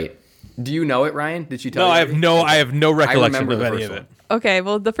it's great. Do you know it, Ryan? Did she tell No, you? I have no recollection remember of the any first of it. one. Okay,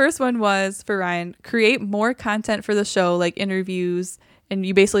 well, the first one was for Ryan, create more content for the show, like interviews. And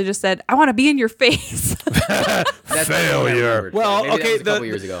you basically just said, I want to be in your face. That's Failure. Well, Maybe that okay, was a couple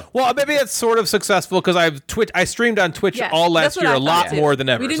years ago. Well, maybe it's sort of successful because I streamed on Twitch Yes, all that's last what year I a lot thought, too. more than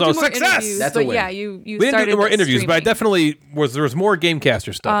ever. We didn't So do more success. interviews, That's a but win. yeah, you We didn't started do more the interviews, but I streaming. definitely there was more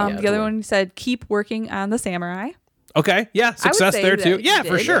Gamecaster stuff. Yeah, The that's other a one said, keep working on the samurai. Okay, yeah, success say there that too. you Yeah,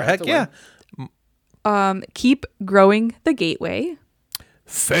 for did. sure. Yeah, Heck that's a yeah. win. Keep growing the gateway.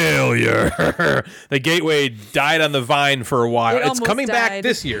 Failure. The gateway died on the vine for a while. It It's almost coming back died.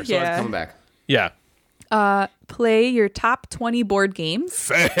 this year. So Yeah. it's Coming back. yeah. Play your top 20 board games.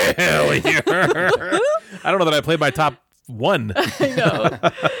 Failure. I don't know that I played my top 1.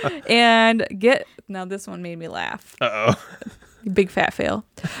 And now this one made me laugh. Uh-oh. Big fat fail.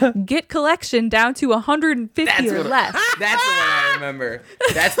 Get collection down to 150 or less. That's the one I remember.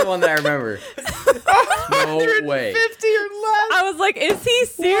 That's the one that I remember. No way. 50 or less. I was like, is he What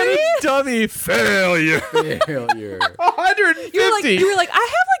serious? a dummy. Failure. Failure. 150. You were like, I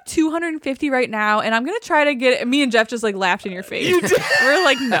have like 250 right now, and I'm gonna try to get it. Me and Jeff just like laughed in your face. We're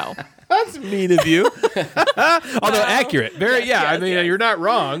like, no. That's mean of you. Although accurate. Very, Yes, I mean, yes. you're not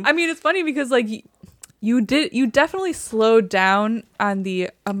wrong. I mean, it's funny because like you definitely slowed down on the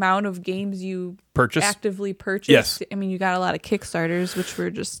amount of games you Purchase? actively purchased. Yes. I mean, you got a lot of Kickstarters, which were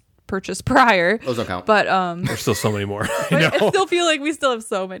just purchased prior. Those don't count. But There's still so many more. but I know? still feel like we still have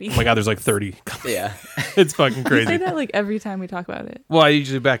so many. Oh my God, there's like 30. Yeah. It's fucking I say crazy. that like every time we talk about it. Well, I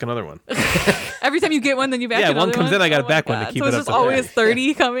usually back another one. Every time you get one, then you back Yeah, another one comes in, I gotta Oh my back one to God. keep so it it's up just to date. always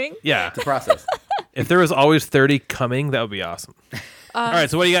 30 coming. Yeah. It's a process. If there was always 30 coming, that would be awesome. All right,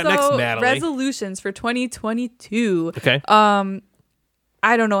 so what do you got next, Natalie? Resolutions for 2022. Okay.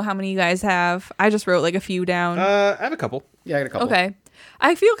 I don't know how many you guys have. I just wrote like a few down. I have a couple. Yeah, I got a couple. Okay.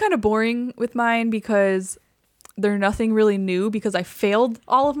 I feel kind of boring with mine because they're nothing really new because I failed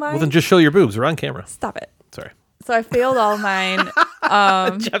all of mine. Well, then just show your boobs. We're on camera. Stop it. Sorry. So I failed all of mine.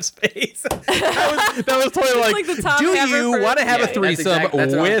 Jeff's face. that was totally like the Tom do you Haverford. want to have Yeah, a that's threesome exact-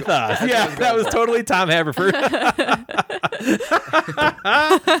 that's what I was with going- us? that's what I Yeah, was that was totally Tom Haverford.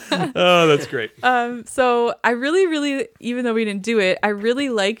 Oh, that's great. So I really, even though we didn't do it, I really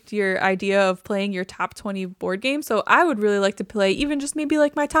liked your idea of playing your top 20 board games. So I would really like to play even just maybe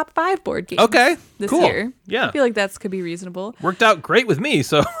like my top 5 board games. Okay, This cool. year. Yeah. I feel like that's could be reasonable. Worked out great with me,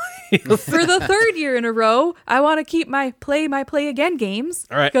 so. For the third year in a row, I want to keep my play again games.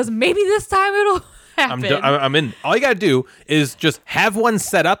 All right. Because maybe this time it'll happen. I'm in. All you got to do is just have one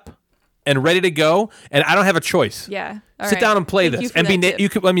set up and ready to go, and I don't have a choice. Yeah. All Sit right. down and play Thank you this, for and be that tip. you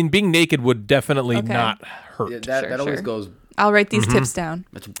could. I mean, being naked would definitely Okay. not hurt. Yeah, that always sure. goes. I'll write these tips down.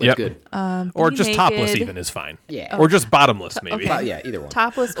 That's Yep. good. Or Be just topless naked. even is fine. Yeah. Or just bottomless maybe. Okay. Yeah, either one.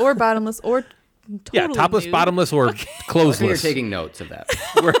 Topless or bottomless or Yeah, totally topless, nude. bottomless, or You're clothesless. taking notes of that.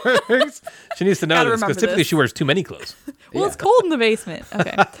 Works. She needs to know Gotta this because remember typically this. she wears too many clothes. Well, it's cold in the basement.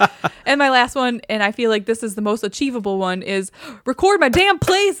 Okay. And my last one, and I feel like this is the most achievable one, is record my damn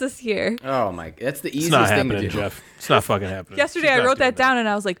plays this year. Oh my, that's the It's easiest not thing to happening, do. Jeff. It's not fucking happening. Yesterday, She's I not wrote doing that down, and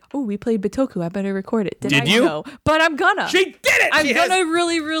I was like, "Oh, we played Bitoku. I better record it." Did I you? know? But I'm gonna. She did it. I'm She gonna has-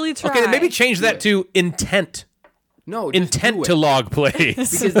 really try. Okay, then maybe change that to intent. No, just Intent do to it. lyou plays.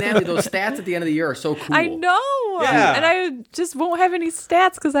 Because Natalie, those stats at the end of the year are so cool. I know. Yeah. And I just won't have any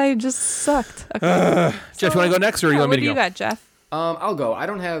stats because I just sucked. Okay. Jeff, you want to go next, or you want me what to do go? you got, Jeff? I'll go. I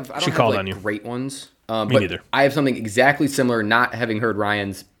don't have called like on you. great ones. Me but neither. I have something exactly similar, not having heard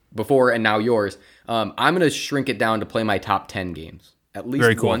Ryan's before and now yours. I'm going to shrink it down to play my top 10 games. At least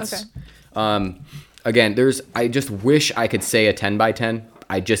Very cool. once. Okay. Again, I just wish I could say a 10 by 10.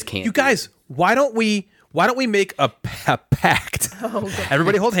 I just can't. You guys, why don't we make a pact?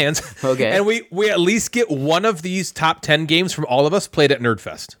 Everybody hold hands. Okay. And we at least get one of these top 10 games from all of us played at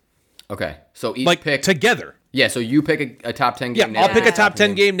Nerdfest. Okay. So each Like pick together. Yeah, so you pick a top 10 game. Yeah, I'll pick a top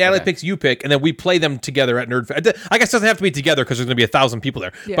 10 game. Natalie Okay. picks, you pick, and then we play them together at Nerdfest. I guess it doesn't have to be together because there's going to be 1,000 people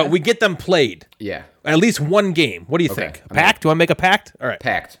there. Yeah. But we get them played. Yeah. At least one game. What do you Okay, think? I'm Pact? Do I make a pact? All right.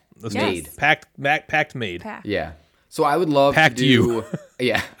 Pact. Let's Yes. made. Pact made. Pack. Yeah. So I would love Pact to do you.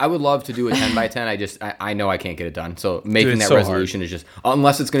 Yeah, I would love to do a 10 by 10. I know I can't get it done. So making it's that so resolution is just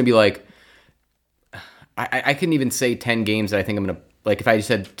unless it's going to be like I couldn't even say 10 games that I think I'm going to like if I just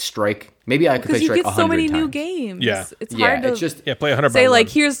said strike, maybe I could play Because you strike get 100 so many times. new games. Yeah. It's Yeah, hard to it's just Yeah, play 100 say by like,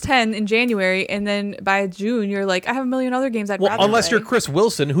 one. here's 10 in January, and then by June, you're like, I have a million other games I'd Well, rather unless play. you're Chris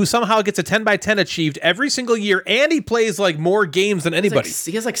Wilson, who somehow gets a 10 by 10 achieved every single year, and he plays like more games than anybody.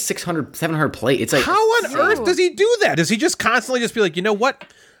 he has like 600 700 play. It's like How on earth does he do that? Does he just constantly just be like, you know what?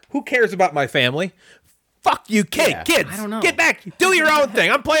 Who cares about my family? Fuck you, kids. I don't know. Get back. Do your own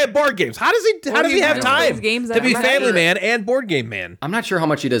thing. I'm playing board games. How does he have time games to that be are family right. man and board game man? I'm not sure how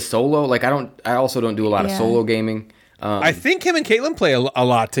much he does solo. Like I also don't do a lot of Yeah. solo gaming. I think him and Caitlin play a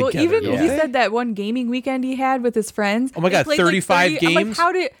lot together. Well, even don't he they? said that one gaming weekend he had with his friends. Oh my they God, played, like, 35 I'm like, games?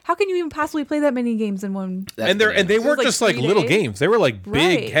 how can you even possibly play that many games in one? and they It was weren't like just like 3 little days. games. They were like big,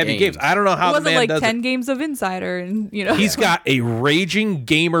 Right. heavy games. I don't know It how the wasn't man like does 10 it. games of Insider, and He's got a raging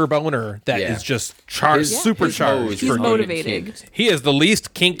gamer boner that Yeah. is just His supercharged. hose He's for motivated. kinked. He is the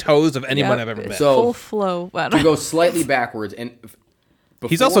least kinked hose of anyone Yep. I've ever met. So- full flow. I don't To know. go slightly backwards and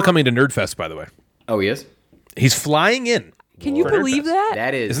He's also coming to Nerdfest, by the way. Oh, he is? He's flying in. Can you for believe Nerdfest. that?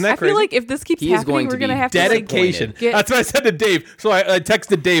 That is Isn't that I crazy? feel like if this keeps He is happening, going we're to gonna be have to like, Dedication. get- That's what I said to Dave. So I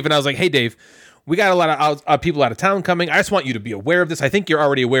texted Dave and I was like, hey, Dave, we got a lot of people out of town coming. I just want you to be aware of this. I think you're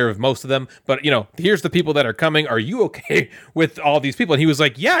already aware of most of them, but here's the people that are coming. Are you okay with all these people? And he was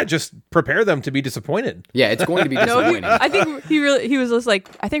like, yeah, just prepare them to be disappointed. Yeah, it's going to be No, disappointing. I think he was just like,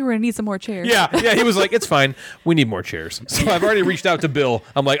 I think we're gonna need some more chairs. Yeah. He was like, it's fine. We need more chairs. So I've already reached out to Bill.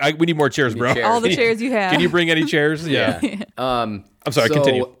 I'm like, we need more chairs, bro. chairs. all the chairs you have. Can you bring any chairs? Yeah. I'm sorry.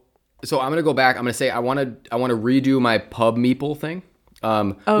 Continue. So I'm gonna go back. I'm gonna say I want to redo my pub meeple thing,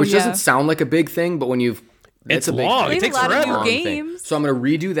 which yeah. doesn't sound like a big thing, but when It's a big long. They It have takes a lot of forever. new games. So I'm gonna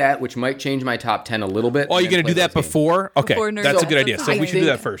redo that, which might change my top 10 a little bit. Oh, and you're then going to play do that those games. before? Okay. Before Nerdfest. That's a good idea. That's So fine. we should do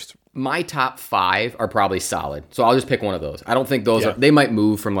think- that first. My top 5 are probably solid, so I'll just pick one of those. I don't think those Yeah. are. They might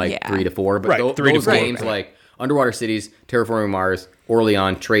move from like Yeah. 3 to 4, but Right, 3 to those 4, games right. like Underwater Cities, Terraforming Mars,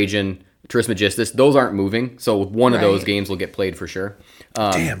 Orleans, Trajan, Trismegistus, those aren't moving. So one of those Right. games will get played for sure.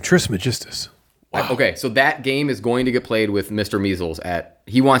 Damn, Trismegistus. Okay, so that game is going to get played with Mr. Measles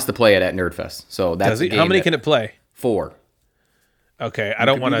he wants to play it at Nerdfest. So that's Does he? a game How many that- can it play? 4. Okay, I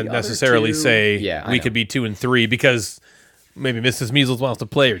don't could want be to the other necessarily 2. say Yeah, I we know. could be 2 and 3 because maybe Mrs. Measles wants to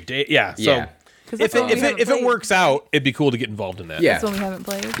play or yeah. So Yeah. 'Cause if that's one we it haven't if it played. works out, it'd be cool to get involved in that. Yeah. That's one we haven't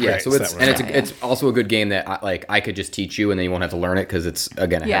played. Yeah, Right, so so it's that and one's it's also a good game that I could just teach you and then you won't have to learn it because it's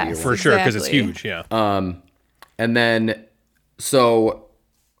again a Yes. heavier For one. sure, because it's Exactly. huge. Yeah. And then so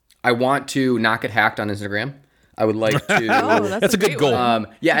I want to not get hacked on Instagram. I would like to. Oh, That's a good great goal. one.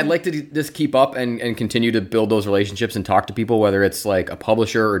 Yeah, I'd like to just keep up and continue to build those relationships and talk to people, whether it's like a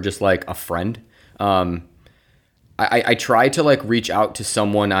publisher or just like a friend. I try to like reach out to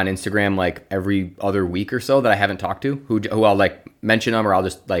someone on Instagram like every other week or so that I haven't talked to, who I'll like mention them or I'll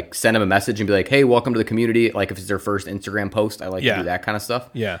just like send them a message and be like, hey, welcome to the community. Like if it's their first Instagram post, I like to do that kind of stuff.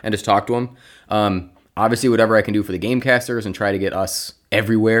 Yeah. And just talk to them. Obviously, whatever I can do for the Gamecasters and try to get us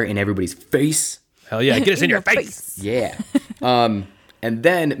everywhere in everybody's face. Hell yeah, get us in your face. Yeah. And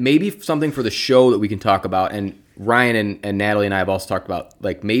then maybe something for the show that we can talk about. And Ryan and Natalie and I have also talked about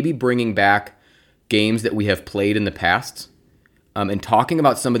like maybe bringing back games that we have played in the past and talking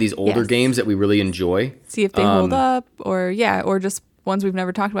about some of these older Yes. games that we really enjoy. See if they hold up, or just ones we've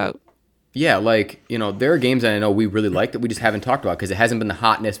never talked about. Yeah, like, there are games that I know we really like that we just haven't talked about because it hasn't been the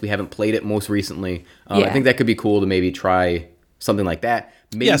hotness. We haven't played it most recently. I Yeah. think that could be cool to maybe try something like that.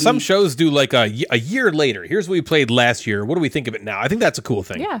 Maybe, Yeah, some shows do like a year later. Here's what we played last year. What do we think of it now? I think that's a cool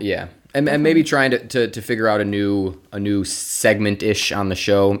thing. Yeah. Yeah, and maybe trying to figure out a new segment-ish on the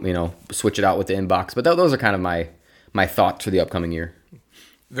show, switch it out with the inbox. But those are kind of my thoughts for the upcoming year.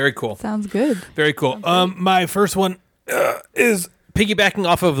 Very cool. Sounds good. Very cool. My first one is piggybacking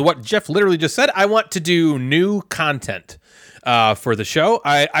off of what Jeff literally just said. I want to do new content. for the show.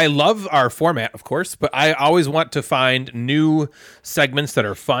 I love our format, of course, but I always want to find new segments that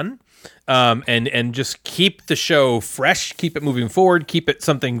are fun. And just keep the show fresh, keep it moving forward, keep it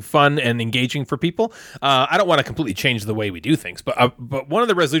something fun and engaging for people. I don't want to completely change the way we do things, but one of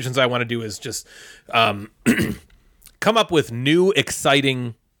the resolutions I want to do is just come up with new,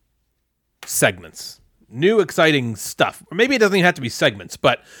 exciting segments, new, exciting stuff. Or maybe it doesn't even have to be segments,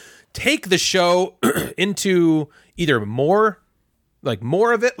 but take the show into either more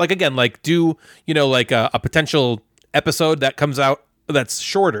of it, like again, like do, like a potential episode that comes out that's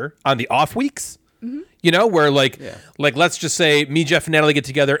shorter on the off weeks, where like let's just say me, Jeff, and Natalie get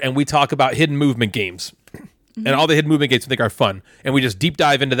together and we talk about hidden movement games and all the hidden movement games we think are fun, and we just deep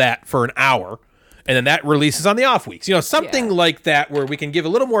dive into that for an hour, and then that releases on the off weeks, something like that, where we can give a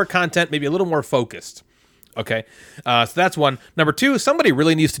little more content, maybe a little more focused. Okay, so that's one. Number two, somebody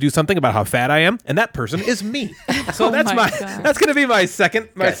really needs to do something about how fat I am, and that person is me. So that's going to be my second.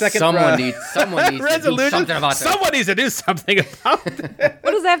 Someone needs to do something about that. Someone needs to do something about that.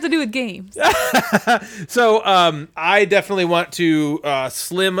 What does that have to do with games? So I definitely want to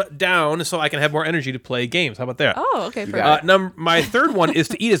slim down so I can have more energy to play games. How about that? Oh, okay. My third one is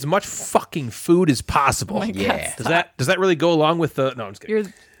to eat as much fucking food as possible. Oh my God, does that really go along with the? No, I'm just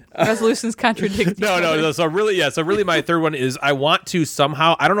kidding. Resolutions contradict. No. So really, my third one is I want to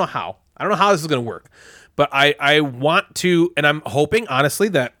somehow. I don't know how this is going to work, but I want to, and I'm hoping honestly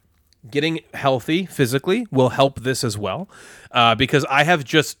that getting healthy physically will help this as well, because I have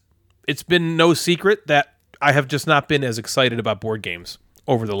just. It's been no secret that I have just not been as excited about board games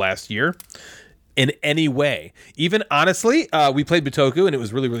over the last year in any way. Even honestly, we played Bitoku and it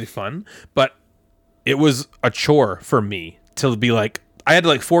was really, really fun, but it was a chore for me to be like. I had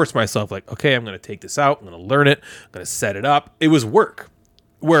to force myself, okay, I'm going to take this out. I'm going to learn it. I'm going to set it up. It was work.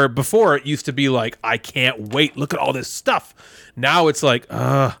 Where before it used to be I can't wait. Look at all this stuff. Now it's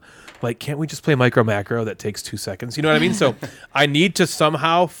can't we just play micro macro that takes 2 seconds? You know what I mean? So I need to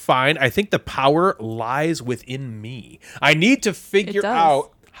somehow I think the power lies within me. I need to figure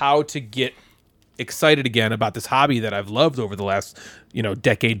out how to get excited again about this hobby that I've loved over the last,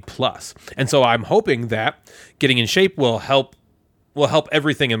 decade plus. And so I'm hoping that getting in shape will help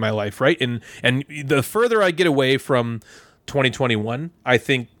everything in my life, right? And the further I get away from 2021, I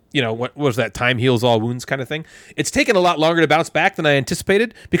think, what was that, time heals all wounds kind of thing? It's taken a lot longer to bounce back than I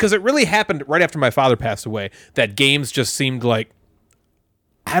anticipated, because it really happened right after my father passed away, that games just seemed I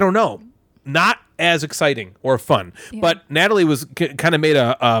don't know, not as exciting or fun. Yeah. But Natalie was kind of made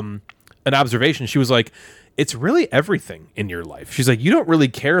an observation. She was like, it's really everything in your life. She's like, you don't really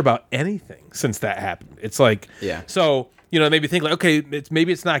care about anything since that happened. It's so... it made me think okay,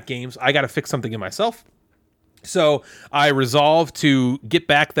 maybe it's not games. I got to fix something in myself. So I resolved to get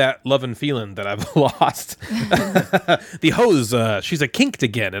back that love and feeling that I've lost. The hose, she's kinked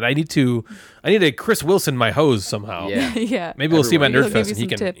again, and I need to Chris Wilson my hose somehow. Yeah. Yeah. Maybe we'll see him at Nerdfest,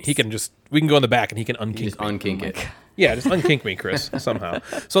 and he can just, we can go in the back and he can unkink it. Yeah, just unkink me, Chris, somehow.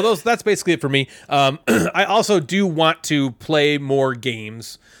 So that's basically it for me. I also do want to play more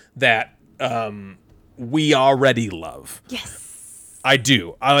games that we already love. Yes. I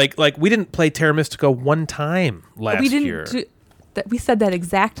do. I like we didn't play Terra Mystica one time last year. We said that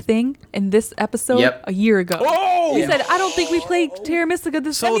exact thing in this episode a year ago. Oh! We said, I don't think we played Terra Mystica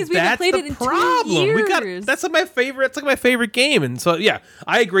this time. That means we haven't played it in 2 years. That's my favorite. It's my favorite game. And so, yeah,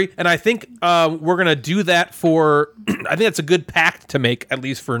 I agree. And I think we're going to do that for, I think that's a good pact to make, at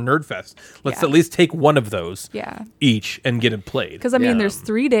least for Nerdfest. Let's at least take one of those each and get it played. Because, there's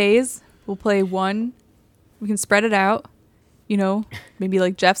 3 days. We'll play one. We can spread it out.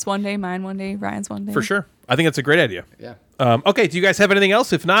 Maybe Jeff's one day, mine one day, Ryan's one day. For sure. I think that's a great idea. Yeah. Okay, do you guys have anything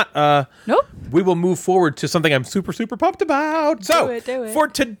else? If not, nope. We will move forward to something I'm super, super pumped about. Do it. For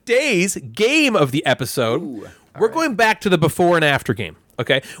today's game of the episode, we're going back to the before and after game.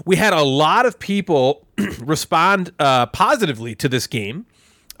 Okay, we had a lot of people respond positively to this game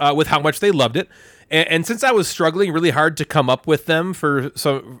with how much they loved it. And since I was struggling really hard to come up with them for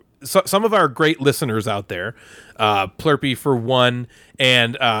some of our great listeners out there, Plurpy for one,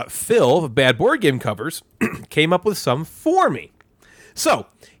 and Phil of Bad Board Game Covers came up with some for me. So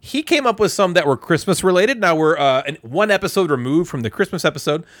he came up with some that were Christmas related. Now we're one episode removed from the Christmas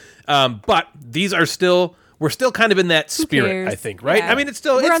episode, but these are we're still kind of in that spirit, I think, right? Yeah. It's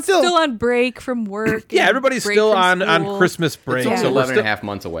still on break from work. Yeah, everybody's still on Christmas break. It's only 11.5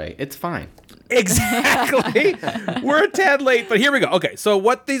 months away. It's fine. Exactly. We're a tad late, but here we go. Okay, so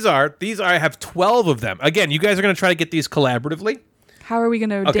what these are, I have 12 of them. Again, you guys are going to try to get these collaboratively. How are we going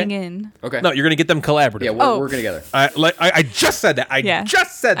to ding in? Okay. No, you're going to get them collaborative. Yeah, we're working together. I just said that. I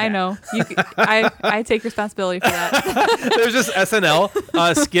just said that. I know. I take responsibility for that. There's this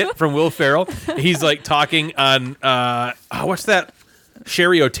SNL skit from Will Ferrell. He's like talking on what's that?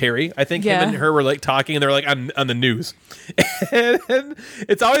 Sherry O'Terry. I think him and her were like talking, and they're like on the news. And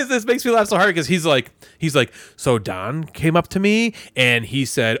it's always, this makes me laugh so hard because he's like, so Don came up to me and he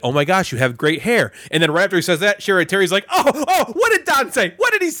said, "Oh my gosh, you have great hair." And then right after he says that, Sherry O'Terry's like, oh, what did Don say?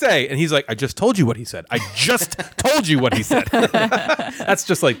 What did he say? And he's like, "I just told you what he said. I just told you what he said." That's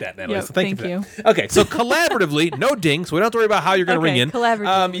just like that, Natalie. Yep, so thank you. you. Okay, so collaboratively, no ding, so we don't have to worry about how you're going to ring in.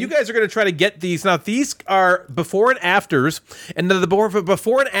 Collaboratively. You guys are going to try to get these. Now, these are before and afters, and the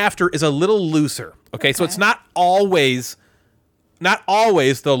before and after is a little looser. Okay, so it's not always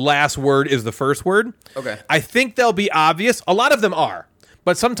the last word is the first word. Okay. I think they'll be obvious. A lot of them are,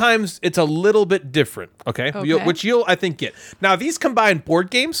 but sometimes it's a little bit different. Okay. Which you'll, I think, get. Now, these combine board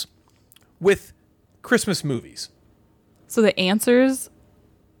games with Christmas movies. So the answers,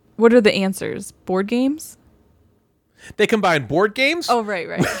 what are the answers? Board games? They combine board games. Oh, right.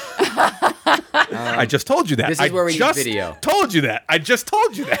 I just told you that. This is where we need video. Told you that. I just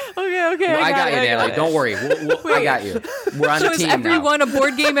told you that. Okay. I got you, Natalie. Don't worry. I got you. We're on the team now. So is everyone a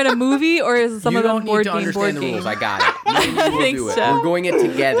board game and a movie, or is some of them board game? You don't need to understand the rules. I got it. We'll do it. So. We're going it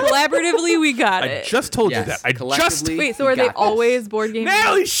together. Collaboratively, we got it. I just told you that. Wait, so are they always board games?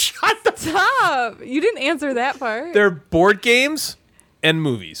 Natalie, shut the Stop! You didn't answer that part. They're board games and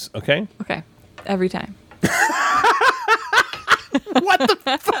movies. Okay. Okay. Every time. What the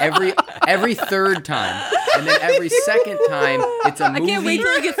fuck? Every third time, and then every second time, it's a movie. I can't wait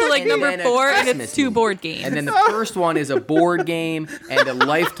till you get to like number 4 and it's 2 board games. And then the first one is a board game and a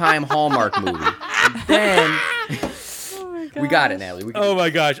Lifetime Hallmark movie. And then we got it, Natalie. Oh my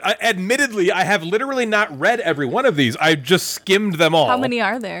gosh! Admittedly, I have literally not read every one of these. I just skimmed them all. How many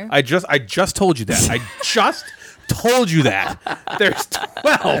are there? I just told you that. I just told you that. There's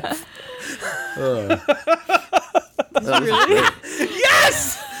 12. Really?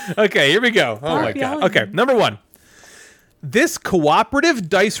 Yes! Okay, here we go. Oh my god. Okay, number 1. This cooperative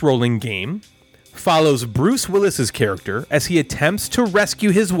dice rolling game follows Bruce Willis's character as he attempts to rescue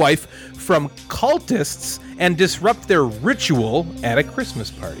his wife from cultists and disrupt their ritual at a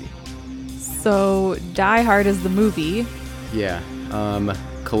Christmas party. So, Die Hard is the movie. Yeah.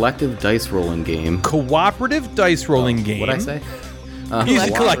 Collective dice rolling game. Cooperative dice rolling game. What'd I say? He's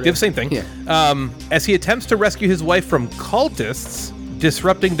collective, same thing. Yeah. As he attempts to rescue his wife from cultists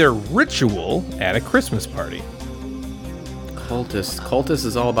disrupting their ritual at a Christmas party. Cultist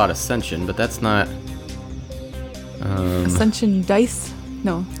is all about Ascension, but that's not... Ascension dice?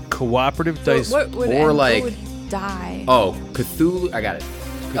 No. Cooperative dice. What would die? Oh, Cthulhu. I got it.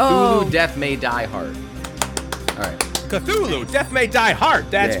 Cthulhu Death May Die Hard. All right. Cthulhu Death May Die Hard.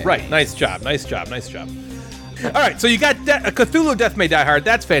 That's right. Nice job. All right, so you got Cthulhu Death May Die Hard.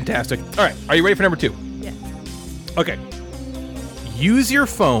 That's fantastic. All right, are you ready for number 2? Yes. Okay. Use your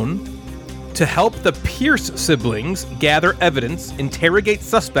phone to help the Pierce siblings gather evidence, interrogate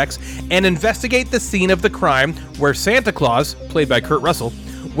suspects, and investigate the scene of the crime where Santa Claus, played by Kurt Russell,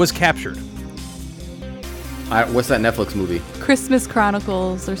 was captured. What's that Netflix movie? Christmas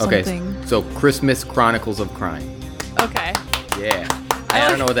Chronicles or something. Okay, so Christmas Chronicles of Crime. Okay. Yeah. I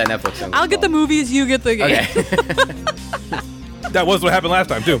don't know what that Netflix thing was I'll get the movies, you get the game. Okay. That was what happened last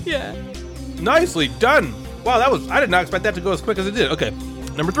time, too. Yeah. Nicely done. Wow, I did not expect that to go as quick as it did. Okay,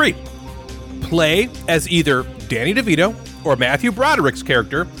 number 3. Play as either Danny DeVito or Matthew Broderick's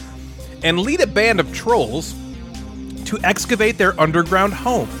character and lead a band of trolls to excavate their underground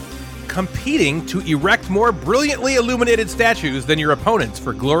home, competing to erect more brilliantly illuminated statues than your opponents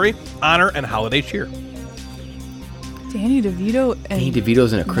for glory, honor, and holiday cheer. Danny DeVito and Danny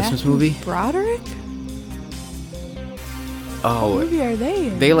DeVito's in a Christmas movie? Broderick? Oh. What movie are they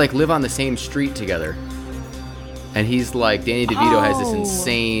in? They like live on the same street together. And he's like, Danny DeVito has this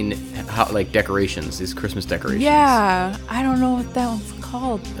insane decorations, these Christmas decorations. Yeah, I don't know what that one's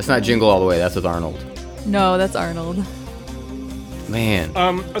called. That's not Jingle All the Way, that's with Arnold. No, that's Arnold. Man.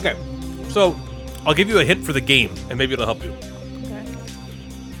 Okay, so I'll give you a hint for the game, and maybe it'll help you. Okay.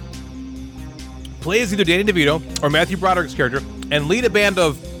 Play as either Danny DeVito or Matthew Broderick's character and lead a band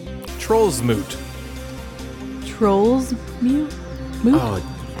of trolls moot. Trolls moot? Oh,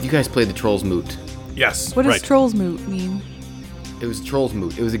 you guys played the Trolls Moot. Yes. What does Trolls Moot mean? It was Trolls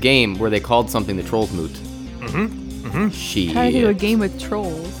Moot. It was a game where they called something the Trolls Moot. Shit. Trying to do a game with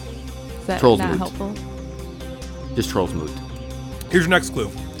trolls. Is that Trolls not Moot. helpful? Just Trolls Moot. Here's your next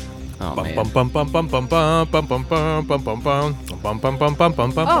clue. Oh, man. Oh,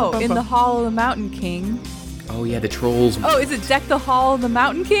 in the Hall of the Mountain King, Oh yeah, the trolls. Oh, is it Deck the Hall of the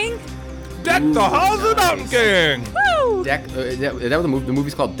Mountain King? Deck the Halls of the Mountain King. Woo! Deck. Is that what the movie? The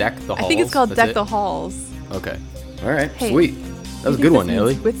movie's called Deck the Halls. I think it's called That's Deck it? the Halls. Okay. All right. Hey, Sweet. That was a good one,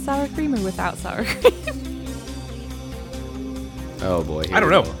 Natalie. With sour cream or without sour cream? Oh boy. I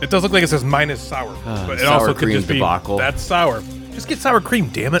don't know. It does look like it says minus sour, but it sour also could cream just be debacle. that's sour. Just get sour cream,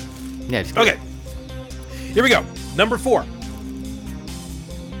 damn it. Yeah. Just Okay. Here we go. Number 4.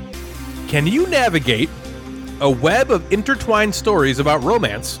 Can you navigate a web of intertwined stories about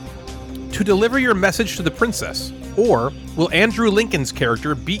romance to deliver your message to the princess? Or will Andrew Lincoln's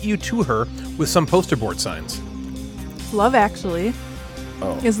character beat you to her with some poster board signs? Love Actually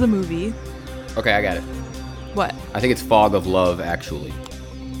is the movie. Okay, I got it. What? I think it's Fog of Love, actually.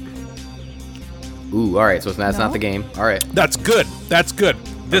 Ooh, all right. So that's not the game. All right. That's good. That's good.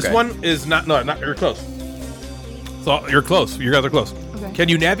 This Okay. one is not. No, not. You're close. So you're close. You guys are close. Okay. Can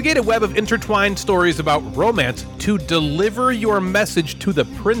you navigate a web of intertwined stories about romance to deliver your message to the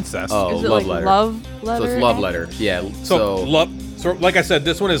princess? Oh, Is it love like letter. love letter? So it's love letter. Yeah. So love. So like I said,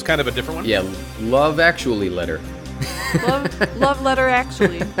 this one is kind of a different one. Yeah, Love Actually letter. Love letter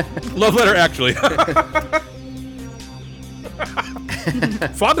actually. Love letter, actually.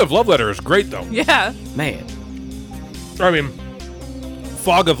 Fog of Love letter is great though. Yeah. Man. I mean,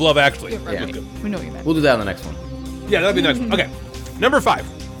 Fog of Love actually. Yeah, right. Is good. We know what you meant. We'll do that on the next one. Yeah, that'd be nice. Okay, number 5.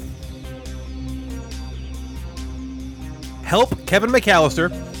 Help Kevin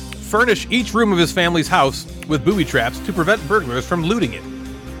McAllister furnish each room of his family's house with booby traps to prevent burglars from looting it.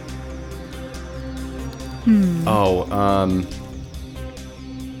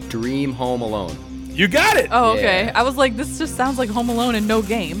 Dream Home Alone. You got it. Oh, okay. Yeah. I was like, this just sounds like Home Alone and no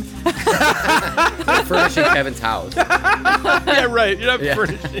game. Furnishing Kevin's house. Yeah, right. You're not Yeah.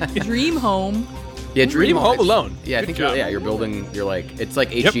 furnishing. Dream Home. Yeah, Dream Home Alone. Yeah, I Good think job. you're building. You're like it's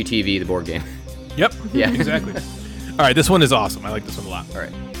like Yep. HGTV, the board game. Yep. Yeah. Exactly. All right, this one is awesome. I like this one a lot. All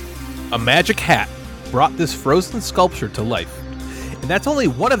right. A magic hat brought this frozen sculpture to life. And that's only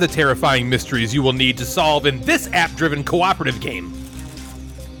one of the terrifying mysteries you will need to solve in this app-driven cooperative game.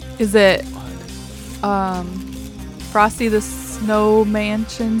 Is it Frosty the Snow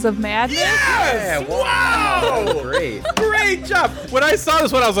Mansions of Madness? Yes! Wow! Great. Great job! When I saw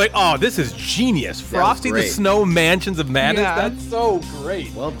this one, I was like, oh, this is genius. was Frosty the great. Snow Mansions of Madness? Yeah. That's so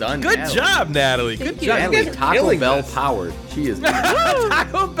great. Well done. Good Natalie. job, Natalie. Good Thank you. job. Natalie, You guys are Taco killing Bell this. powered. She is.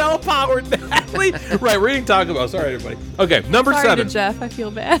 Taco Bell powered, Natalie. Right, we're eating Taco Bell. Sorry, everybody. Okay, number Sorry 7. to Jeff. I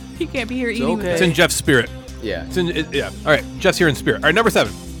feel bad. He can't be here eating with okay. It's us. in Jeff's spirit. Yeah. It's in, yeah. All right, Jeff's here in spirit. All right, number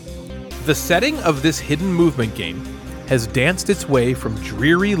 7. The setting of this hidden movement game has danced its way from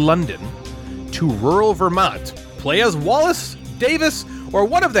dreary London to rural Vermont. Play as Wallace, Davis, or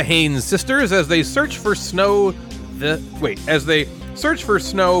one of the Haynes sisters as they search for snow. As they search for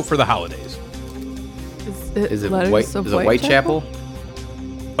snow for the holidays. Is it Letters White? of Is it Whitechapel?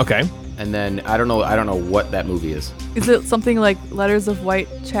 Okay. And then I don't know what that movie is. Is it something like Letters of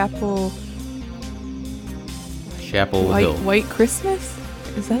Whitechapel? Chapel Hill. White Christmas?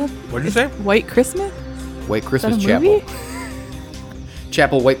 Is that a? What did you say? White Christmas? White Christmas Is that a Chapel. movie?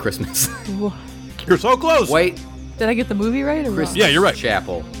 Chapel White Christmas. Wha- You're so close. White Did I get the movie right or Christmas wrong? Yeah, you're right.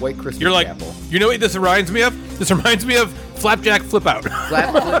 Chapel. White Christmas You're like, Chapel. you know what this reminds me of? This reminds me of Flapjack Flip Out.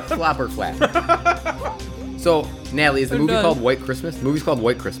 Flap, flip, flopper, flap. So, Natalie, is the I'm movie done. called White Christmas? The movie's called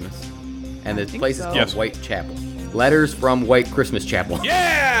White Christmas. And the think place is so. called Yes. Whitechapel. Letters from White Christmas Chapel.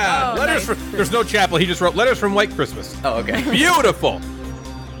 Yeah! Oh, Letters nice. from, there's no chapel. He just wrote Letters from White Christmas. Oh, okay. Beautiful.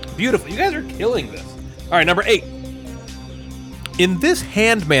 Beautiful. You guys are killing this. All right, number 8. In this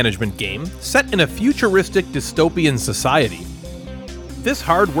hand management game, set in a futuristic dystopian society, this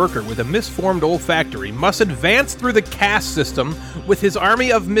hard worker with a misformed olfactory must advance through the caste system with his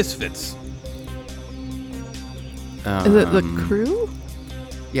army of misfits. Is it the crew?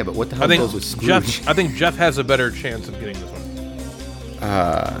 Yeah, but what the I hell think goes with Scrooge? I think Jeff has a better chance of getting this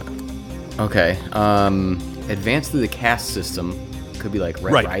one. Okay. Advance through the caste system. Could be like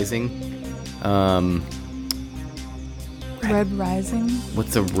Red Right. Rising. Red Rising?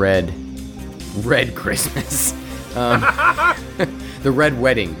 What's a red Christmas? The Red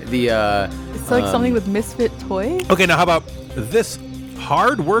Wedding. The It's like something with misfit toys? Okay, now how about this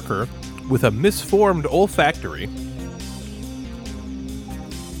hard worker with a misformed olfactory?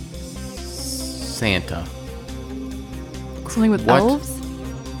 Santa. Something with What? elves?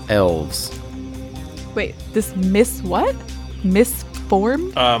 Elves. Wait, this what?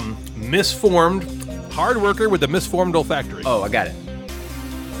 Misformed? Misformed hard worker with a misformed olfactory. Oh, I got it.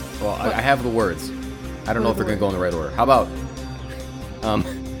 Well, I have the words. I don't know if they're going to go in the right order. How about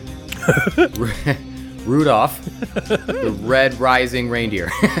Rudolph, the Red Rising Reindeer.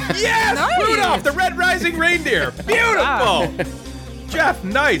 Yes, Nice. Rudolph, the Red Rising Reindeer. Beautiful. Jeff,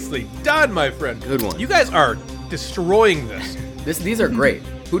 nicely done, my friend. Good one. You guys are destroying this. These are great.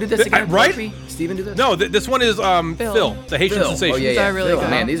 Who did this again? Right? Buffy? Steven did this? No, this one is Phil, the Haitian Phil. sensation. Oh, yeah, These yeah. are really Phil. good.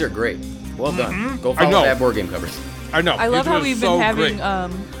 Man, these are great. Well done. Go I know. follow that board game covers. I know. I love These how are we've so been having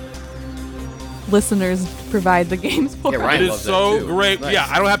great. listeners provide the games for Yeah, us. Ryan It is loves that, so too. great. Nice. Yeah,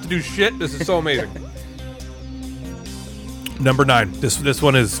 I don't have to do shit. This is so amazing. Number 9. This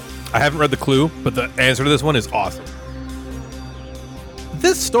one is. I haven't read the clue, but the answer to this one is awesome.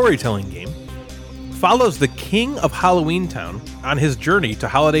 This storytelling game follows the king of Halloween Town on his journey to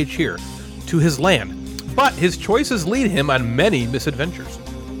holiday cheer to his land, but his choices lead him on many misadventures.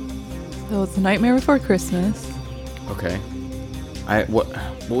 So it's Nightmare Before Christmas. Okay. What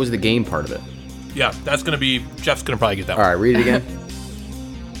was the game part of it? Yeah, that's gonna be Jeff's gonna probably get that All right, read it again.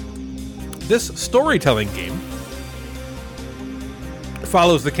 This storytelling game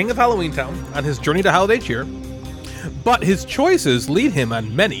follows the king of Halloween Town on his journey to holiday cheer, but his choices lead him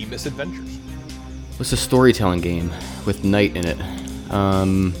on many misadventures. What's a storytelling game with night in it?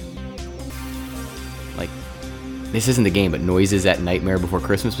 Like, this isn't the game, but Noises at Nightmare Before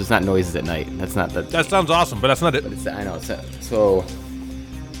Christmas. But it's not Noises at Night. That's not the. That sounds awesome, but that's not it. But it's. I know. It's so.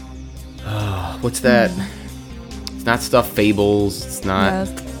 What's that? It's not Stuffed Fables. It's not.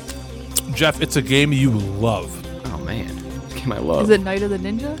 Yes. Jeff, it's a game you love. Oh man, it's a game I love. Is it Night of the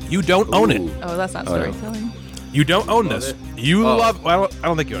Ninja? You don't own it. Oh, that's not Oh, no. storytelling. You don't own this. it. You Oh. love. Well, I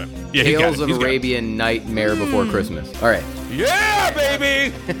don't think you own it. Yeah, he got Tales it. of He's got it. Arabian Nightmare Before Christmas. All right. Yeah,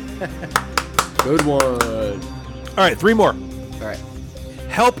 baby. Good one. All right, 3 more. All right.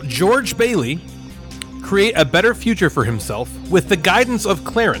 Help George Bailey create a better future for himself with the guidance of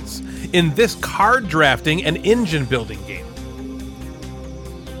Clarence in this card drafting and engine building game.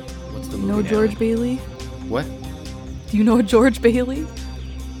 What's the You movie? know name? George Bailey? What? Do you know George Bailey?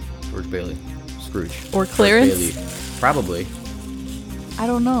 George Bailey. Scrooge. Or George Clarence? Bailey. Probably. I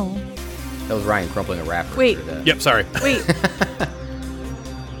don't know. That was Ryan crumpling a wrapper. Wait. for that. Yep, sorry. Wait.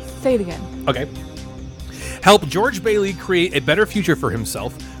 Say it again. Okay. Help George Bailey create a better future for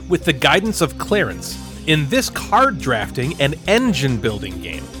himself with the guidance of Clarence in this card drafting and engine building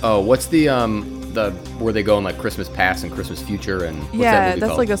game. Oh, what's the where they go in like Christmas past and Christmas future and what's that Yeah, movie that's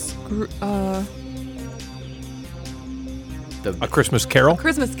called? like a A Christmas Carol?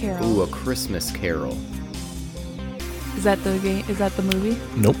 Christmas Carol. Ooh, A Christmas Carol. Is that the game? Is that the movie?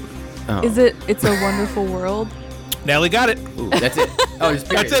 Nope. Oh. Is it It's a Wonderful World? Natalie got it. Ooh, that's it. Oh, just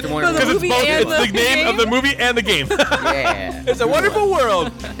period. That's it. It's a wonderful Because it's movie both. and It's the the name of the movie and the game. Yeah. It's a wonderful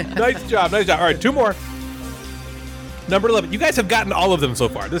world. Nice job. Nice job. All right, 2 more. Number 11. You guys have gotten all of them so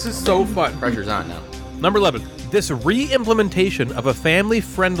far. This is so fun. Pressure's on now. Number 11. This re-implementation of a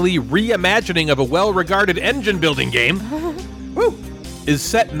family-friendly reimagining of a well-regarded engine-building game woo, is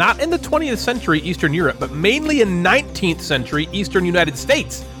set not in the 20th century Eastern Europe, but mainly in 19th century Eastern United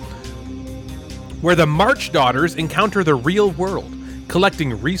States, where the March Daughters encounter the real world,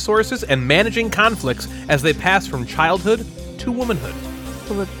 collecting resources and managing conflicts as they pass from childhood to womanhood.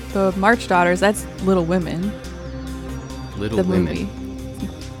 Well, the March Daughters, that's Little Women. Little The Women. movie.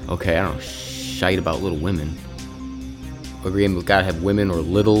 Okay, I don't know shite about Little Women. Agree, we've got to have women or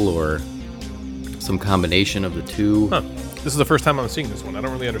little or some combination of the two. Huh. This is the first time I'm seeing this one. I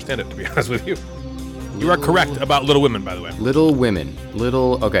don't really understand it, to be honest with you. You are correct about Little Women, by the way. Little Women.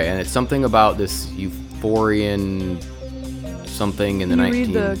 Okay, and it's something about this euphorian something in the Can you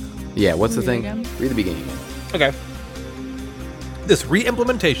 19... read the- Yeah, what's the read it thing? again? Read the beginning again. Okay. This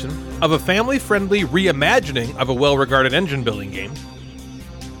re-implementation of a family-friendly reimagining of a well-regarded engine-building game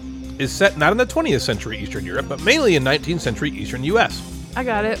is set not in the 20th century Eastern Europe, but mainly in 19th century Eastern U.S. I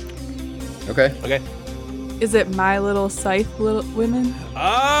got it. Okay. Okay. Is it My Little Scythe Little Women?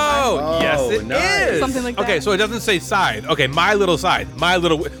 Oh, yes, it nice. is. Something like Okay, that. so it doesn't say side. Okay, My Little Side. My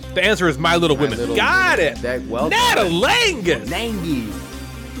Little... The answer is My Little Women. Little Got Women. it. That, well Natalangus.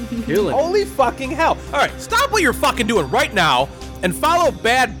 Nangy. Killing it. Holy fucking hell. All right, stop what you're fucking doing right now and follow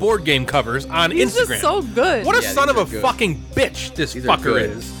bad board game covers on He's Instagram. just so good. What a Yeah, son of these a are good. fucking bitch this These are fucker good.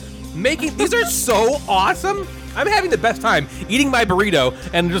 is. These are so awesome. I'm having the best time eating my burrito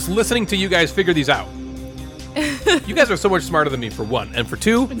and just listening to you guys figure these out. You guys are so much smarter than me, for one. And for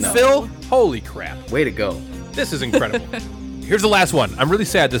two, Phil, holy crap. Way to go. This is incredible. Here's the last one. I'm really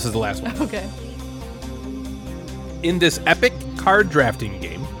sad this is the last one. Okay. In this epic card drafting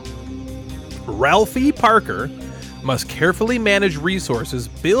game, Ralphie Parker must carefully manage resources,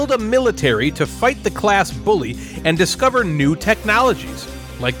 build a military to fight the class bully, and discover new technologies,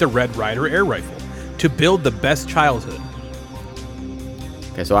 like the Red Ryder air rifle, to build the best childhood.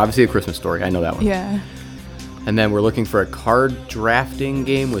 Okay, so obviously A Christmas Story. I know that one. Yeah. And then we're looking for a card drafting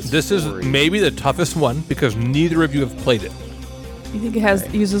game with This story. is maybe the toughest one because neither of you have played it. You think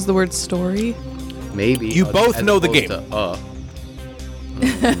it uses the word story? Maybe. You both as know the opposed game. To,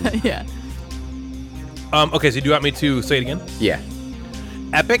 Yeah. Okay, so do you want me to say it again? Yeah.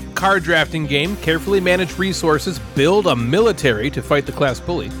 Epic card drafting game. Carefully manage resources. Build a military to fight the class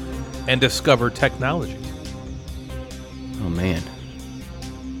bully. And discover technologies. Oh, man.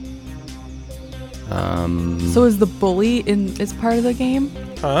 So is the bully is part of the game?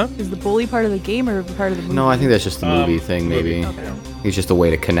 Huh? Is the bully part of the game or part of the movie? No, I think that's just the movie thing, maybe. Okay. It's just a way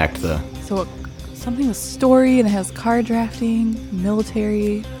to connect the... So something with story and it has card drafting,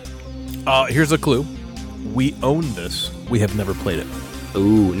 military. Here's a clue. We own this. We have never played it.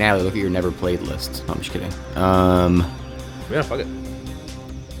 Ooh, Natalie, look at your never played list. No, I'm just kidding. Yeah, fuck it.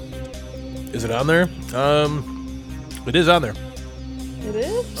 Is it on there? It is on there. It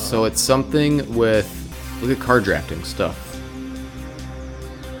is? So it's something with... Look at card drafting stuff.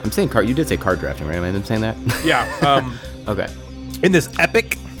 I'm saying card... You did say card drafting, right? Am I saying that? Yeah. Okay. In this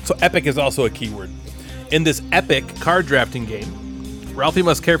epic... So epic is also a keyword. In this epic card drafting game, Ralphie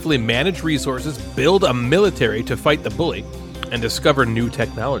must carefully manage resources, build a military to fight the bully, and discover new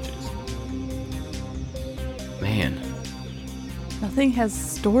technologies. Man. Nothing has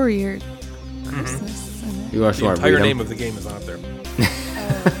story or Christmas in it. You The entire name of the game is out there.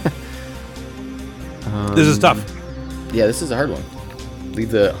 This is tough. Yeah, this is a hard one.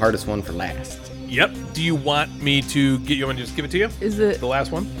 Leave the hardest one for last. Yep. Do you want me to get you? Want to just give it to you? Is it The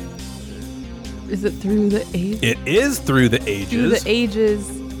last one? Is it Through the Ages? It is Through the Ages. Through the Ages.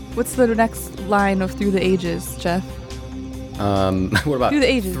 What's the next line of Through the Ages, Jeff? What about Through the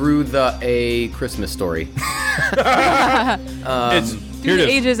Ages. Through the A Christmas Story? It's Through the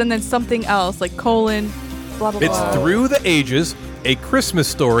Ages and then something else, like colon, blah, blah, It's blah. Through the Ages, a Christmas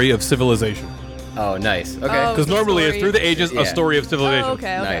story of civilization. Oh, nice. Okay. Oh, Because normally it's Through the Ages, Yeah. a story of civilization. Oh,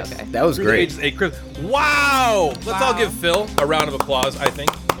 okay, okay, Nice. okay. That was Through the great. Ages, a Wow! Let's all give Phil a round of applause, I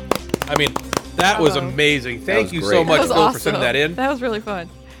think. I mean, that was Bravo. amazing. Thank was you great. so much, That was Phil, awesome. for sending that in. That was really fun.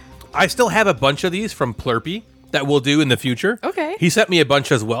 I still have a bunch of these from Plurpy that we'll do in the future. Okay. He sent me a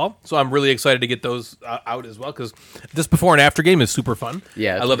bunch as well, so I'm really excited to get those out as well, because this before and after game is super fun.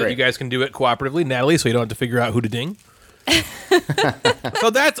 Yeah, it's I love that great. you guys can do it cooperatively, Natalie, so you don't have to figure out who to ding. So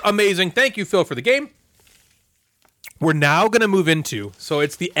that's amazing. Thank you, Phil, for the game. We're now going to move into, so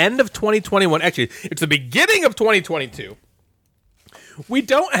it's the end of 2021. Actually, it's the beginning of 2022. We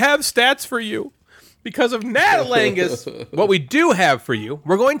don't have stats for you because of Nat Langus. What we do have for you,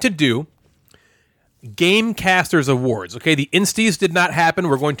 we're going to do Gamecasters Awards. Okay, the Insties did not happen.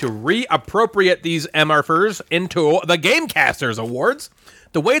 We're going to reappropriate these MRFers into the Gamecasters Awards.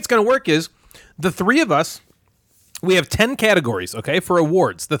 The way it's going to work is the three of us, we have 10 categories, okay, for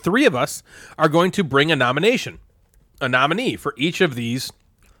awards. The three of us are going to bring a nominee for each of these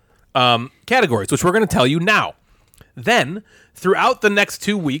categories, which we're going to tell you now. Then, throughout the next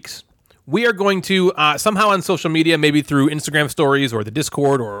 2 weeks, we are going to somehow on social media, maybe through Instagram stories or the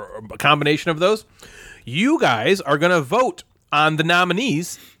Discord or a combination of those, you guys are going to vote on the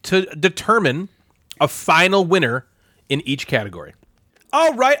nominees to determine a final winner in each category.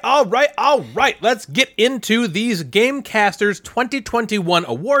 All right. Let's get into these Gamecasters 2021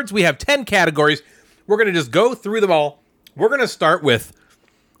 awards. We have 10 categories. We're going to just go through them all. We're going to start with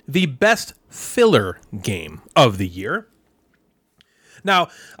the best filler game of the year. Now,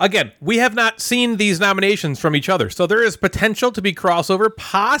 again, we have not seen these nominations from each other, so there is potential to be crossover,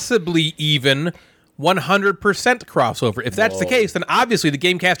 possibly even 100% crossover. If that's the case, then obviously the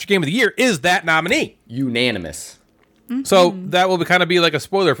Gamecaster Game of the Year is that nominee. Unanimous. Mm-hmm. So that will kind of be like a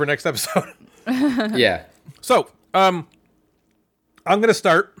spoiler for next episode. Yeah. So, I'm going to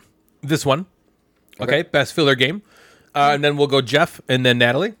start this one. Okay, best filler game. And then we'll go Jeff and then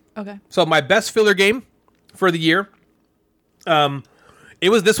Natalie. Okay. So my best filler game for the year,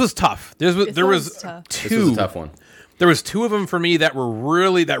 this was tough. There was tough. two. This was a tough one. There was two of them for me that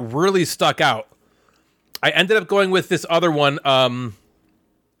really stuck out. I ended up going with this other one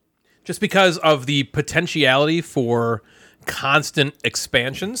just because of the potentiality for constant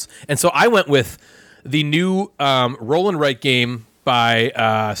expansions. And so I went with the new roll and write game by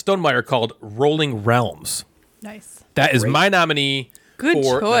Stonemaier called Rolling Realms. Nice. That is my nominee Good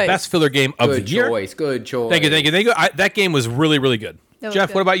for choice. the best filler game of the year. Good choice. Thank you. That game was really, really good. That was Jeff,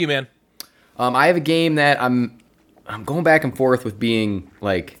 good. what about you, man? I have a game that I'm going back and forth with being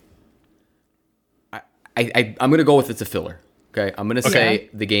like, I'm going to go with it's a filler. Okay, I'm going to say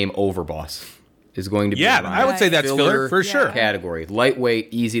the game Overboss is going to be Yeah, my I would say that's filler for sure. category. Lightweight,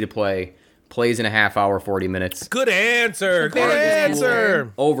 easy to play, plays in a half hour, 40 minutes. Good answer. Good Art is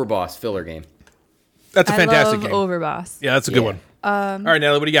answer. cool. Overboss filler game. That's a fantastic I game. love Overboss. Yeah, that's a good one. All right,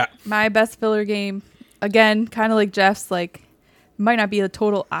 Natalie, what do you got? My best filler game, again, kind of like Jeff's, like, might not be a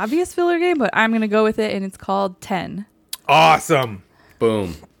total obvious filler game, but I'm going to go with it, and it's called 10. Awesome.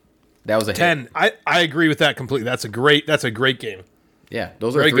 Boom. That was a 10. hit. I agree with that completely. That's a great game. Yeah,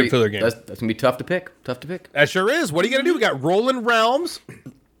 those are Very three good filler game. That's going to be tough to pick. That sure is. What are you going to do? We got Rolling Realms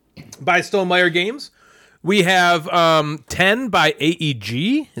by Stonemeyer Games. We have 10 by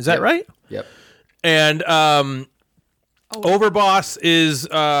AEG. Is that right? Yep. And Overboss is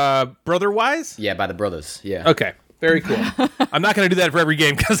Brotherwise? Yeah, by the brothers. Yeah. Okay. Very cool. I'm not going to do that for every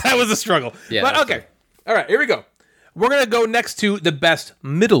game because that was a struggle. Yeah, but okay. true. All right, here we go. We're going to go next to the best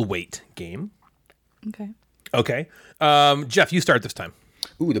middleweight game. Okay. Jeff, you start this time.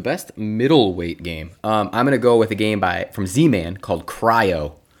 Ooh, the best middleweight game. I'm going to go with a game from Z-Man called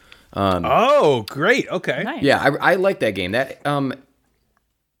Cryo. Oh, great. Okay. Nice. Yeah, I like that game. That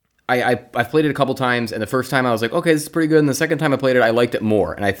I've played it a couple times, and the first time I was like, okay, this is pretty good. And the second time I played it, I liked it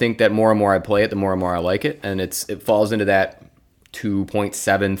more. And I think that more and more I play it, the more and more I like it. And it falls into that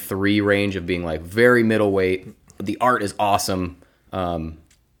 2.73 range of being like very middleweight. The art is awesome.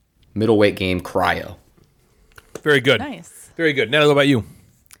 Middleweight game, Cryo. Very good. Nice. Very good. Natalie, what about you?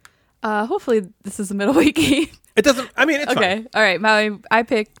 Hopefully this is a middleweight game. It doesn't, I mean, it's Okay. fine. All right. I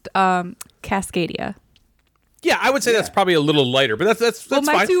picked Cascadia. Yeah, I would say that's probably a little lighter, but that's Well,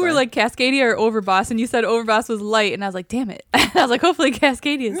 my fine. two were like Cascadia or Overboss, and you said Overboss was light, and I was like, damn it. I was like, hopefully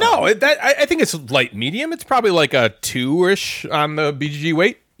Cascadia is No, light. I think it's light medium. It's probably like a 2-ish on the BGG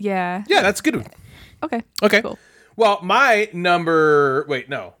weight. Yeah. Yeah, that's good. Okay. Okay. Cool. Well, my number... Wait,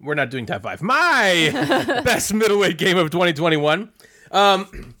 no. We're not doing top 5. My best middleweight game of 2021. I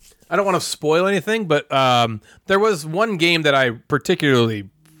don't want to spoil anything, but there was one game that I particularly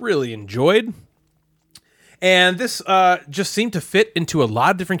really enjoyed. And this just seemed to fit into a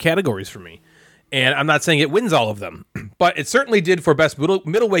lot of different categories for me. And I'm not saying it wins all of them, but it certainly did for best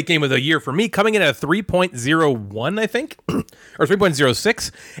middleweight game of the year for me, coming in at a 3.01, I think, or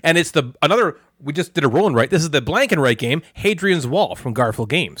 3.06. And it's we just did a roll and write. This is the Blankenright game, Hadrian's Wall from Garfield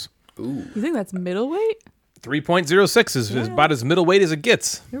Games. Ooh. You think that's middleweight? 3.06 is about as middleweight as it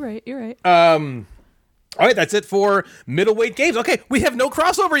gets. You're right. All right, that's it for middleweight games. Okay, we have no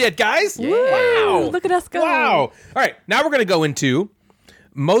crossover yet, guys. Yeah. Wow. Look at us go. Wow. All right, now we're going to go into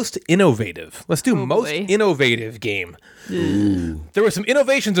most innovative. Let's do most innovative game. Ooh. There were some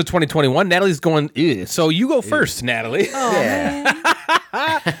innovations in 2021. Natalie's going, ew. So you go first, Natalie. Oh, man.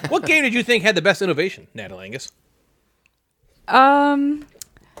 What game did you think had the best innovation, Natalie Angus?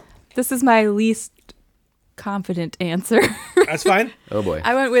 This is my least confident answer. That's fine. Oh, boy.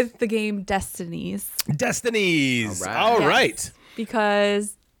 I went with the game Destinies. Destinies. All right. All Yes. right.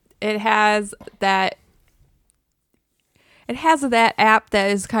 Because it has that app that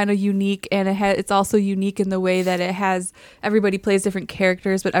is kind of unique, and it's also unique in the way that it has everybody plays different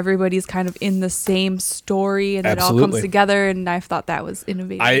characters, but everybody's kind of in the same story, and it all Absolutely. comes together. And I thought that was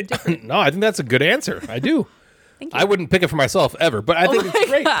innovative. and different. No, I think that's a good answer. I do. Thank you. I wouldn't pick it for myself ever, but I think it's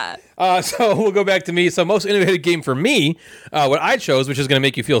great. God. So we'll go back to me. So most innovative game for me, what I chose, which is going to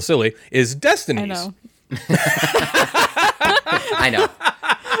make you feel silly, is Destinies. I know. I know.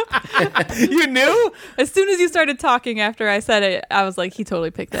 You knew? As soon as you started talking after I said it, I was like, he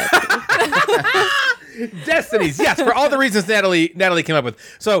totally picked that. Destinies, yes, for all the reasons Natalie came up with.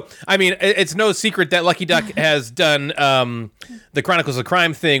 So, I mean, it's no secret that Lucky Duck has done the Chronicles of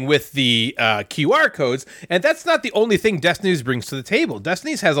Crime thing with the QR codes, and that's not the only thing Destinies brings to the table.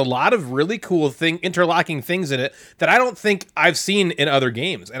 Destinies has a lot of really cool interlocking things in it that I don't think I've seen in other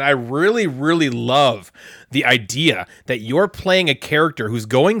games, and I really, really love the idea that you're playing a character who's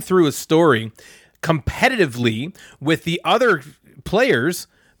going through a story competitively with the other players,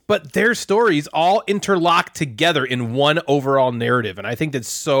 but their stories all interlock together in one overall narrative. And I think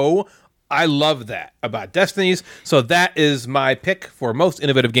I love that about Destinies. So that is my pick for most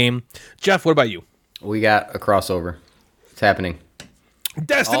innovative game. Jeff, what about you? We got a crossover. It's happening.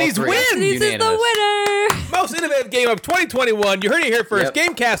 Destinies All three. win! Destinies is the Unanimous. winner. Most innovative game of 2021. You heard it here first.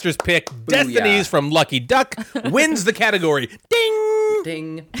 Yep. Gamecasters pick Destinies from Lucky Duck wins the category. Ding!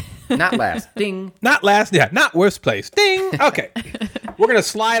 Ding. Not last. Ding. Not last. Yeah, not worst place. Ding! Okay. We're going to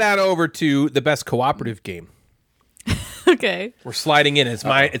slide on over to the best cooperative game. Okay. We're sliding in. It's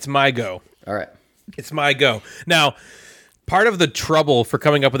my go. All right. It's my go. Now, part of the trouble for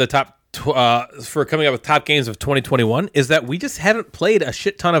coming up with top games of 2021 is that we just haven't played a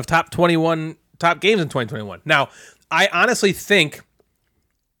shit ton of top games in 2021. Now, I honestly think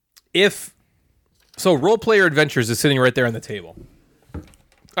Role Player Adventures is sitting right there on the table.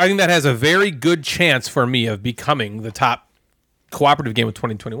 I think that has a very good chance for me of becoming the top cooperative game of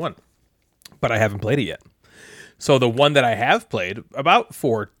 2021. But I haven't played it yet. So the one that I have played, about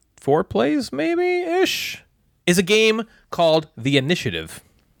four plays maybe-ish, is a game called The Initiative.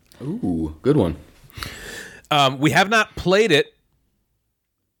 Ooh, good one. We have not played it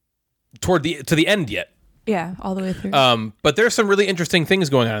to the end yet. Yeah, all the way through. But there's some really interesting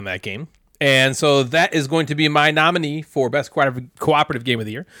things going on in that game. And so that is going to be my nominee for Best Cooperative Game of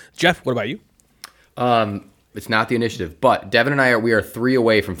the Year. Jeff, what about you? It's not The Initiative, but Devin and we are 3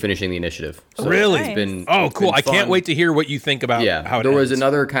 away from finishing The Initiative. So really? It's been, cool. Been I can't wait to hear what you think about how it there was ends.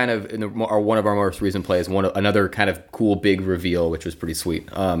 another kind of, one of our most recent plays, another kind of cool big reveal, which was pretty sweet.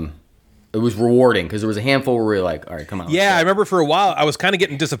 It was rewarding because there was a handful where we were like, all right, come on. Yeah, I remember for a while I was kind of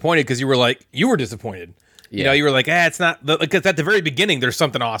getting disappointed because you were disappointed. You know, you were like, it's not, because at the very beginning there's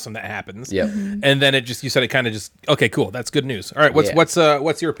something awesome that happens. Yep. And then you said it kind of just, okay, cool, that's good news. All right,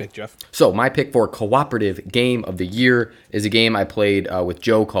 what's your pick, Jeff? So my pick for Cooperative Game of the Year is a game I played with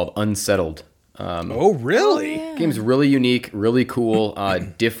Joe called Unsettled. Oh, really? Game's really unique, really cool,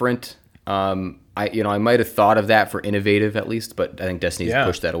 different. I might have thought of that for innovative at least, but I think Destiny's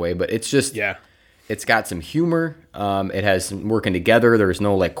pushed that away. But it's just, it's got some humor. It has some working together. There's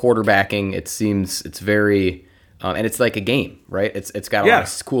no like quarterbacking. It's very, and it's like a game, right? It's got a lot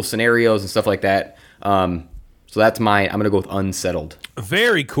of cool scenarios and stuff like that. So that's mine. I'm gonna go with Unsettled.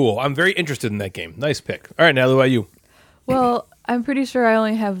 Very cool. I'm very interested in that game. Nice pick. All right, Natalie, what about you? Well, I'm pretty sure I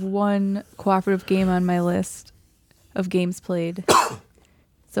only have one cooperative game on my list of games played.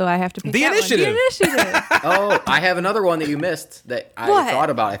 So I have to pick The Initiative. One. The Initiative. Oh, I have another one that you missed that I thought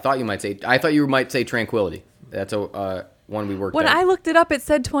about. I thought you might say Tranquility. That's a one we worked When at. I looked it up, it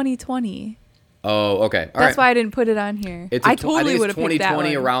said 2020. Oh, okay. That's why I didn't put it on here. I totally would have picked that one.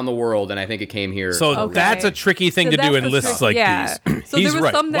 2020 around the world, and I think it came here. So that's a tricky thing to do in lists like these. So He's there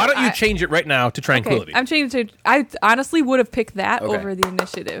was right. Why don't you change it right now to Tranquility? Okay, I'm changing it to. I honestly would have picked that over The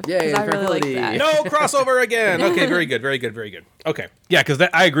Initiative. Yeah, I really like that. No crossover again. Okay, very good. Okay, yeah, because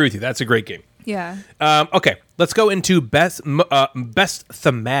I agree with you. That's a great game. Yeah. Okay, let's go into best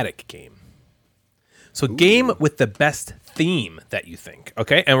thematic game. So game with the best theme that you think.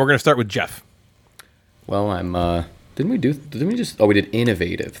 Okay, and we're going to start with Jeff. Well, we did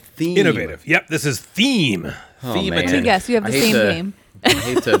innovative. Theme. Innovative. Yep, this is theme. Let me guess, you have the same game.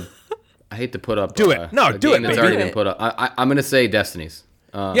 I hate to put up. Do it. No, do it. That's already been put up. I'm going to say Destiny's.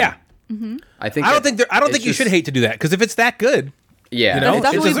 Yeah. Mm-hmm. I don't think you should hate to do that because if it's that good, yeah, it's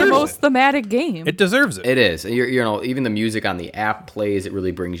definitely the most thematic game. It deserves it. It is. Even the music on the app plays. It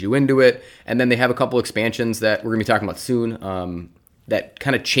really brings you into it. And then they have a couple expansions that we're going to be talking about soon. That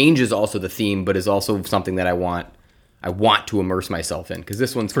kind of changes also the theme, but is also something that I want to immerse myself in because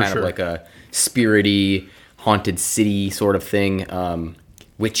this one's kind of like a spirity, haunted city sort of thing,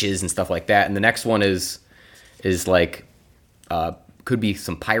 witches and stuff like that. And the next one is like could be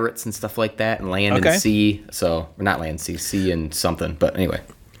some pirates and stuff like that, and land and sea. So or not land, sea and something. But anyway,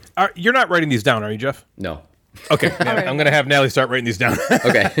 you're not writing these down, are you, Jeff? No. Okay, I'm going to have Natalie start writing these down.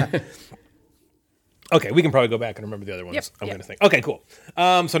 Okay. Okay, we can probably go back and remember the other ones. I'm going to think. Okay, cool.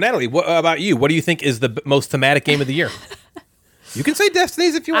 So Natalie, what about you? What do you think is the most thematic game of the year? You can say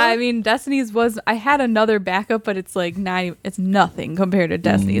Destiny's if you want. I mean, Destiny's was. I had another backup, but it's like it's nothing compared to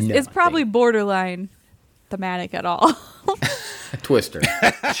Destiny's. It's probably borderline thematic at all. Twister.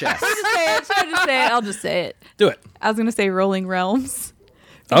 Chess. Should I just say it? I'll just say it. Do it. I was going to say Rolling Realms.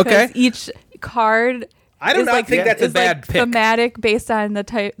 Okay. Each card. I do not think that's a bad pick. Thematic based on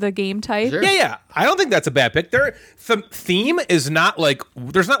the game type. Sure. Yeah. I don't think that's a bad pick. Theme is not like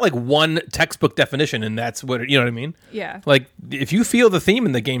there's not like one textbook definition, and that's what you know what I mean. Yeah. Like if you feel the theme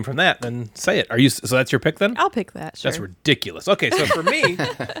in the game from that, then say it. So that's your pick then? I'll pick that. Sure. That's ridiculous. Okay, so for me,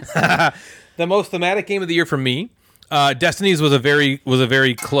 the most thematic game of the year for me, Destiny's was a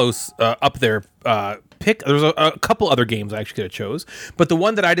very close up there pick. There was a couple other games I actually could have chose, but the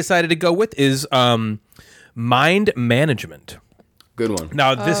one that I decided to go with is Mind Management. Good one.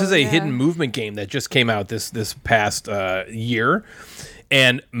 Now, this is a hidden movement game that just came out this past year.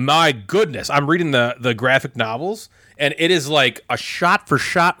 And my goodness, I'm reading the graphic novels, and it is like a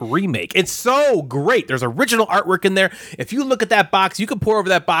shot-for-shot remake. It's so great. There's original artwork in there. If you look at that box, you could pour over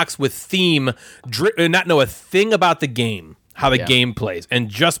that box with theme, not know a thing about the game, how the game plays, and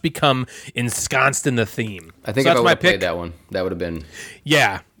just become ensconced in the theme. I think if I would have played that one, that would have been...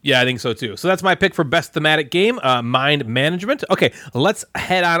 Yeah, I think so too. So that's my pick for best thematic game, Mind Management. Okay, let's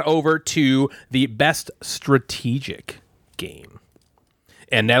head on over to the best strategic game.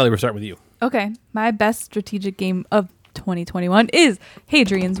 And Natalie, we're starting with you. Okay, my best strategic game of 2021 is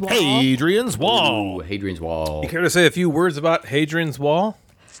Hadrian's Wall. Hadrian's Wall. Ooh, Hadrian's Wall. You care to say a few words about Hadrian's Wall?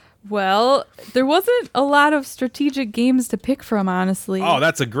 Well, there wasn't a lot of strategic games to pick from, honestly. Oh,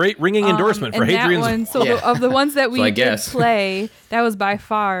 that's a great ringing endorsement for and that Hadrian's. one, so of the ones that we did guess. play, that was by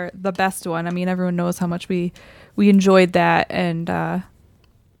far the best one. I mean, everyone knows how much we enjoyed that, and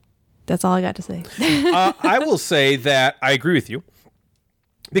that's all I got to say. I will say that I agree with you,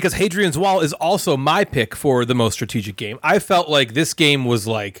 because Hadrian's Wall is also my pick for the most strategic game. I felt like this game was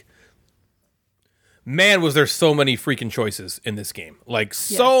like, man, was there so many freaking choices in this game. Like,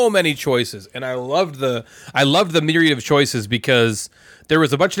 so many choices. And I loved the myriad of choices, because there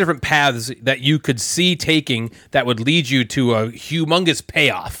was a bunch of different paths that you could see taking that would lead you to a humongous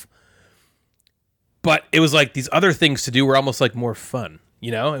payoff. But it was like these other things to do were almost like more fun. You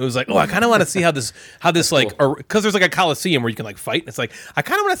know, it was like, oh, I kind of want to see how this like, because there's like a Coliseum where you can like fight. And it's like, I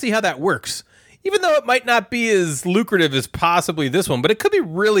kind of want to see how that works, even though it might not be as lucrative as possibly this one, but it could be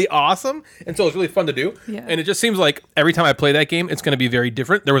really awesome. And so it's really fun to do. Yeah. And it just seems like every time I play that game, it's going to be very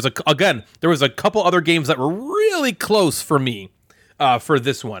different. There was a couple other games that were really close for me for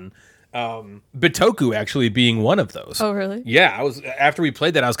this one. Bitoku actually being one of those. Oh, really? Yeah. After we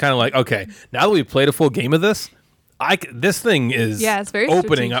played that, I was kind of like, okay, now that we've played a full game of this, this thing is it's very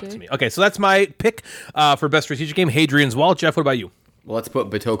opening strategic. up to me. Okay, so that's my pick for best strategic game, Hadrian's Wall. Jeff, what about you? Well, let's put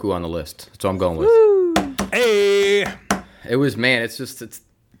Bitoku on the list. That's what I'm going with. Hey! It was, man,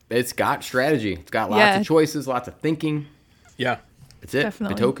 it's got strategy. It's got lots of choices, lots of thinking. Yeah. That's it.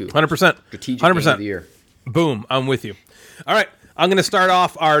 Definitely. Bitoku. 100%. Strategic 100%. game of the year. Boom, I'm with you. All right, I'm going to start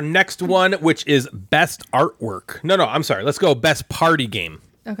off our next one, which is best artwork. No, I'm sorry. Let's go best party game.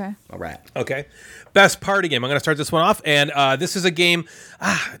 Okay. All right. Okay. Best party game. I'm going to start this one off. And this is a game.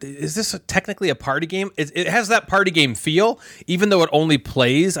 Is this technically a party game? It has that party game feel, even though it only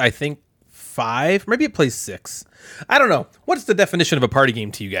plays, I think, 5. Maybe it plays 6. I don't know. What's the definition of a party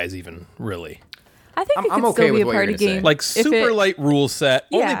game to you guys, even, really? I think it I'm could okay still be with a what you're party gonna say. game. Like super light rule set.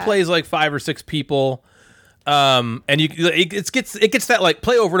 Only plays like 5 or 6 people. And it gets that like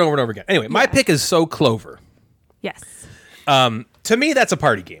play over and over and over again. Anyway, my pick is So Clover. Yes. To me, that's a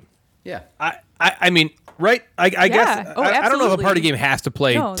party game. Yeah. I mean, right? I guess Oh, I don't know if a absolutely. party game has to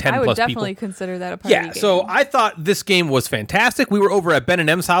play 10 I would plus people. definitely consider that a party game. Yeah, so I thought this game was fantastic. We were over at Ben and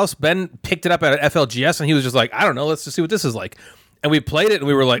M's house. Ben picked it up at FLGS, and he was just like, I don't know, let's just see what this is like. And we played it, and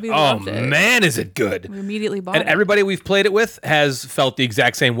we were like, We oh, loved it. man, is it good. We immediately bought And it. everybody we've played it with has felt the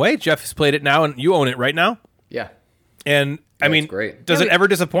exact same way. Jeff has played it now, and you own it right now. Yeah. And, I mean, it's great. does it ever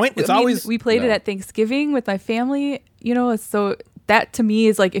disappoint? It's always... We played it at Thanksgiving with my family, so that to me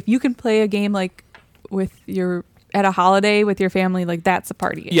is like, if you can play a game like at a holiday with your family, like that's a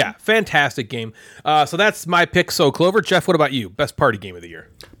party game. Yeah, fantastic game. So that's my pick, So Clover. Jeff, what about you? Best party game of the year?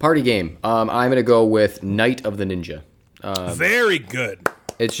 Party game. I'm going to go with Night of the Ninja. Very good.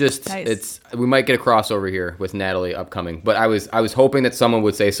 It's just, Nice. we might get a crossover here with Natalie upcoming, but I was hoping that someone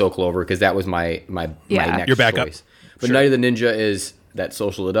would say So Clover, because that was my next Your backup. choice. But Night of the Ninja is that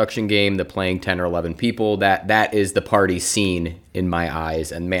social deduction game, the playing 10 or 11 people. That is the party scene in my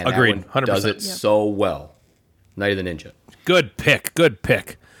eyes, and man, Agreed. that one 100%. does it so well. Night of the Ninja. Good pick.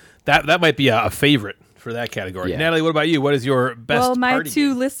 That might be a favorite for that category. Yeah. Natalie, what about you? What is your best Well, my party two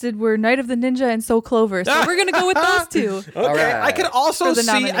game? listed were Night of the Ninja and So Clover, so we're gonna go with those two. Okay. right. I could also For the see.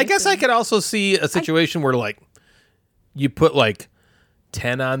 I guess I nomination. could also see a situation where like you put like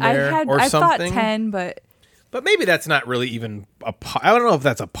 10 on there or I thought something. 10, but But maybe that's not really even I don't know if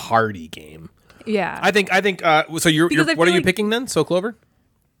that's a party game. yeah, I think. So you're Because I what are feel you like- picking then? So Clover.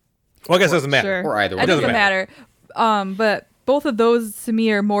 Well, I guess it doesn't matter. Sure. Or either It one. Doesn't doesn't matter. But both of those to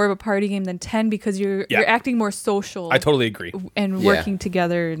me are more of a party game than 10 because you're acting more social. I totally agree. and working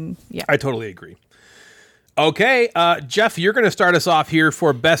together and I totally agree. Okay, Jeff, you're going to start us off here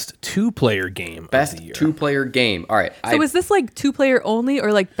for best 2-player game. Best of the year. 2-player game. All right. So is this like 2-player only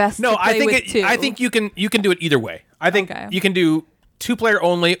or like best? No, to play I think with two? I think you can do it either way. I think Okay. you can do 2-player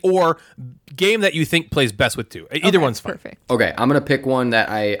only or game that you think plays best with 2. Either one's fine. Perfect. Okay, I'm going to pick one that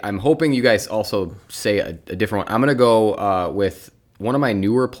I'm hoping you guys also say a different one. I'm going to go with one of my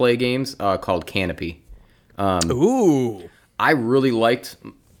newer play games called Canopy. Ooh. I really liked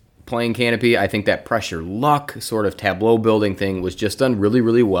playing Canopy. I think that pressure luck sort of tableau building thing was just done really,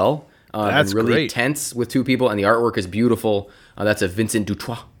 really well. That's and really great. tense with 2 people, and the artwork is beautiful. That's a Vincent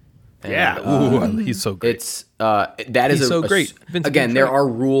Dutoit. And, Yeah. Ooh, he's so great. It's that is He's so great. Vincent again, Dutoit. there are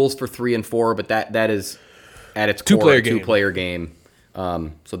rules for 3 and 4, but that is at its core Two-player a game. 2-player game.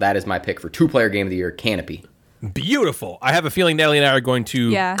 So that is my pick for 2-player game of the year, Canopy. Beautiful. I have a feeling Natalie and I are going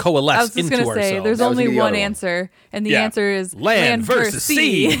to coalesce I was just into gonna ourselves. say, there's only one answer, and the answer is land versus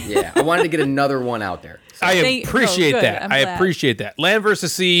sea. Yeah, I wanted to get another one out there. So. I appreciate that. I appreciate that. Land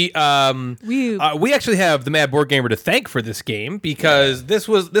versus Sea. We actually have the Mad Board Gamer to thank for this game because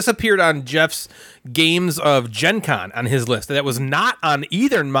this appeared on Jeff's Games of Gen Con on his list. That was not on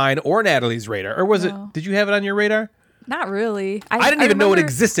either mine or Natalie's radar. Or was it? Did you have it on your radar? Not really. I didn't even know it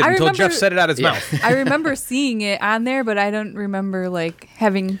existed until Jeff said it out his mouth. I remember seeing it on there, but I don't remember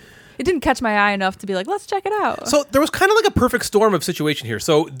having. It didn't catch my eye enough to be like, let's check it out. So there was kind of like a perfect storm of situation here.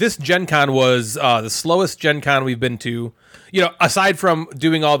 So this Gen Con was the slowest Gen Con we've been to, aside from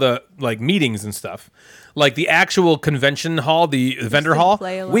doing all the like meetings and stuff. Like the actual convention hall, the vendor hall,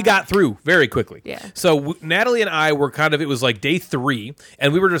 we got through very quickly. Yeah. So Natalie and I were it was like day 3,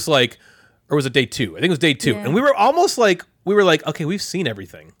 and we were just like, or was it day 2? I think it was day 2. Yeah. And we were almost like, okay, we've seen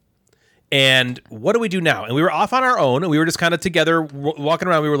everything. And what do we do now? And we were off on our own, and we were just kind of together walking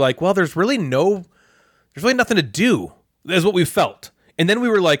around. We were like, well, there's really nothing to do. That's what we felt. And then we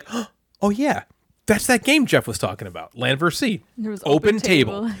were like, oh yeah, that's that game Jeff was talking about, Land vs. Sea. There was open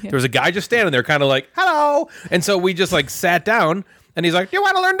table. Yeah. There was a guy just standing there kind of like, hello. And so we just like sat down, and he's like, you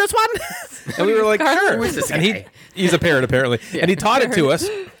want to learn this one? And we were like, sure. Who's this and guy? He's a parrot apparently. Yeah. And he taught it to us.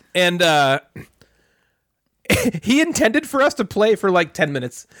 And he intended for us to play for like 10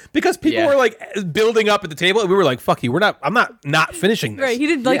 minutes because people were like building up at the table, and we were like, fuck you, I'm not finishing this. Right, he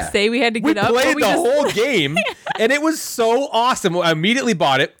didn't say we had to get up. We played the whole game, and it was so awesome. I immediately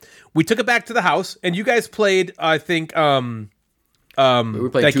bought it. We took it back to the house, and you guys played, I think, we played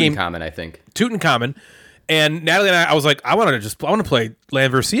Tutankhamun, I think. Tutankhamun. And Natalie and I was like, I want to play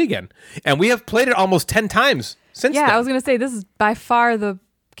Land vs. Sea again. And we have played it almost 10 times since then. Yeah, I was going to say, this is by far the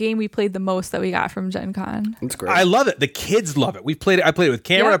game we played the most that we got from Gen Con. It's great. I love it. The kids love it. I played it with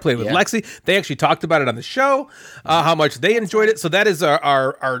Cameron. I played it with Lexi. They actually talked about it on the show, how much they enjoyed it. So that is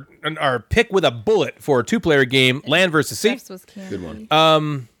our pick with a bullet for a 2-player game, Land vs. Sea. Jeff's was Canopy. Good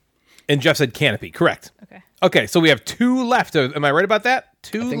one. And Jeff said Canopy. Correct. Okay, so we have 2 left. Am I right about that?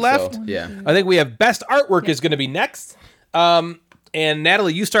 2 left? So. Yeah. I think we have Best Artwork is going to be next. And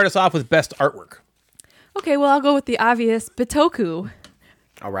Natalie, you start us off with Best Artwork. Okay, well, I'll go with the obvious, Bitoku.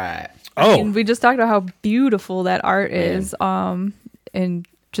 All right. I mean, we just talked about how beautiful that art is. And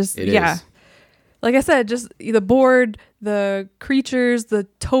just, it is. Like I said, just the board, the creatures, the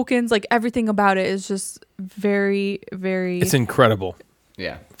tokens, like everything about it is just very, very... It's incredible.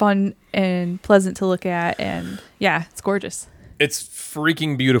 Yeah. Fun and pleasant to look at. And yeah, it's gorgeous. It's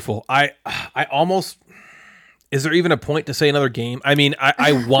freaking beautiful. I almost... Is there even a point to say another game? I mean,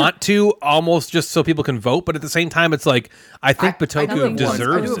 I want to almost just so people can vote, but at the same time, it's like I think Bitoku deserves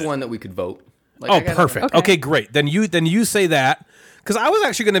I do it. have one that we could vote. Like, Perfect. Okay, great. Then you say that because I was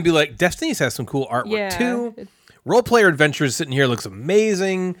actually going to be like, Destiny's has some cool artwork too. Role Player Adventures sitting here looks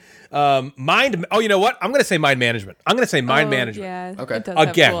amazing. Mind. Oh, you know what? I'm going to say Mind Management. I'm going to say Mind Management. Yeah. Okay. It does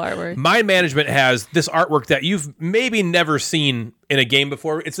have cool artwork. Mind Management has this artwork that you've maybe never seen in a game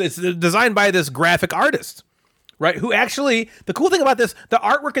before. It's designed by this graphic artist. Right, who actually, the cool thing about this, the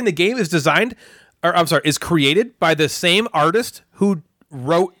artwork in the game is created by the same artist who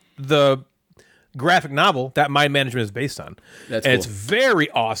wrote the graphic novel that Mind Management is based on. That's and cool. It's very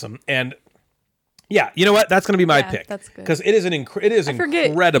awesome. And yeah, you know what? That's going to be my pick. That's good. Because it is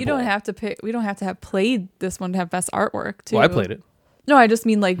incredible. You don't have to pick. We don't have to have played this one to have best artwork too. Well, I played it. No, I just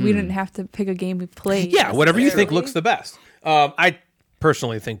mean like we didn't have to pick a game we played. Yeah, whatever you think looks the best. I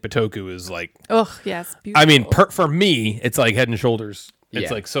personally think Bitoku is like, yes, beautiful. I mean, for me, it's like head and shoulders. It's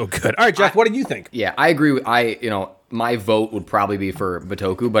like so good. All right, Jeff, what do you think? Yeah, I agree. My vote would probably be for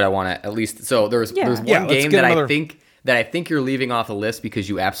Bitoku, but I want to at least. So there's one game that I think you're leaving off the list because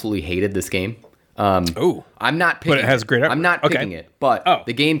you absolutely hated this game. I'm not picking. But it has great. I'm not picking it, but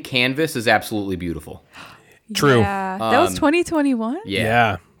the game Canvas is absolutely beautiful. True. Yeah, that was 2021.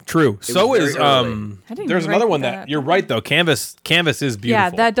 Yeah. True. So is there's another one that you're right though. Canvas is beautiful. Yeah,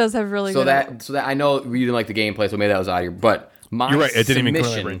 that does have really good. So that I know you didn't like the gameplay, so maybe that was out of here. But my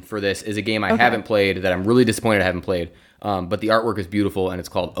submission for this is a game I haven't played that I'm really disappointed I haven't played. But the artwork is beautiful and it's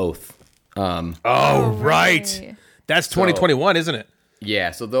called Oath. Right. That's 2021, isn't it?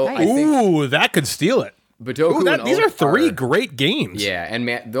 Yeah. So though, nice. That could steal it. Bitoku and these are Oath 3 great games. Yeah,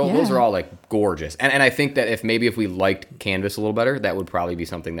 and those are all like gorgeous. And I think that if we liked Canvas a little better, that would probably be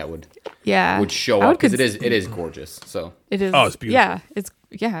something that would show up because it is gorgeous. So it is. Oh, it's beautiful.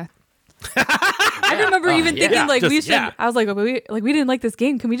 Yeah. I remember even thinking we should. I was like, we didn't like this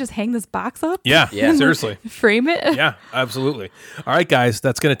game. Can we just hang this box up? Yeah. Seriously. Frame it. Yeah, absolutely. All right, guys,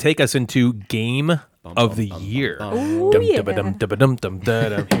 that's going to take us into game of the year. Ooh, yeah.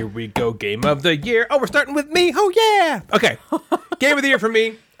 Here we go, game of the year. Oh, we're starting with me. Oh, yeah. Okay. Game of the year for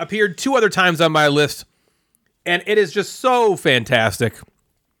me appeared 2 other times on my list, and it is just so fantastic.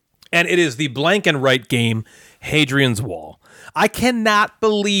 And it is the blank and right game, Hadrian's Wall. I cannot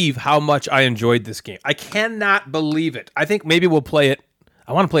believe how much I enjoyed this game. I cannot believe it. I think maybe we'll play it.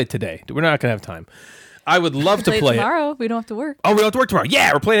 I want to play it today. We're not going to have time. I would love to play it tomorrow. We don't have to work. Oh, we don't have to work tomorrow.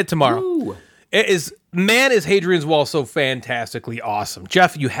 Yeah, we're playing it tomorrow. Ooh. It is, man, is Hadrian's Wall so fantastically awesome.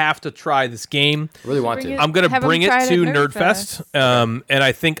 Jeff, you have to try this game. I really want to. I'm going to bring it to Nerdfest. Nerdfest, and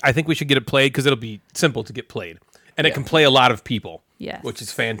I think we should get it played because it'll be simple to get played, and it can play a lot of people. Yes. Which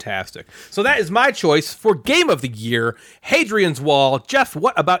is fantastic. So that is my choice for Game of the Year, Hadrian's Wall. Jeff,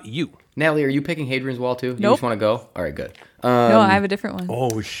 what about you? Natalie, are you picking Hadrian's Wall too? You Nope. just want to go? All right, good. No, I have a different one.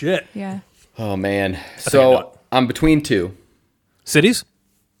 Oh, shit. Yeah. Oh, man. So I'm between 2. Cities?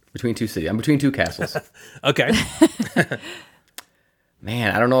 Between 2 cities. I'm between 2 castles. Okay.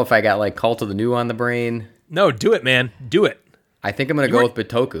 Man, I don't know if I got like Cult of the New on the brain. No, do it, man. Do it. I think I'm going to go with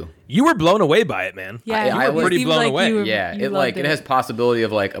Bitoku. You were blown away by it, man. Yeah, I was pretty blown away. Yeah, it has possibility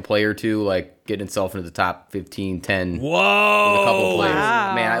of like a play or two like getting itself into the top 15, 10. Whoa. With a couple of plays.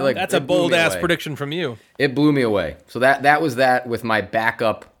 Wow. Man, That's a bold-ass prediction from you. It blew me away. So that was that with my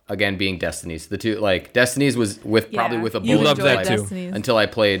backup, again, being Destinies. The two, like, Destinies was probably with a You bullet loved that until I- too. Destinies. until I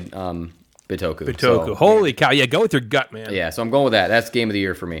played Bitoku. Bitoku. So, Holy cow. Yeah, go with your gut, man. yeah, so I'm going with that. That's Game of the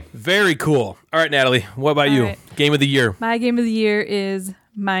Year for me. Very cool. All right, Natalie, what about you? right. Game of the Year. My game of the year is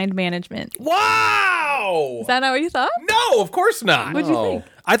mind management. Wow! Is that not what you thought? No, of course not. What'd you think?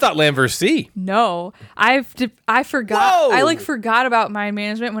 I thought Land vs. Sea. No, I forgot. Whoa! I forgot about mind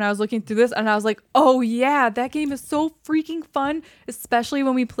management when I was looking through this, and I was like, "Oh yeah, that game is so freaking fun!" Especially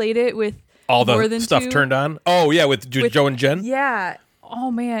when we played it with All more the than stuff 2. turned on. Oh, yeah, with Joe and Jen. Yeah. Oh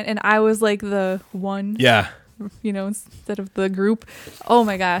man, and I was like the one. Yeah. Instead of the group. Oh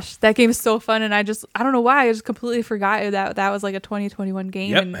my gosh, that game is so fun, and I don't know why I just completely forgot that was like a 2021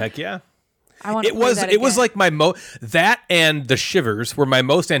 game. Yep. And Heck yeah. I want. It was like my that and the Shivers were my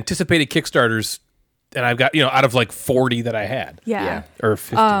most anticipated Kickstarters, and I've got out of like 40 that I had. Yeah. Or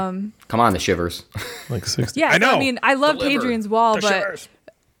 50. Come on, the Shivers. Like 60. Yeah. I know. I mean, I loved Deliver. Hadrian's Wall, The but Shivers.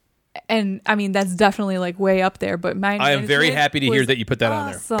 and I mean that's definitely like way up there. But mine. I am very happy to hear that you put that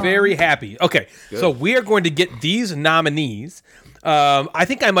on there. Very happy. Okay, so we are going to get these nominees. I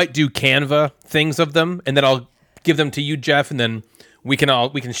think I might do Canva things of them, and then I'll give them to you, Jeff, and then we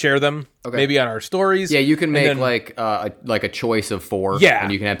can share them maybe on our stories. Yeah, you can make then, like a choice of 4. Yeah.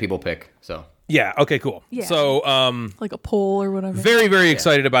 And you can have people pick. So Yeah. Okay. Cool. Yeah. So like a poll or whatever. very, very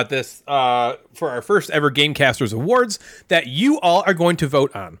excited about this for our first ever Gamecasters Awards that you all are going to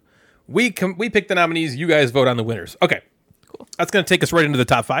vote on. We pick the nominees. You guys vote on the winners. Okay. Cool. That's going to take us right into the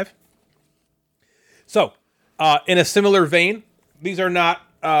top 5. So, in a similar vein, these are not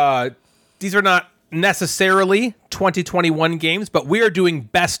necessarily 2021 games, but we are doing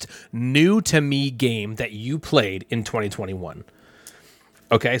best new to me game that you played in 2021.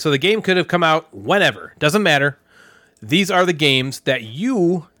 Okay, so the game could have come out whenever. Doesn't matter. These are the games that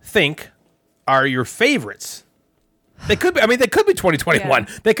you think are your favorites. They could be. I mean, they could be 2021.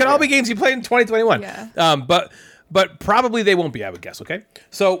 Yeah. They could all be games you played in 2021. Yeah. But probably they won't be. I would guess. Okay.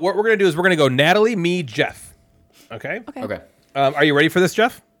 So what we're gonna do is we're gonna go Natalie, me, Jeff. Okay. Okay. Are you ready for this,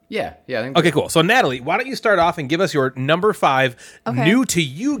 Jeff? Yeah. I think Okay. Cool. So Natalie, why don't you start off and give us your number 5 Okay. new to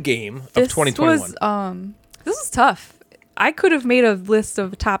you game of 2021? This was tough. I could have made a list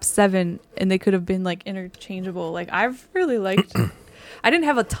of top 7, and they could have been like interchangeable. Like I've really liked. I didn't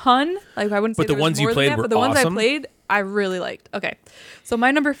have a ton. Like I wouldn't say But the there was ones you more than played that, were but the ones awesome? I played, I really liked. Okay, so my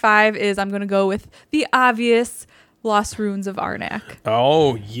number 5 is I'm gonna go with the obvious Lost Ruins of Arnak.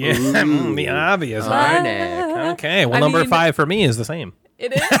 Oh yeah, the obvious. Arnak. Okay. Well, I number mean- 5 for me is the same.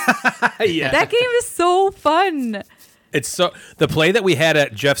 It is. Yeah. That game is so fun. It's so the play that we had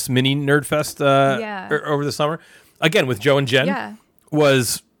at Jeff's mini Nerdfest Yeah. over the summer, again with Joe and Jen, Yeah.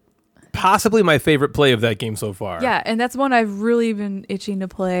 was possibly my favorite play of that game so far. Yeah, and that's one I've really been itching to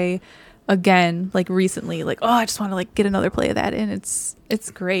play again, like recently. Like, I just want to like get another play of that in. It's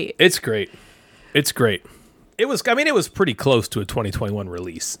great. It's great. It's great. It was pretty close to a 2021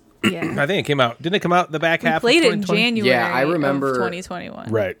 release. Yeah. I think it came out. Didn't it come out the back We half played of it in 2020? January Yeah, I remember- of 2021.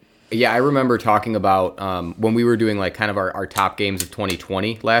 Right. Yeah, I remember talking about when we were doing like kind of our top games of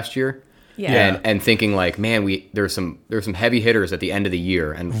 2020 last year. Yeah. And thinking like, man, there's some heavy hitters at the end of the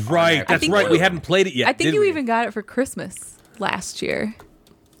year. And Right. That's think right. we- We hadn't played it yet. I think did you we? even got it for Christmas last year.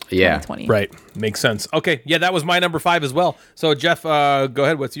 Yeah. 2020. Right. Makes sense. Okay. Yeah, that was my number 5 as well. So Jeff, go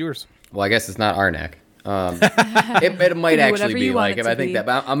ahead. What's yours? Well, I guess it's not Arnak. It might actually be you want like it if to I think be. that,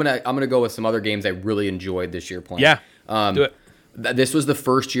 but I'm gonna go with some other games I really enjoyed this year playing. Yeah, do it. This was the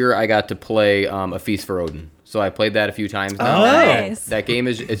first year I got to play A Feast for Odin, so I played that a few times. Now. Nice. That game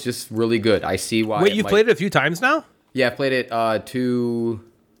it's just really good. I see why. Wait, you played it a few times now? Yeah, I played it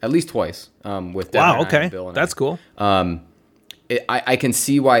at least twice with Devin Wow, and okay, Bill and that's cool. I can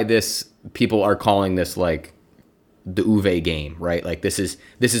see why people are calling this like the Uwe game, right? Like this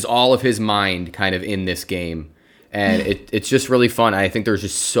is all of his mind kind of in this game, and it's just really fun. I think there's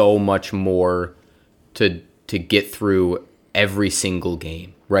just so much more to get through every single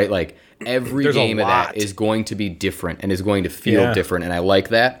game, right? Like every game of that is going to be different and is going to feel different, and I like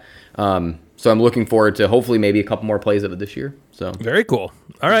that. So I'm looking forward to hopefully maybe a couple more plays of it this year. So very cool.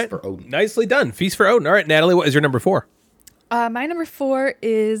 All right, nicely done. Feast for Odin. All right, Natalie, what is your number 4? My number 4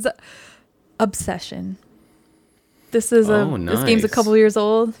 is Obsession. This is this game's a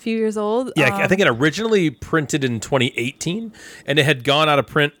few years old. Yeah, I think it originally printed in 2018, and it had gone out of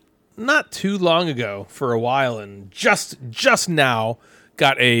print not too long ago for a while, and just now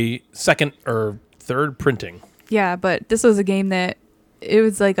got a second or third printing. Yeah, but this was a game that it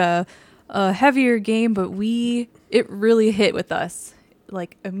was like a heavier game, but it really hit with us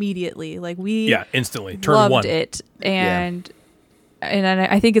like immediately. Like we instantly turn loved one. it, and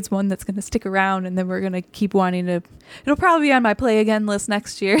I think it's one that's going to stick around, and then we're going to keep wanting to. It'll probably be on my play again list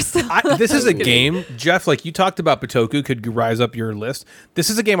next year. So this is a game, Jeff, like you talked about Bitoku could rise up your list. This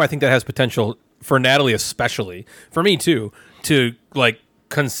is a game I think that has potential for Natalie, especially for me too, to like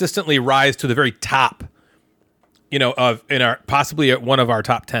consistently rise to the very top, possibly at one of our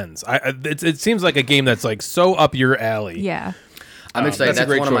top 10s. It seems like a game that's like so up your alley. Yeah. I'm excited. That's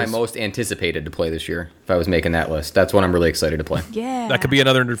one of my choice. most anticipated to play this year. If I was making that list, that's one I'm really excited to play. Yeah. That could be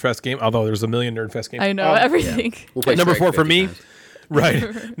another Nerdfest game, although there's a million Nerdfest games. I know, everything. Yeah. We'll play Number Strike 4 for 50 me. times.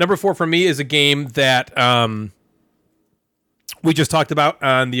 Right. Number 4 for me is a game that we just talked about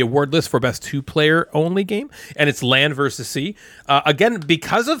on the award list for best 2-player only game, and it's Land vs. Sea. Again,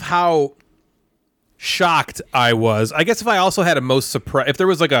 because of how shocked I was, I guess if I also had if there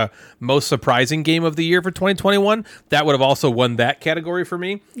was like a most surprising game of the year for 2021, that would have also won that category for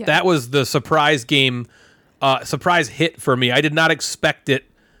me. Yeah. That was the surprise game, surprise hit for me. I did not expect it.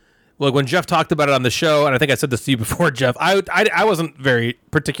 Like when Jeff talked about it on the show, and I think I said this to you before, Jeff, I wasn't very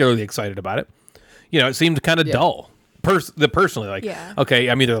particularly excited about it. It seemed kind of dull. Personally, like, okay,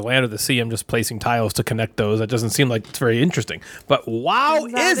 I'm either the land or the sea. I'm just placing tiles to connect those. That doesn't seem like it's very interesting. But wow,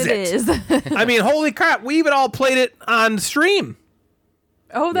 is it? I mean, holy crap, we even all played it on stream.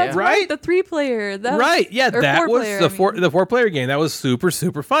 Oh, that's right. The 3-player. Right. Yeah, that was the 4-player game. That was super,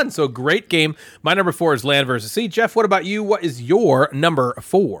 super fun. So great game. My number 4 is Land vs. Sea. Jeff, what about you? What is your number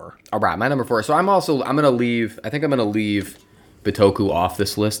 4? All right, my number 4. So I'm going to leave Bitoku off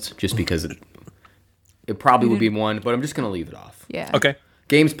this list just because it probably would be one, but I'm just going to leave it off. Yeah. Okay.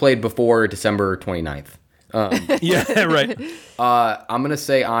 Games played before December 29th. Yeah, right. I'm going to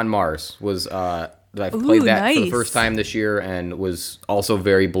say On Mars was... I've played that for the first time this year and was also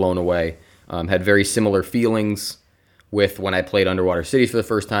very blown away. Had very similar feelings with when I played Underwater Cities for the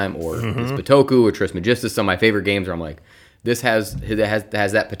first time, or this Bitoku or Trismegistus. Some of my favorite games where I'm like, this has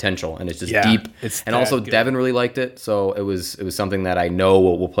that potential, and it's just deep. And also, good. Devin really liked it, so it was something that I know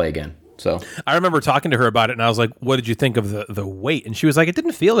we'll play again. So I remember talking to her about it, and I was like, "What did you think of the weight?" And she was like, "It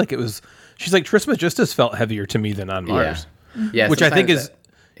didn't feel like it was." She's like, "Trismegistus felt heavier to me than On Mars." Yeah, which I think is.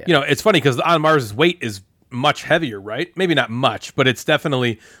 It's funny because On Mars' weight is much heavier, right? Maybe not much, but it's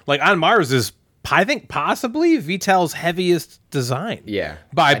definitely like On Mars is, I think, possibly Vitel's heaviest design. Yeah.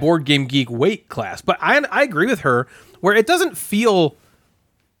 By Board Game Geek weight class. But I agree with her where it doesn't feel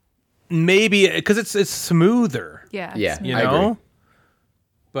maybe because it's smoother. Yeah. Yeah. I agree.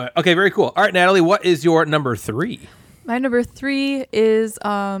 But okay, very cool. All right, Natalie, what is your number 3? My number 3 is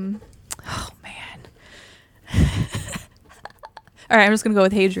oh man. All right, I'm just gonna go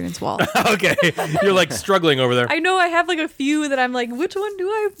with Hadrian's Wall. Okay, you're like struggling over there. I know I have like a few that I'm like, which one do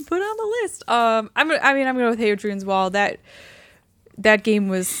I put on the list? I'm gonna go with Hadrian's Wall. That game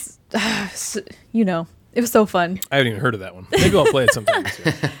was, it was so fun. I haven't even heard of that one. Maybe I'll play it sometime this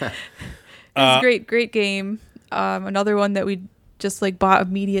year. It was a great game. Another one that we just like bought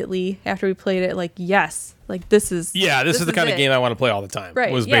immediately after we played it. Like, yes, like this is the kind of game I want to play all the time.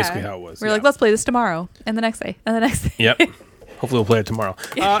 Right, was basically how it was. We're like, let's play this tomorrow and the next day and the next day. Yep. Hopefully we'll play it tomorrow.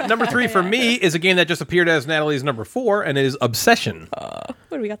 Number 3 for me is a game that just appeared as Natalie's number 4, and it is Obsession. What,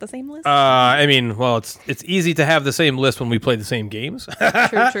 do we got the same list? I mean, well, it's easy to have the same list when we play the same games.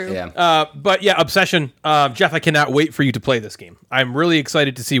 True. Yeah. But yeah, Obsession. Jeff, I cannot wait for you to play this game. I'm really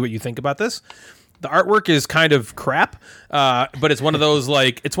excited to see what you think about this. The artwork is kind of crap, but it's one of those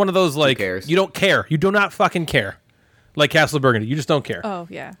like you don't care. You do not fucking care. Like Castle of Burgundy, you just don't care. Oh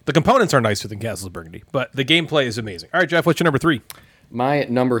yeah. The components are nicer than Castle of Burgundy, but the gameplay is amazing. All right, Jeff, what's your number 3? My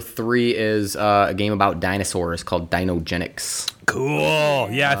number 3 is a game about dinosaurs called Dinogenics. Cool.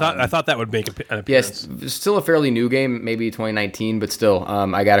 Yeah, I thought that would make an appearance. Yes, still a fairly new game, maybe 2019, but still,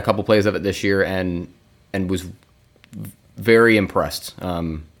 I got a couple plays of it this year and was very impressed.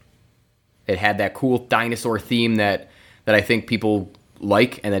 It had that cool dinosaur theme that I think people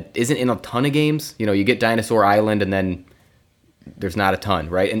like, and that isn't in a ton of games. You know, you get Dinosaur Island, and then there's not a ton,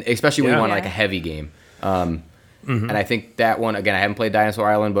 right? And especially when you want like a heavy game. And I think that one, again, I haven't played Dinosaur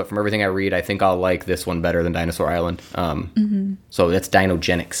Island, but from everything I read, I think I'll like this one better than Dinosaur Island. So that's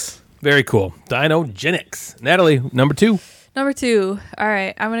Dinogenics. Very cool. Dinogenics. Natalie, number 2. Number 2. All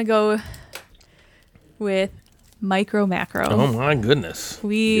right, I'm gonna go with Micro Macro. Oh my goodness.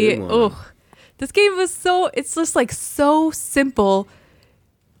 This game was it's just like so simple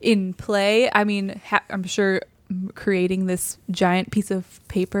in play. I mean, I'm sure creating this giant piece of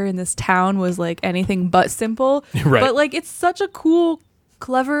paper in this town was like anything but simple. Right. But like, it's such a cool,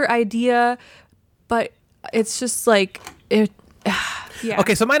 clever idea, but it's just like it. Yeah.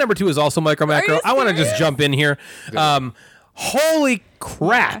 Okay, so my number 2 is also Micro Macro. I want to just jump in here. Holy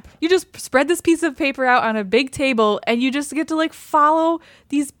crap. Yeah. You just spread this piece of paper out on a big table and you just get to like follow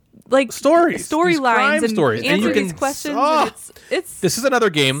these like storylines and stories, answer and you these can, questions. This is another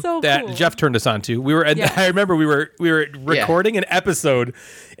game so that cool. Jeff turned us on to. We were I remember we were recording an episode,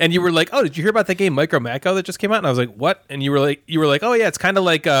 and you were like, "Oh, did you hear about that game Micro Macro that just came out?" And I was like, "What?" And you were like, "Oh yeah, it's kind of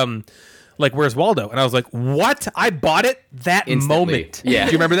like Where's Waldo?" And I was like, "What?" I bought it that moment. Yeah.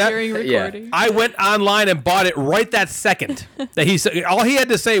 Do you remember that? During recording. I went online and bought it right that second. That he said, all he had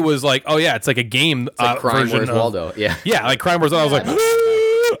to say was like, "Oh yeah, it's like a game like Crime version Where's of Waldo." Yeah, like Crime Where's Waldo. I was like.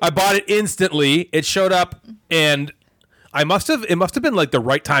 I bought it instantly. It showed up, and it must have been like the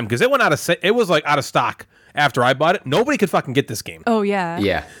right time because it was like out of stock after I bought it. Nobody could fucking get this game. Oh yeah.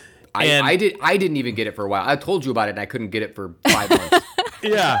 Yeah. I didn't even get it for a while. I told you about it and I couldn't get it for 5 months.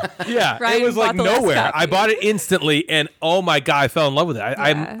 Yeah. Ryan it was like bought the last nowhere. copy. I bought it instantly, and oh my god, I fell in love with it.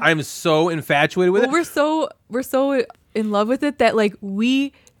 I'm so infatuated with it. We're so in love with it that like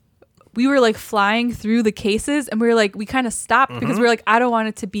we were like flying through the cases and we kind of stopped because we were like, I don't want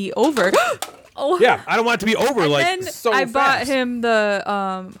it to be over. Yeah, I don't want it to be over and like then so I fast. bought him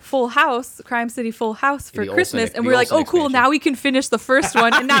the Full House, Crime City Full House for The Christmas, Olsen- and the we were like, Olsen oh cool, expansion. now we can finish the first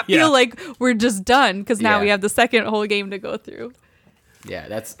one and not feel like we're just done because now Yeah. we have the second whole game to go through. Yeah,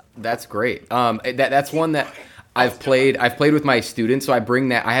 that's great. That's one that I've played with my students, so I bring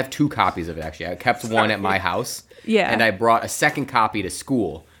that. I have 2 copies of it actually. I kept one at my house. Yeah. And I brought a second copy to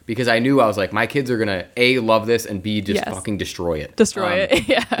school because I knew I was like, my kids are gonna A, love this, and B, just fucking destroy it.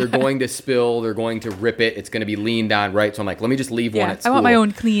 Yeah. They're going to spill, they're going to rip it, it's gonna be leaned on, right? So I'm like, let me just leave one at school. I want my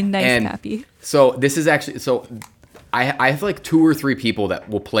own clean, nice copy. So this is actually I have like 2 or 3 people that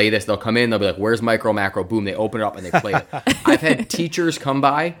will play this. They'll come in, they'll be like, "Where's Micro Macro?" Boom, they open it up and they play it. I've had teachers come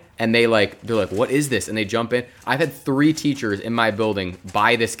by and they're like, "What is this?" And they jump in. I've had 3 teachers in my building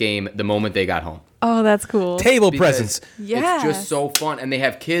buy this game the moment they got home. Oh, that's cool. Table presence. It's just so fun, and they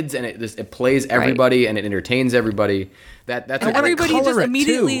have kids, and it plays everybody, and it entertains everybody. That's And everybody just color it,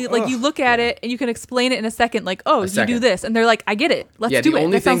 immediately too. like you look at it and you can explain it in a second. Like, oh, you do this, and they're like, I get it. Let's do it. The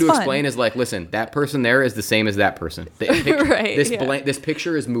only That thing sounds to fun. explain is like, listen, that person there is the same as that person. Right, This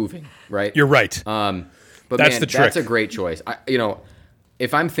picture is moving, right? You're right. But That's man, the trick. that's a great choice.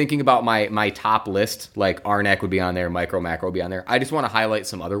 If I'm thinking about my top list, like Arnak would be on there, Micro Macro would be on there. I just want to highlight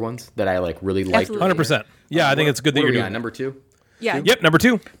some other ones that I like really like. Absolutely. 100%. Yeah, I think it's good that What you're are we doing on, number 2? Yeah. Yep, number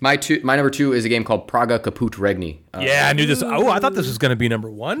 2. My number 2 is a game called Praga Kaput Regni. Yeah, I knew this. Oh, I thought this was going to be number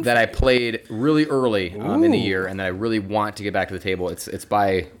 1. That I played really early in the year, and that I really want to get back to the table. It's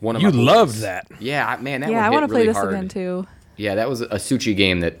by one of my. You boys. loved that. Yeah, man, that Yeah, one I hit want to play really this hard. again too. Yeah, that was a Suchi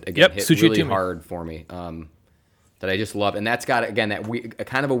game that again hit Suchi really to me. hard for me. That I just love, and that's got again that a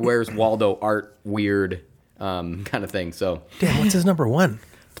kind of a Where's Waldo art weird kind of thing. So Damn, what's his number 1?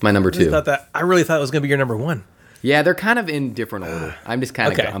 it's my number 2. I really thought it was going to be your number 1. Yeah, they're kind of in different order. I'm just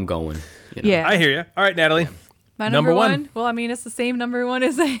kind of I'm going. You know? Yeah. I hear you. All right, Natalie. My Number number one. one. Well, I mean, it's the same number 1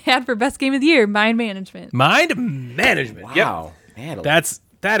 as I had for best game of the year, Mind Management. Mind management. Wow. Yep. Natalie.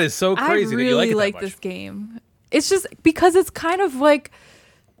 That is so crazy I that you like really it like that this much. game. It's just because it's kind of like,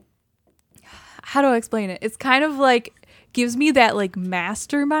 how do I explain it? It's kind of like gives me that like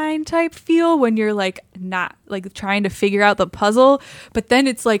mastermind type feel when you're like not like trying to figure out the puzzle, but then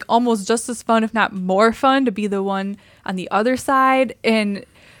it's like almost just as fun, if not more fun, to be the one on the other side. And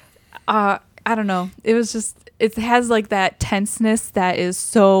I don't know. It was just it has like that tenseness that is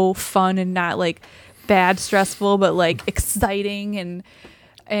so fun and not like bad stressful, but like exciting and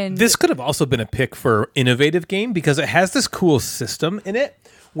this could have also been a pick for innovative game because it has this cool system in it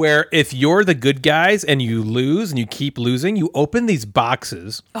where if you're the good guys and you lose and you keep losing, you open these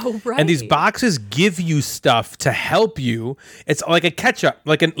boxes. Oh, right. And these boxes give you stuff to help you. It's like a catch-up,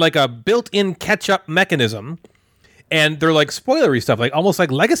 like a built-in catch-up mechanism. And they're like spoilery stuff, like almost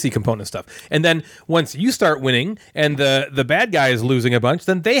like legacy component stuff. And then once you start winning and the bad guy is losing a bunch,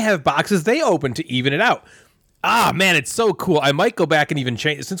 then they have boxes they open to even it out. Ah, man, it's so cool. I might go back and even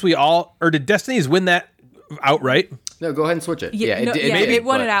change since did Destinies win that outright? No, go ahead and switch it. It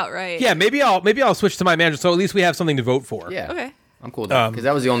won it outright. Yeah, maybe I'll switch to my manager so at least we have something to vote for. Yeah. Okay. I'm cool with that because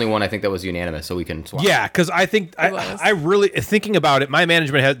that was the only one I think that was unanimous, so we can swap. Yeah, because I think I really thinking about it. My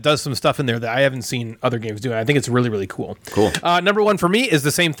management does some stuff in there that I haven't seen other games do. I think it's really, really cool. Cool. Number one for me is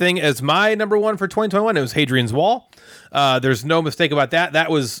the same thing as my number one for 2021. It was Hadrian's Wall. There's no mistake about that. That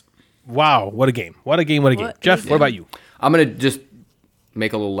was wow. What a game! What a game! What a game! Jeff, what about you? I'm gonna just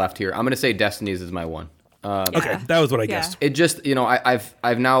make a little left here. I'm gonna say Destinies is my one. Okay, that was what I guessed. It just,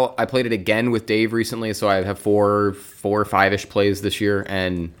 I've now played it again with Dave recently, so I have four or five-ish plays this year,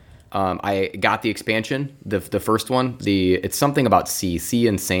 and I got the expansion, the first one. It's something about sea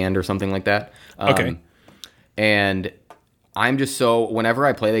and sand or something like that. Okay. And I'm just whenever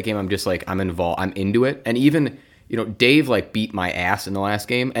I play that game, I'm just like I'm involved, I'm into it, and even Dave like beat my ass in the last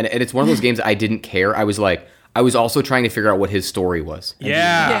game, and it's one of those games that I didn't care. I was also trying to figure out what his story was.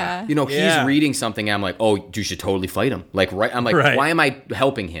 And he's reading something, and I'm like, oh, you should totally fight him. Like, right? I'm like, why am I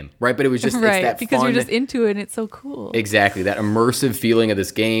helping him? Right? But it was just it's that because fun. You're just into it, and it's so cool. Exactly, that immersive feeling of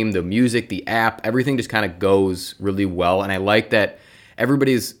this game, the music, the app, everything just kind of goes really well. And I like that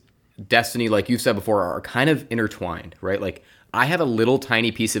everybody's Destiny, like you've said before, are kind of intertwined, right? Like, I have a little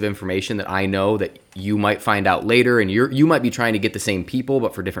tiny piece of information that I know that you might find out later, and you might be trying to get the same people,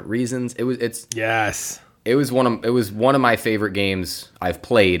 but for different reasons. It was one of my favorite games I've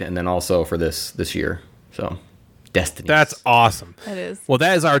played, and then also for this year. So, Destiny. That's awesome. That is. Well,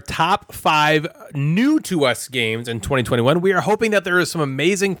 that is our top 5 new to us games in 2021. We are hoping that there is some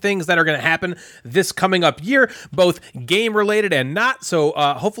amazing things that are going to happen this coming up year, both game related and not. So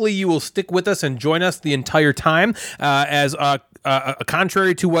hopefully you will stick with us and join us the entire time. As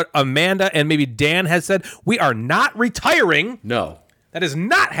contrary to what Amanda and maybe Dan has said, we are not retiring. No. That is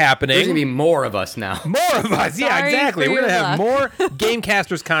not happening. There's going to be more of us now. More of us. Yeah, exactly. We're going to have more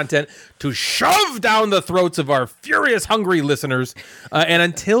Gamecasters content to shove down the throats of our furious, hungry listeners. And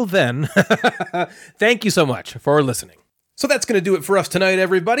until then, thank you so much for listening. So that's going to do it for us tonight,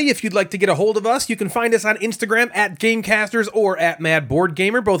 everybody. If you'd like to get a hold of us, you can find us on Instagram at Gamecasters or at Mad Board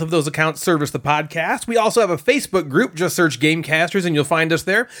Gamer. Both of those accounts service the podcast. We also have a Facebook group. Just search Gamecasters and you'll find us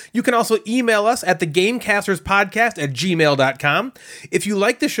there. You can also email us at thegamecasterspodcast@gmail.com. If you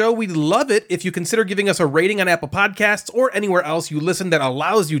like the show, we'd love it if you consider giving us a rating on Apple Podcasts or anywhere else you listen that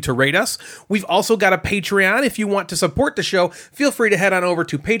allows you to rate us. We've also got a Patreon. If you want to support the show, feel free to head on over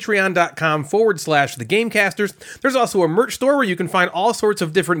to patreon.com/thegamecasters. There's also a merch store where you can find all sorts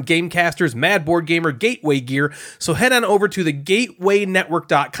of different Gamecasters, Mad Board Gamer, Gateway gear. So head on over to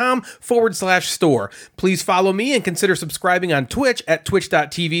thegatewaynetwork.com/store. Please follow me and consider subscribing on Twitch at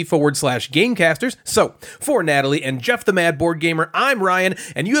twitch.tv/Gamecasters. So for Natalie and Jeff the Mad Board Gamer, I'm Ryan,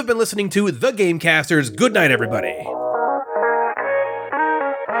 and you have been listening to The Gamecasters. Good night, everybody.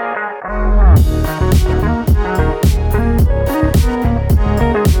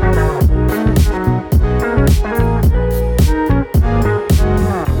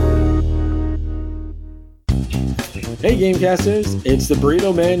 Hey Gamecasters, it's the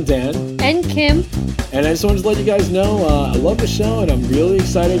Burrito Man Dan. And Kim. And I just wanted to let you guys know, I love the show and I'm really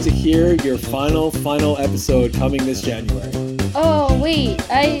excited to hear your final episode coming this January. Oh, wait,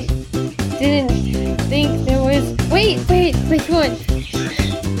 I didn't think there was... Wait, come on.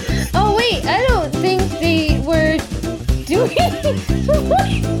 Oh, wait, I don't think they were doing... I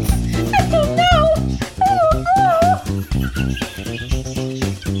don't know.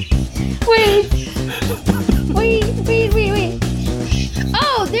 Wait.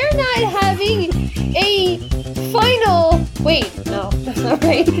 Oh, they're not having a final... Wait, no, that's not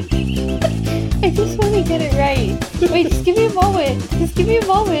right. I just want to get it right. Wait, just give me a moment.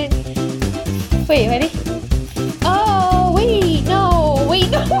 Wait, ready? Oh, wait, no,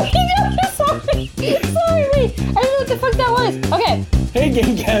 sorry, wait. I don't know what the fuck that was. Okay. Hey,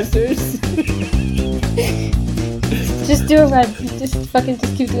 Gamecasters. Just do a run. Just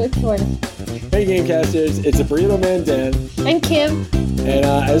keep doing it for us. Hey Gamecasters, it's a Burrito Man Dan. And Kim. And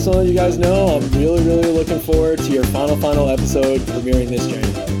I just want to let you guys know I'm really looking forward to your final episode premiering this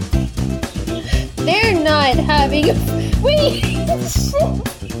January. They're not having a... Wait!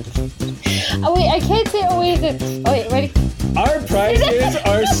 Oh, wait, I can't say... Oh, wait, ready? Our prices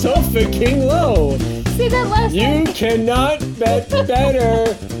are so fucking low. Say that last You cannot bet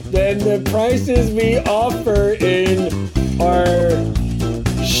better than the prices we offer in our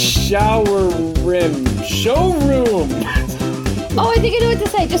showroom. Oh, I think I know what to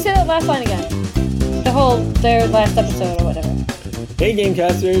say. Just say that last line again. Their last episode or whatever. Hey,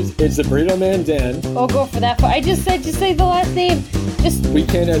 Gamecasters, it's the Burrito Man Dan. Oh, go for that part. Just say the last name. We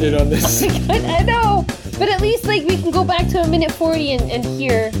can't edit on this. I know, but at least like we can go back to a minute 40 and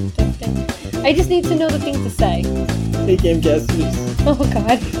hear the thing. I just need to know the things to say. Hey, Gamecasters. Oh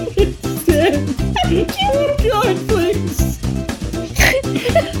God. Dan. Oh God, please.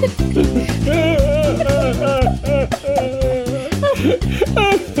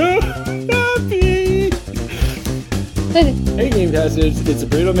 Happy. Hey, Gamecasters, it's the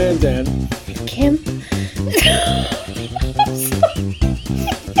Burrito Man Dan. Kim.